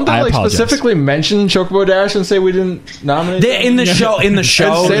 But don't they I like apologize. specifically mention Chocobo Dash and say we didn't nominate them? In the show, and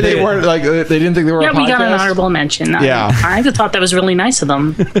say they weren't like they didn't think they were. Yeah, a we podcast? got an honorable mention. Yeah. I thought that was really nice of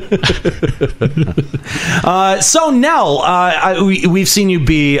them. So Nell, we've seen you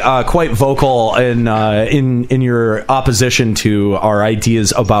be quite vocal in your opposition to our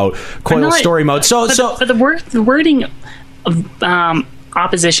ideas about Coil Story Mode. But the wording of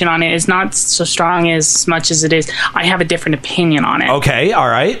opposition on it is not so strong as much as it is. I have a different opinion on it. Okay, all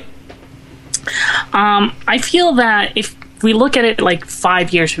right. I feel that if we look at it like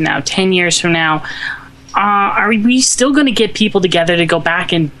 5 years from now, 10 years from now, are we still going to get people together to go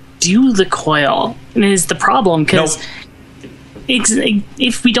back and do the coil? And is the problem because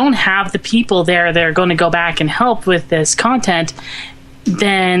if we don't have the people there that are going to go back and help with this content,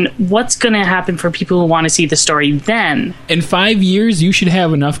 then what's going to happen for people who want to see the story then? In 5 years, you should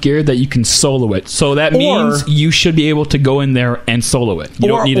have enough gear that you can solo it. So that means you should be able to go in there and solo it. You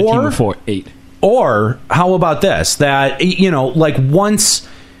don't need a team of 8. Or how about this? That, like once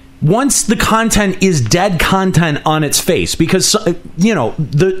the content is dead content on its face, because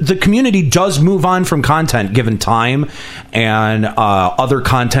the community does move on from content given time and other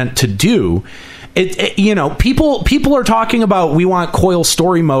content to do. People are talking about we want Coil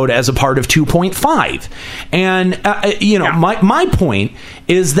Story Mode as a part of 2.5, and my point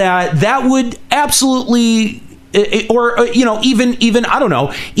is that would absolutely. Even I don't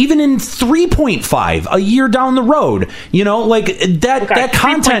know, even in 3.5 a year down the road, that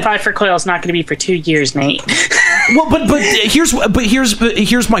content 3.5 for Coil is not going to be for 2 years, Nate. Well, but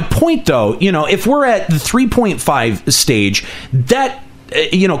here's my point though. If we're at the 3.5 stage, that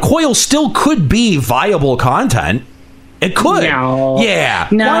Coil still could be viable content. It could. No. Yeah.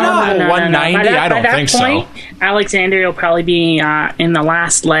 No, why not? no. 190? I don't think so. Alexander will probably be in the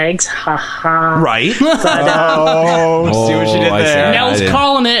last legs. Ha ha. Right. See what you did there. Nell's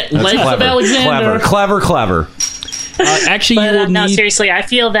calling it. That's Legs clever. of Alexander. Clever. Actually, you will no, need... seriously, I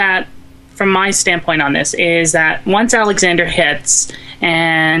feel that from my standpoint on this is that once Alexander hits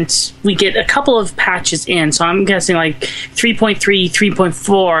and we get a couple of patches in, so I'm guessing like 3.3,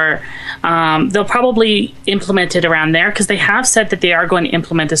 3.4, they'll probably implement it around there because they have said that they are going to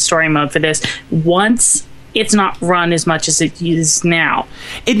implement a story mode for this once it's not run as much as it is now.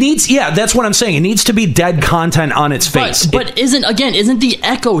 It needs, that's what I'm saying. It needs to be dead content on its face. But isn't the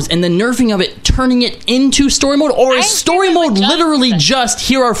echoes and the nerfing of it turning it into story mode, or is story mode literally just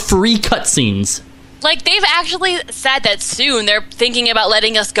here are free cutscenes? Like, they've actually said that soon they're thinking about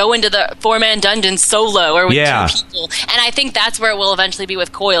letting us go into the 4-man dungeon solo or with 2 people. And I think that's where it will eventually be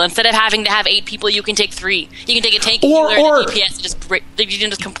with Coil. Instead of having to have 8 people, you can take 3. You can take a tank healer and a DPS and you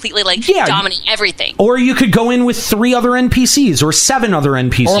can just completely dominate everything. Or you could go in with 3 other NPCs or 7 other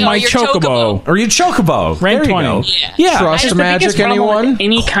NPCs. Or my Chocobo. Or your Chocobo. Rank There you 20. go. Yeah. Trust magic, anyone?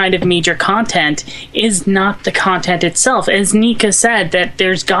 Any kind of major content is not the content itself. As Nika said, that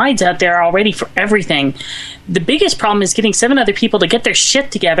there's guides out there already for everything. The biggest problem is getting 7 other people to get their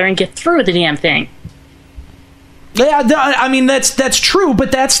shit together and get through the damn thing. Yeah, I mean that's true, but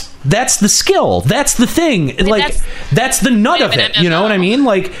that's the skill. That's the thing. That's the nut of it. You know what I mean?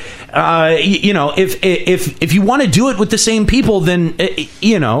 Like, if you want to do it with the same people, then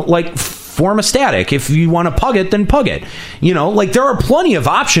form a static. If you want to pug it, then pug it. There are plenty of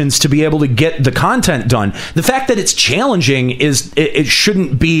options to be able to get the content done. The fact that it's challenging is it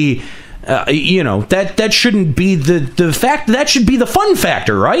shouldn't be. That shouldn't be the fact. That should be the fun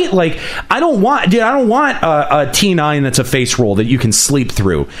factor, right? Like, I don't want a T9 that's a face roll that you can sleep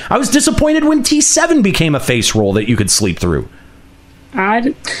through. I was disappointed when T7 became a face roll that you could sleep through.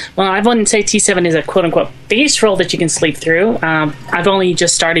 I wouldn't say T7 is a quote-unquote base roll that you can sleep through. I've only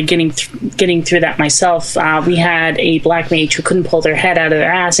just started getting through that myself. We had a black mage who couldn't pull their head out of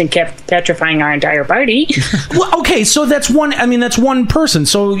their ass and kept petrifying our entire party. Well, okay, so that's one. I mean, that's one person.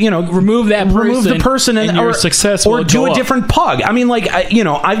 So remove the person, and your success will or do go a up. different pug. I mean, like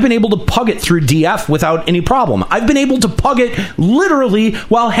I've been able to pug it through DF without any problem. I've been able to pug it literally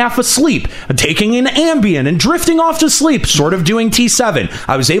while half asleep, taking an Ambien and drifting off to sleep, sort of doing T7.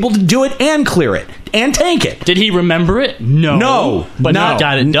 I was able to do it and clear it and tank it. Did he remember it? No, but not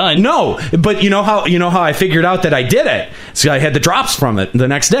got it done. No, but you know how I figured out that I did it. So I had the drops from it the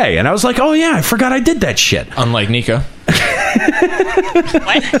next day, and I was like, oh yeah, I forgot I did that shit. Unlike Nika.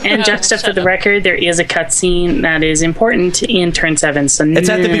 And just for the record, there is a cutscene that is important in turn 7. So it's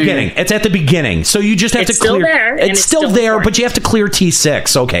at the beginning. It's at the beginning. So you just have to clear. Still there, it's still there, important. but you have to clear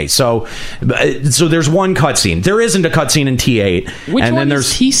T6. Okay, so there's one cutscene. There isn't a cutscene in T8. Which and one then there's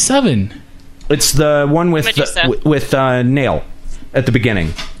is T7? It's the one with Nail at the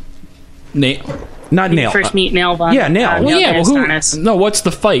beginning. Not Nail. First meet Nail. Yeah, Nail. What's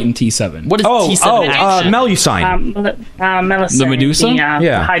the fight in T7? What is T7? Melusine. Melusine. The Medusa?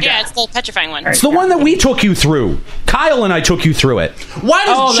 Yeah, it's the petrifying one. It's the one that we took you through. Kyle and I took you through it. Why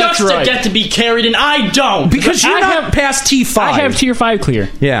does Juxta get to be carried and I don't? Because you're not past T5. I have tier 5 clear.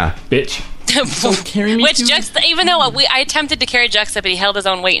 Yeah, bitch. Which Juxta, even though I attempted to carry Juxta, but he held his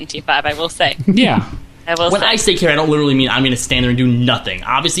own weight in T5, I will say. Yeah. When I say carry, I don't literally mean I'm going to stand there and do nothing.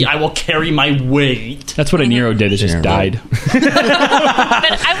 Obviously, I will carry my weight. That's what Aniero did. It just died. But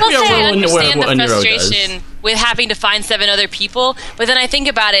I will say I understand what the Aniero frustration with having to find 7 other people. But then I think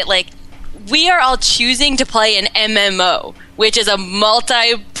about it, like, we are all choosing to play an MMO, which is a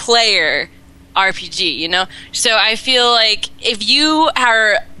multiplayer RPG, So I feel like if you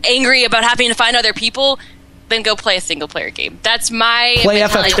are angry about having to find other people, then go play a single player game. That's my play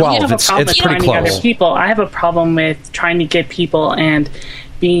FF12. It's pretty close. Other people. I have a problem with trying to get people and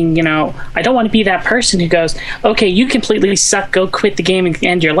being, I don't want to be that person who goes, okay, you completely suck, go quit the game and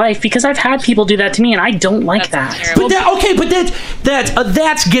end your life, because I've had people do that to me and I don't like that. But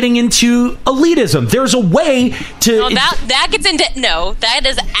that's getting into elitism. There's a way to that gets into that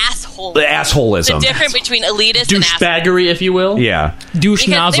is asshole. Assholism. The difference between elitist and asshole. Douchebaggery, if you will. Yeah. Douche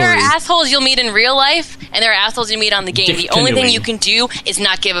Because there are assholes you'll meet in real life, and there are assholes you meet on the game. The only thing you can do is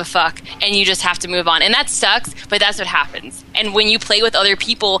not give a fuck, and you just have to move on. And that sucks, but that's what happens. And when you play with other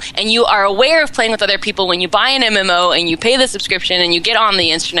people, and you are aware of playing with other people, when you buy an MMO and you pay the subscription and you get on the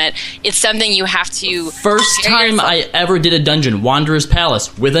internet, it's something you have to. First time I ever did a dungeon, Wanderer's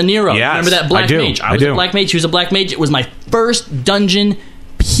Palace with Aniero. Yes, remember that black mage? I was a black mage. He was a black mage. It was my first dungeon.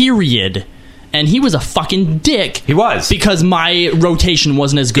 Period. And he was a fucking dick. He was. Because my rotation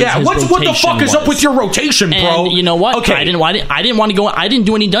wasn't as good as his rotation what the fuck is up with your rotation, bro? And you know what? Okay. I didn't want to go. I didn't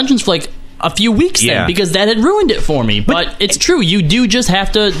do any dungeons for like a few weeks then, because that had ruined it for me. But it's true. You do just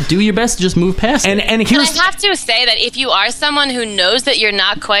have to do your best to just move past it. And I have to say that if you are someone who knows that you're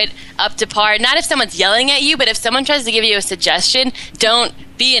not quite up to par, not if someone's yelling at you, but if someone tries to give you a suggestion, don't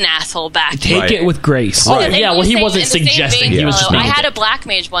be an asshole back. Take it with grace. He wasn't suggesting. He was just I had a black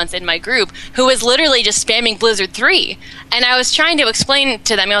mage once in my group who was literally just spamming Blizzard 3. And I was trying to explain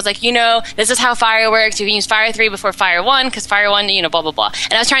to them, I was like, this is how Fire works. You can use Fire 3 before Fire 1, because Fire 1, blah, blah, blah.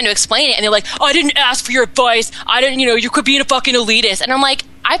 And I was trying to explain it, and they're like, oh, I didn't ask for your advice. I didn't, you could be a fucking elitist. And I'm like,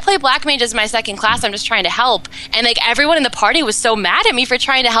 I play Black Mage as my second class. I'm just trying to help. And like everyone in the party was so mad at me for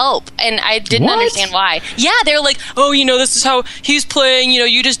trying to help. And I didn't understand why. Yeah, they were like, oh, this is how he's playing.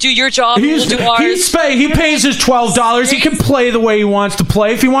 You just do your job and we'll do ours. He pays his $12. He can play the way he wants to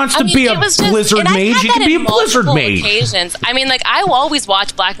play. If he wants to be a Blizzard mage, he can be a Blizzard mage. Occasions. I mean, like, I will always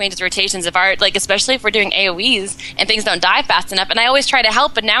watch Black Mage's rotations of art, like, especially if we're doing AoEs and things don't die fast enough. And I always try to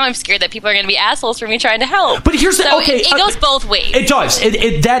help, but now I'm scared that people are going to be assholes for me trying to help. But here's the it goes both ways. It does.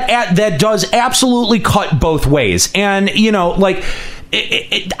 That does absolutely cut both ways. And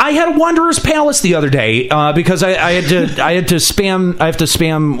I had a Wanderer's Palace the other day because I have to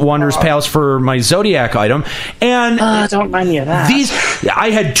spam Wanderer's Palace for my Zodiac item, and don't mind me of that.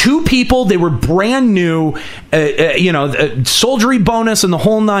 I had 2 people. They were brand new, soldiery bonus and the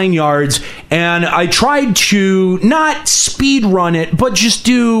whole 9 yards. And I tried to not speed run it, but just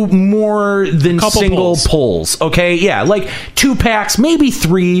do more than single pulls. Okay, yeah, like 2 packs, maybe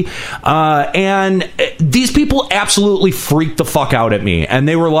 3, and these people absolutely freaked the fuck out at me, and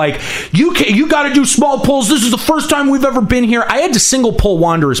they were like, you got to do small pulls. This is the first time we've ever been here. I had to single pull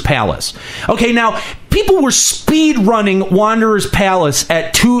Wanderer's Palace. Okay, now people were speed running Wanderer's Palace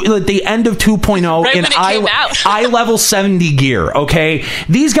at the end of 2.0 Right in when it came out. eye level 70 gear. Okay,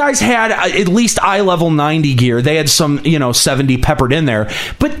 these guys had at least eye level 90 gear. They had some 70 peppered in there.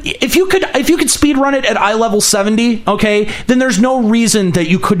 But if you could speed run it at eye level 70, okay, then there's no reason that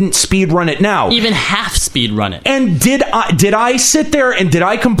you couldn't speed run it now. Even half speed run it. And did I sit there and did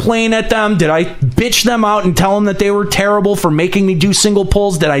I complain at them? Did I bitch them out and tell them that they were terrible for making me do single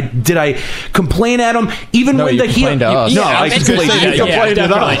pulls? Did I complain at them? Even when the healer, I complained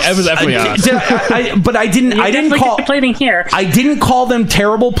at us. It was definitely us. But I didn't call complaining here. I didn't call them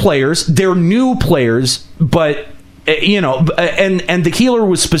terrible players. They're new players, but. And the healer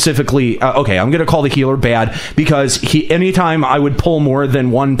was specifically okay. I'm going to call the healer bad because anytime I would pull more than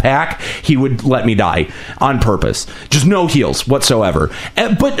one pack, he would let me die on purpose. Just no heals whatsoever.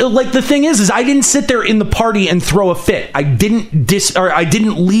 But like the thing is I didn't sit there in the party and throw a fit. I didn't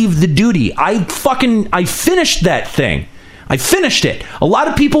leave the duty. I finished that thing. I finished it. A lot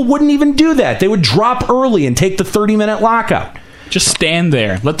of people wouldn't even do that. They would drop early and take the 30-minute lockout. Just stand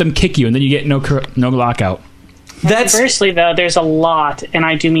there, let them kick you, and then you get no lockout. Conversely, though, there's a lot, and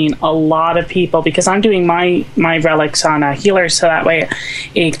I do mean a lot of people, because I'm doing my relics on a healer, so that way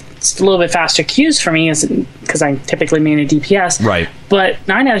it's a little bit faster queues for me, because I typically main a DPS. Right. But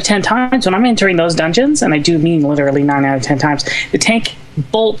 9 out of 10 times when I'm entering those dungeons, and I do mean literally 9 out of 10 times, the tank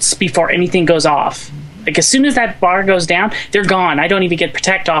bolts before anything goes off. Like, as soon as that bar goes down, they're gone. I don't even get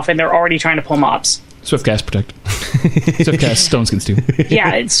protect off, and they're already trying to pull mobs. Swift cast protect. Swift cast stone skins too.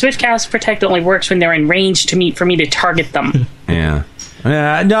 Yeah, Swift cast protect only works when they're in range for me to target them. Yeah.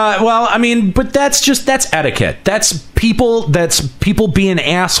 No, well, I mean, but that's etiquette. That's people being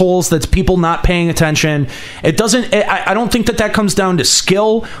assholes. That's people not paying attention. It doesn't. I don't think that comes down to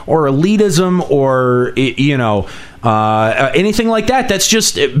skill or elitism or anything like that. That's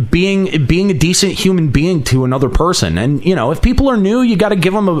just being a decent human being to another person. And if people are new, you got to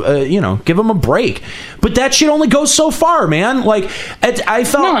give them a break. But that shit only goes so far, man. Like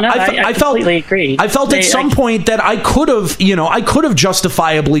I completely agree. I felt at some point that I could have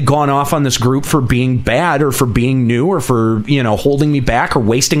justifiably gone off on this group for being bad or for being new or for holding me back or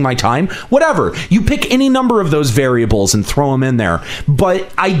wasting my time. Whatever. You pick any number of those variables and throw them in there.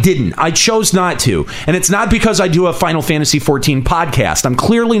 But I didn't. I chose not to. And it's not because I do a Final Fantasy XIV podcast. I'm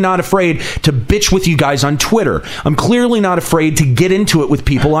clearly not afraid to bitch with you guys on Twitter. I'm clearly not afraid to get into it with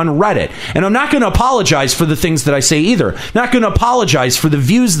people on Reddit. And I'm not going to apologize for the things that I say either. Not going to apologize for the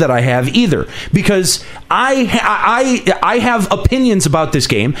views that I have either. Because I have opinions about this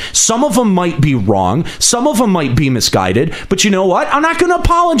game. Some of them might be wrong. Some of them might be misguided. But you know what? I'm not going to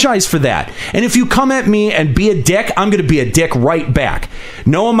apologize for that. And if you come at me and be a dick, I'm going to be a dick right back.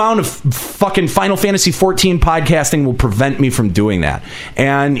 No amount of fucking Final Fantasy XIV podcasting will prevent me from doing that.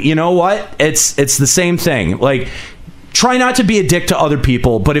 And you know what? It's the same thing. Like, try not to be a dick to other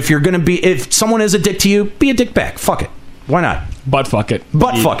people, but if someone is a dick to you, be a dick back. Fuck it. Why not? Butt fuck it.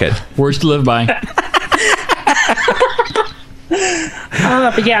 Fuck it. Words to live by.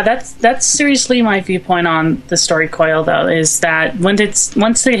 But yeah, that's seriously my viewpoint on the story coil, though, is that once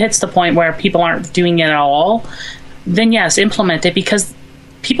it hits the point where people aren't doing it at all, then yes, implement it, because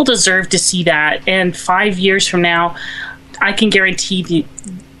people deserve to see that. And 5 years from now, I can guarantee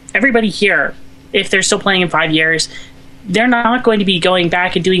everybody here, if they're still playing in 5 years, they're not going to be going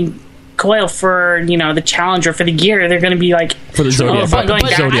back and doing coil for the challenge or for the gear. They're going to be like for the Zodiac.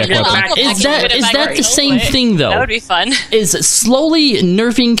 Is that the same thing though? That would be fun. Is slowly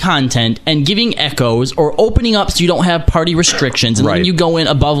nerfing content and giving echoes or opening up so you don't have party restrictions and then you go in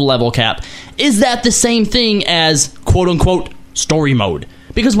above level cap? Is that the same thing as quote unquote story mode?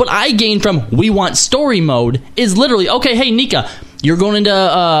 Because what I gained from we want story mode is literally, okay, hey Nika, you're going into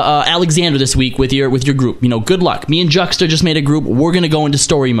Alexander this week with your group. Good luck. Me and Juxta just made a group. We're going to go into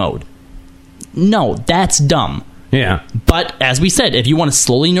story mode. No, that's dumb. Yeah. But as we said, if you want to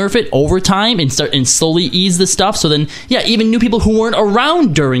slowly nerf it over time and slowly ease the stuff, so then even new people who weren't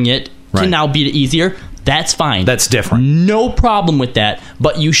around during it can now beat it easier. That's fine. That's different. No problem with that.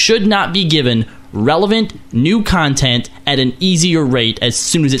 But you should not be given relevant new content at an easier rate as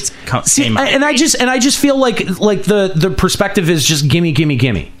soon as it's came out. And I just feel like the perspective is just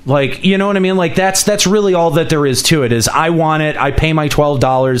gimme. Like, you know what I mean? Like that's really all that there is to it. Is I want it, I pay my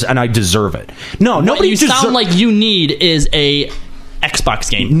 $12 and I deserve it. No, nobody. What you sound like you need is a Xbox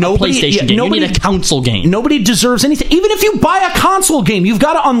game, a PlayStation game. You need a console game. Nobody deserves anything. Even if you buy a console game, you've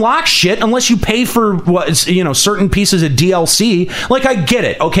got to unlock shit unless you pay for certain pieces of DLC. Like, I get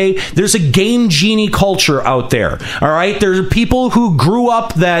it, okay? There's a Game Genie culture out there, all right? There's people who grew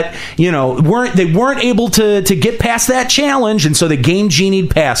up that, weren't able to get past that challenge, and so the Game Genie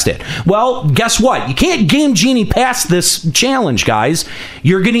past it. Well, guess what? You can't Game Genie past this challenge, guys.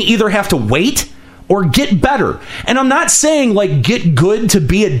 You're going to either have to wait or get better. And I'm not saying, like, get good to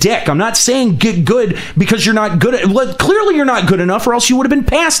be a dick. I'm not saying get good because you're not good at... Well, clearly you're not good enough, or else you would have been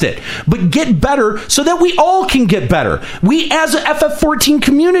past it. But get better so that we all can get better. We, as a FF14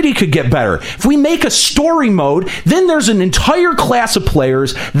 community, could get better. If we make a story mode, then there's an entire class of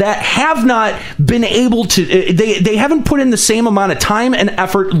players that have not been able to... They haven't put in the same amount of time and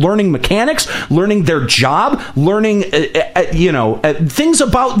effort learning mechanics, learning their job, learning, things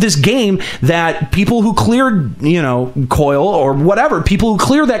about this game that people who cleared, Coil or whatever, people who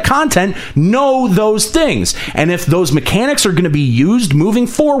clear that content know those things. And if those mechanics are going to be used moving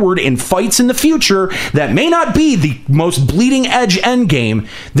forward in fights in the future that may not be the most bleeding edge end game,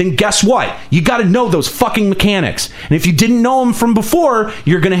 then guess what? You got to know those fucking mechanics. And if you didn't know them from before,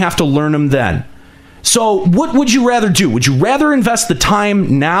 you're going to have to learn them then. So what would you rather do? Would you rather invest the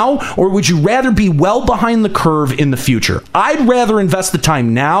time now, or would you rather be well behind the curve in the future? I'd rather invest the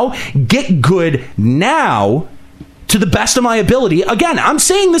time now, get good now, to the best of my ability. Again, I'm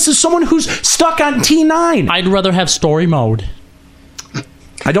saying this is someone who's stuck on T9. I'd rather have story mode.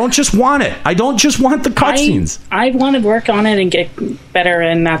 I don't just want it. I don't just want the cutscenes. I want to work on it and get better,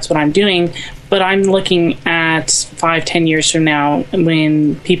 and that's what I'm doing. But I'm looking at 5-10 years from now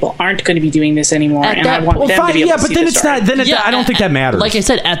when people aren't going to be doing this anymore, and I want them to be able to see then the it's story. not. Then I don't think that matters. Like I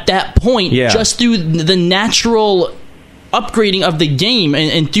said, at that point, just through the natural upgrading of the game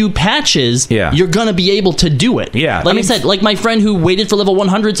and through patches, you're gonna be able to do it. Yeah, like I said, like my friend who waited for level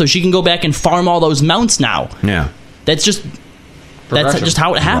 100 so she can go back and farm all those mounts now. Yeah, that's just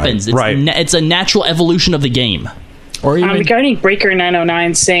how it happens. Right. It's a natural evolution of the game. Or even regarding Breaker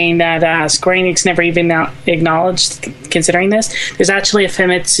 909 saying that Square-Enix never even acknowledged considering this, there's actually a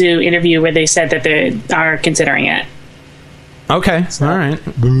Famitsu interview where they said that they are considering it. Okay, all right.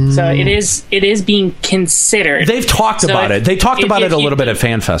 So it is being considered. They've talked about it. They talked about it a little bit at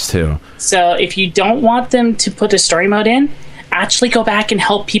FanFest too. So if you don't want them to put a story mode in, actually go back and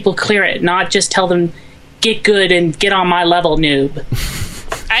help people clear it, not just tell them get good and get on my level, noob.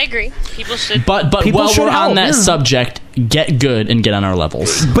 I agree. People should. But People while should we're help, on that yeah. subject, get good and get on our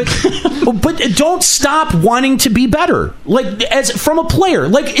levels. But don't stop wanting to be better. Like, as from a player,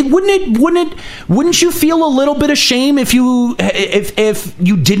 like, wouldn't you feel a little bit of shame if you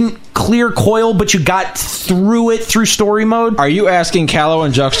didn't clear Coil but you got through it through story mode? Are you asking Callow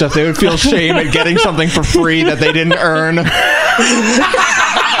and Juxta if they would feel shame at getting something for free that they didn't earn?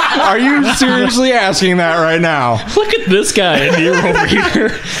 Are you seriously asking that right now? Look at this guy in here over here.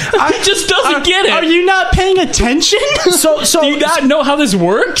 He just doesn't get it. Are you not paying attention? So do you not know how this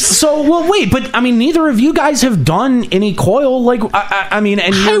works? So, well, wait, but I mean, neither of you guys have done any Coil. Like, I mean,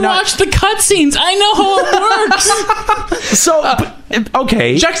 and I watched the cutscenes. I know how it works.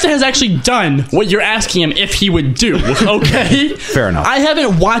 Okay. Juxta has actually done what you're asking him if he would do. Okay, fair enough. I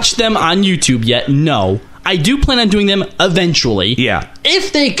haven't watched them on YouTube yet. No. I do plan on doing them eventually. Yeah.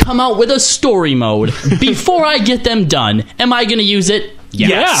 If they come out with a story mode before I get them done, am I going to use it?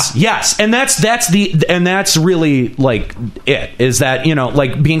 Yes. And that's really like it is that,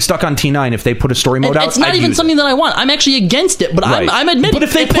 like being stuck on T9, if they put a story mode out, it's not even something that I want. I'm actually against it, but right. I'm admitting. But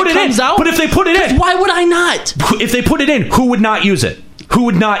if they put it in, why would I not? If they put it in, who would not use it? Who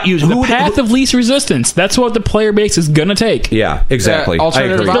would not use the path of least resistance? That's what the player base is gonna take. Yeah, exactly.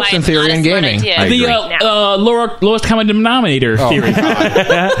 Alternative option theory in gaming. The lowest common denominator theory.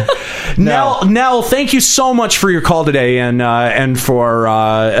 Nell, thank you so much for your call today and for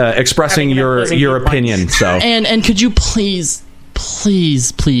expressing your opinion. So and could you please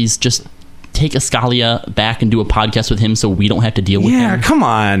just take Ascalia back and do a podcast with him so we don't have to deal with him. Yeah, come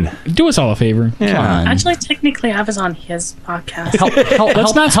on. Do us all a favor. Yeah. Come on. Actually, technically, I was on his podcast.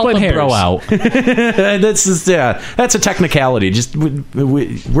 Let's not split hairs. Bro out. That's a technicality. Just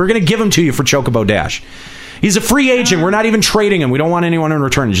we're going to give him to you for Chocobo Dash. He's a free agent. We're not even trading him. We don't want anyone in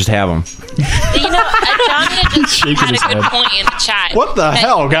return. Just have him. John just had a good point in the chat. What the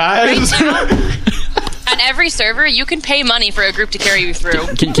hell, guys? Right now, on every server, you can pay money for a group to carry you through.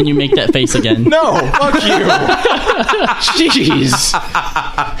 Can you make that face again? No, fuck you. Jeez.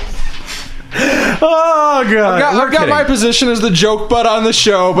 Oh god! I've got my position as the joke butt on the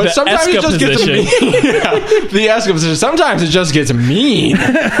show, but sometimes it just gets mean. The Eska position. Sometimes it just gets mean. All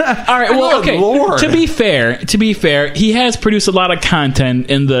right. Well, okay. Lord. To be fair, he has produced a lot of content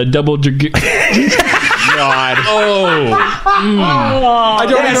in the double. God. I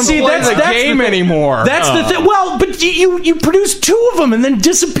don't even play the game anymore. That's the thing. Well, but you produced 2 of them and then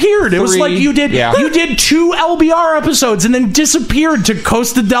disappeared. It was like you did 2 LBR episodes and then disappeared to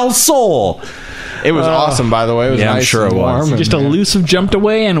Costa del Sol. It was awesome, by the way. It was nice, I'm sure it was. Just elusive jumped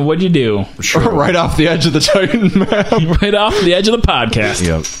away, and what'd you do? Right off the edge of the Titan map. Right off the edge of the podcast.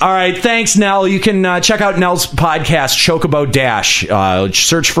 Yep. All right, thanks, Nell. You can check out Nell's podcast, Chocobo Dash.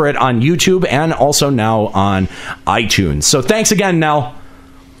 Search for it on YouTube and also now on iTunes. So thanks again, Nell.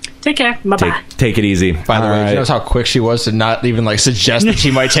 Take care. Bye-bye. Take it easy. By the way, she knows how quick she was to not even suggest that she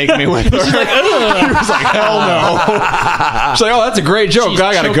might take me with her. She's like, ugh. She was like, hell no. She's like, oh, that's a great joke.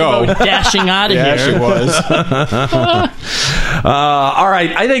 I gotta go. Dashing out of here. Yeah, she was. All right,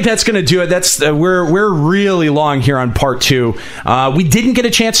 I think that's going to do it. That's we're really long here on part 2. We didn't get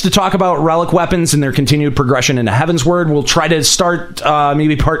a chance to talk about relic weapons and their continued progression into Heavensward. We'll try to start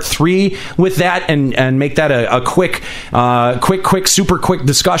maybe part 3 with that and make that a quick, super quick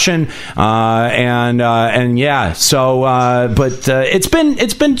discussion. And yeah, so but it's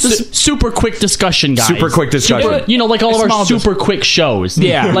been super quick discussion, guys. Super quick discussion. You know, like all of our super quick shows.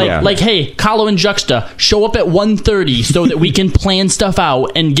 Yeah. Like hey, Kahlo and Juxta, show up at 1:30 so that we can plan stuff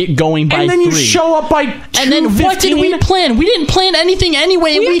out and get going by 3. And then you show up by 2:15. And then what did we plan? We didn't plan anything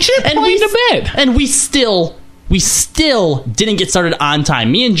anyway. We planned a bit. And we still didn't get started on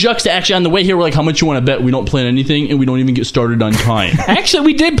time. Me and Juxta actually on the way here were like, how much you want to bet we don't plan anything and we don't even get started on time? Actually,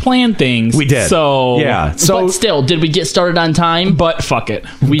 we did plan things. We did. So yeah. So but still, did we get started on time? But fuck it.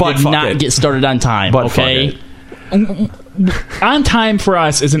 We did not get started on time. But okay. On time for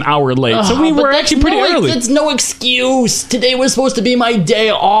us is an hour late, so we were actually pretty early. It's no excuse. Today was supposed to be my day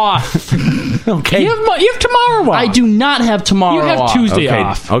off. Okay. You have tomorrow off. I do not have tomorrow You have off. Tuesday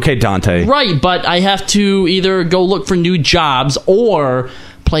off. Okay, Dante. Right, but I have to either go look for new jobs or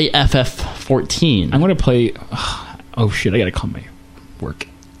play FF14. I'm going to play... Oh, shit, I got to call my work.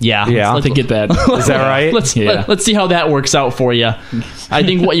 Yeah. Let's get that. Is that right? Let's see how that works out for you. I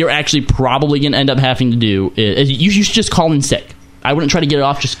think what you're actually probably going to end up having to do is you should just call in sick. I wouldn't try to get it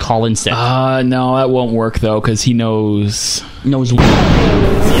off, just call in sick. No, that won't work, though, because he knows... Knows what?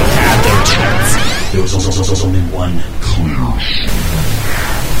 There was only one clue.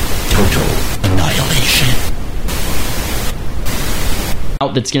 Total annihilation.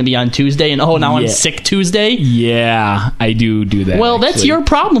 That's going to be on Tuesday, and now I'm sick Tuesday? Yeah, I do that. Well, that's your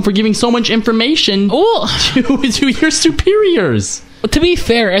problem for giving so much information to your superiors. Well, to be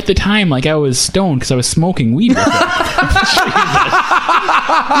fair, at the time, I was stoned because I was smoking weed with it.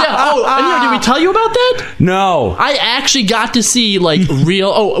 Yeah. Did we tell you about that? No. I actually got to see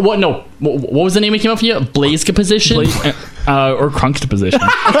real. What was the name it came up for you? Blazeca position. Or Crunksta position.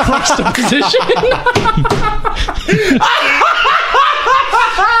 Crunksta position.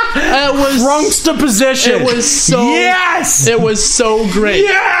 It was Crunksta position. It was so yes. It was so great.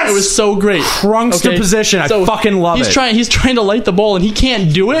 Yes. It was so great. Crunksta position. I fucking love it. He's trying to light the bowl and he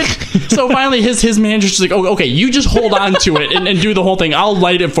can't do it. So finally, his manager's just like, "Oh, okay, you just hold on to it and do the whole thing. I'll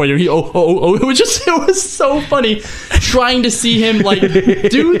light it for you." It was so funny trying to see him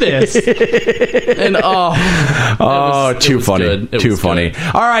do this. And too funny. Too funny.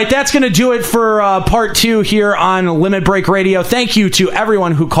 All right, that's gonna do it for part 2 here on Limit Break Radio. Thank you to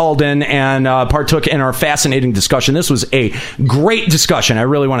everyone who called in and partook in our fascinating discussion. This was a great discussion. I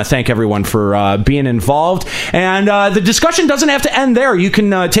really want to thank everyone for being involved. And the discussion doesn't have to end there. You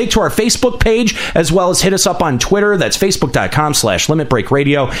can take to our Facebook page as well as hit us up on Twitter. That's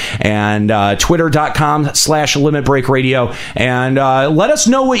facebook.com/limitbreakradio and twitter.com/limitbreakradio. And let us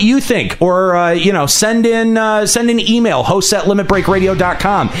know what you think, or send in email,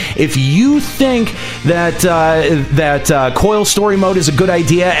 hosts@limitbreakradio.com. If you think that Coil Story Mode is a good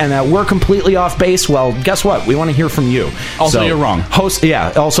idea and that we're completely off base, well, guess what? We want to hear from you. Also, you're wrong.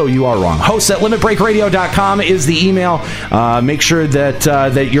 Also, you are wrong. Hosts@limitbreakradio.com is the email. Make sure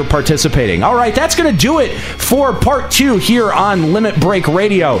that you're participating. All right, that's going to do it for part 2 here on Limit Break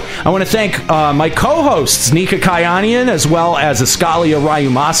Radio. I want to thank my co-hosts, Nika Kayanian, as well as Ascalia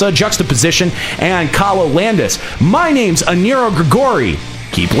Ryumasa, Juxtaposition, and Kahlo Landis. My name's Aniero Grigori.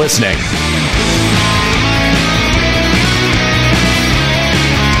 Keep listening.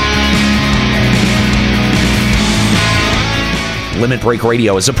 Limit Break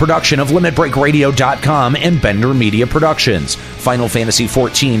Radio is a production of LimitBreakRadio.com and Bender Media Productions. Final Fantasy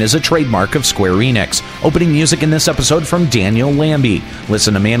XIV is a trademark of Square-Enix. Opening music in this episode from Daniel Lambie.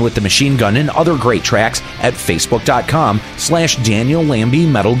 Listen to Man with the Machine Gun and other great tracks at Facebook.com/Daniel Lambie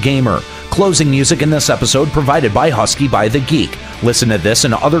Metal Gamer. Closing music in this episode provided by Husky by the Geek. Listen to this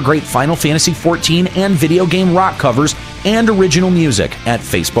and other great Final Fantasy XIV and video game rock covers and original music at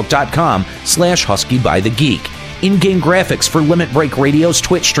Facebook.com/Husky by the Geek. In-game graphics for Limit Break Radio's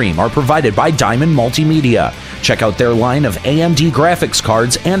Twitch stream are provided by Diamond Multimedia. Check out their line of AMD graphics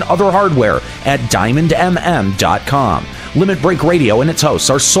cards and other hardware at DiamondMM.com. Limit Break Radio and its hosts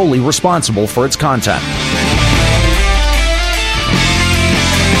are solely responsible for its content.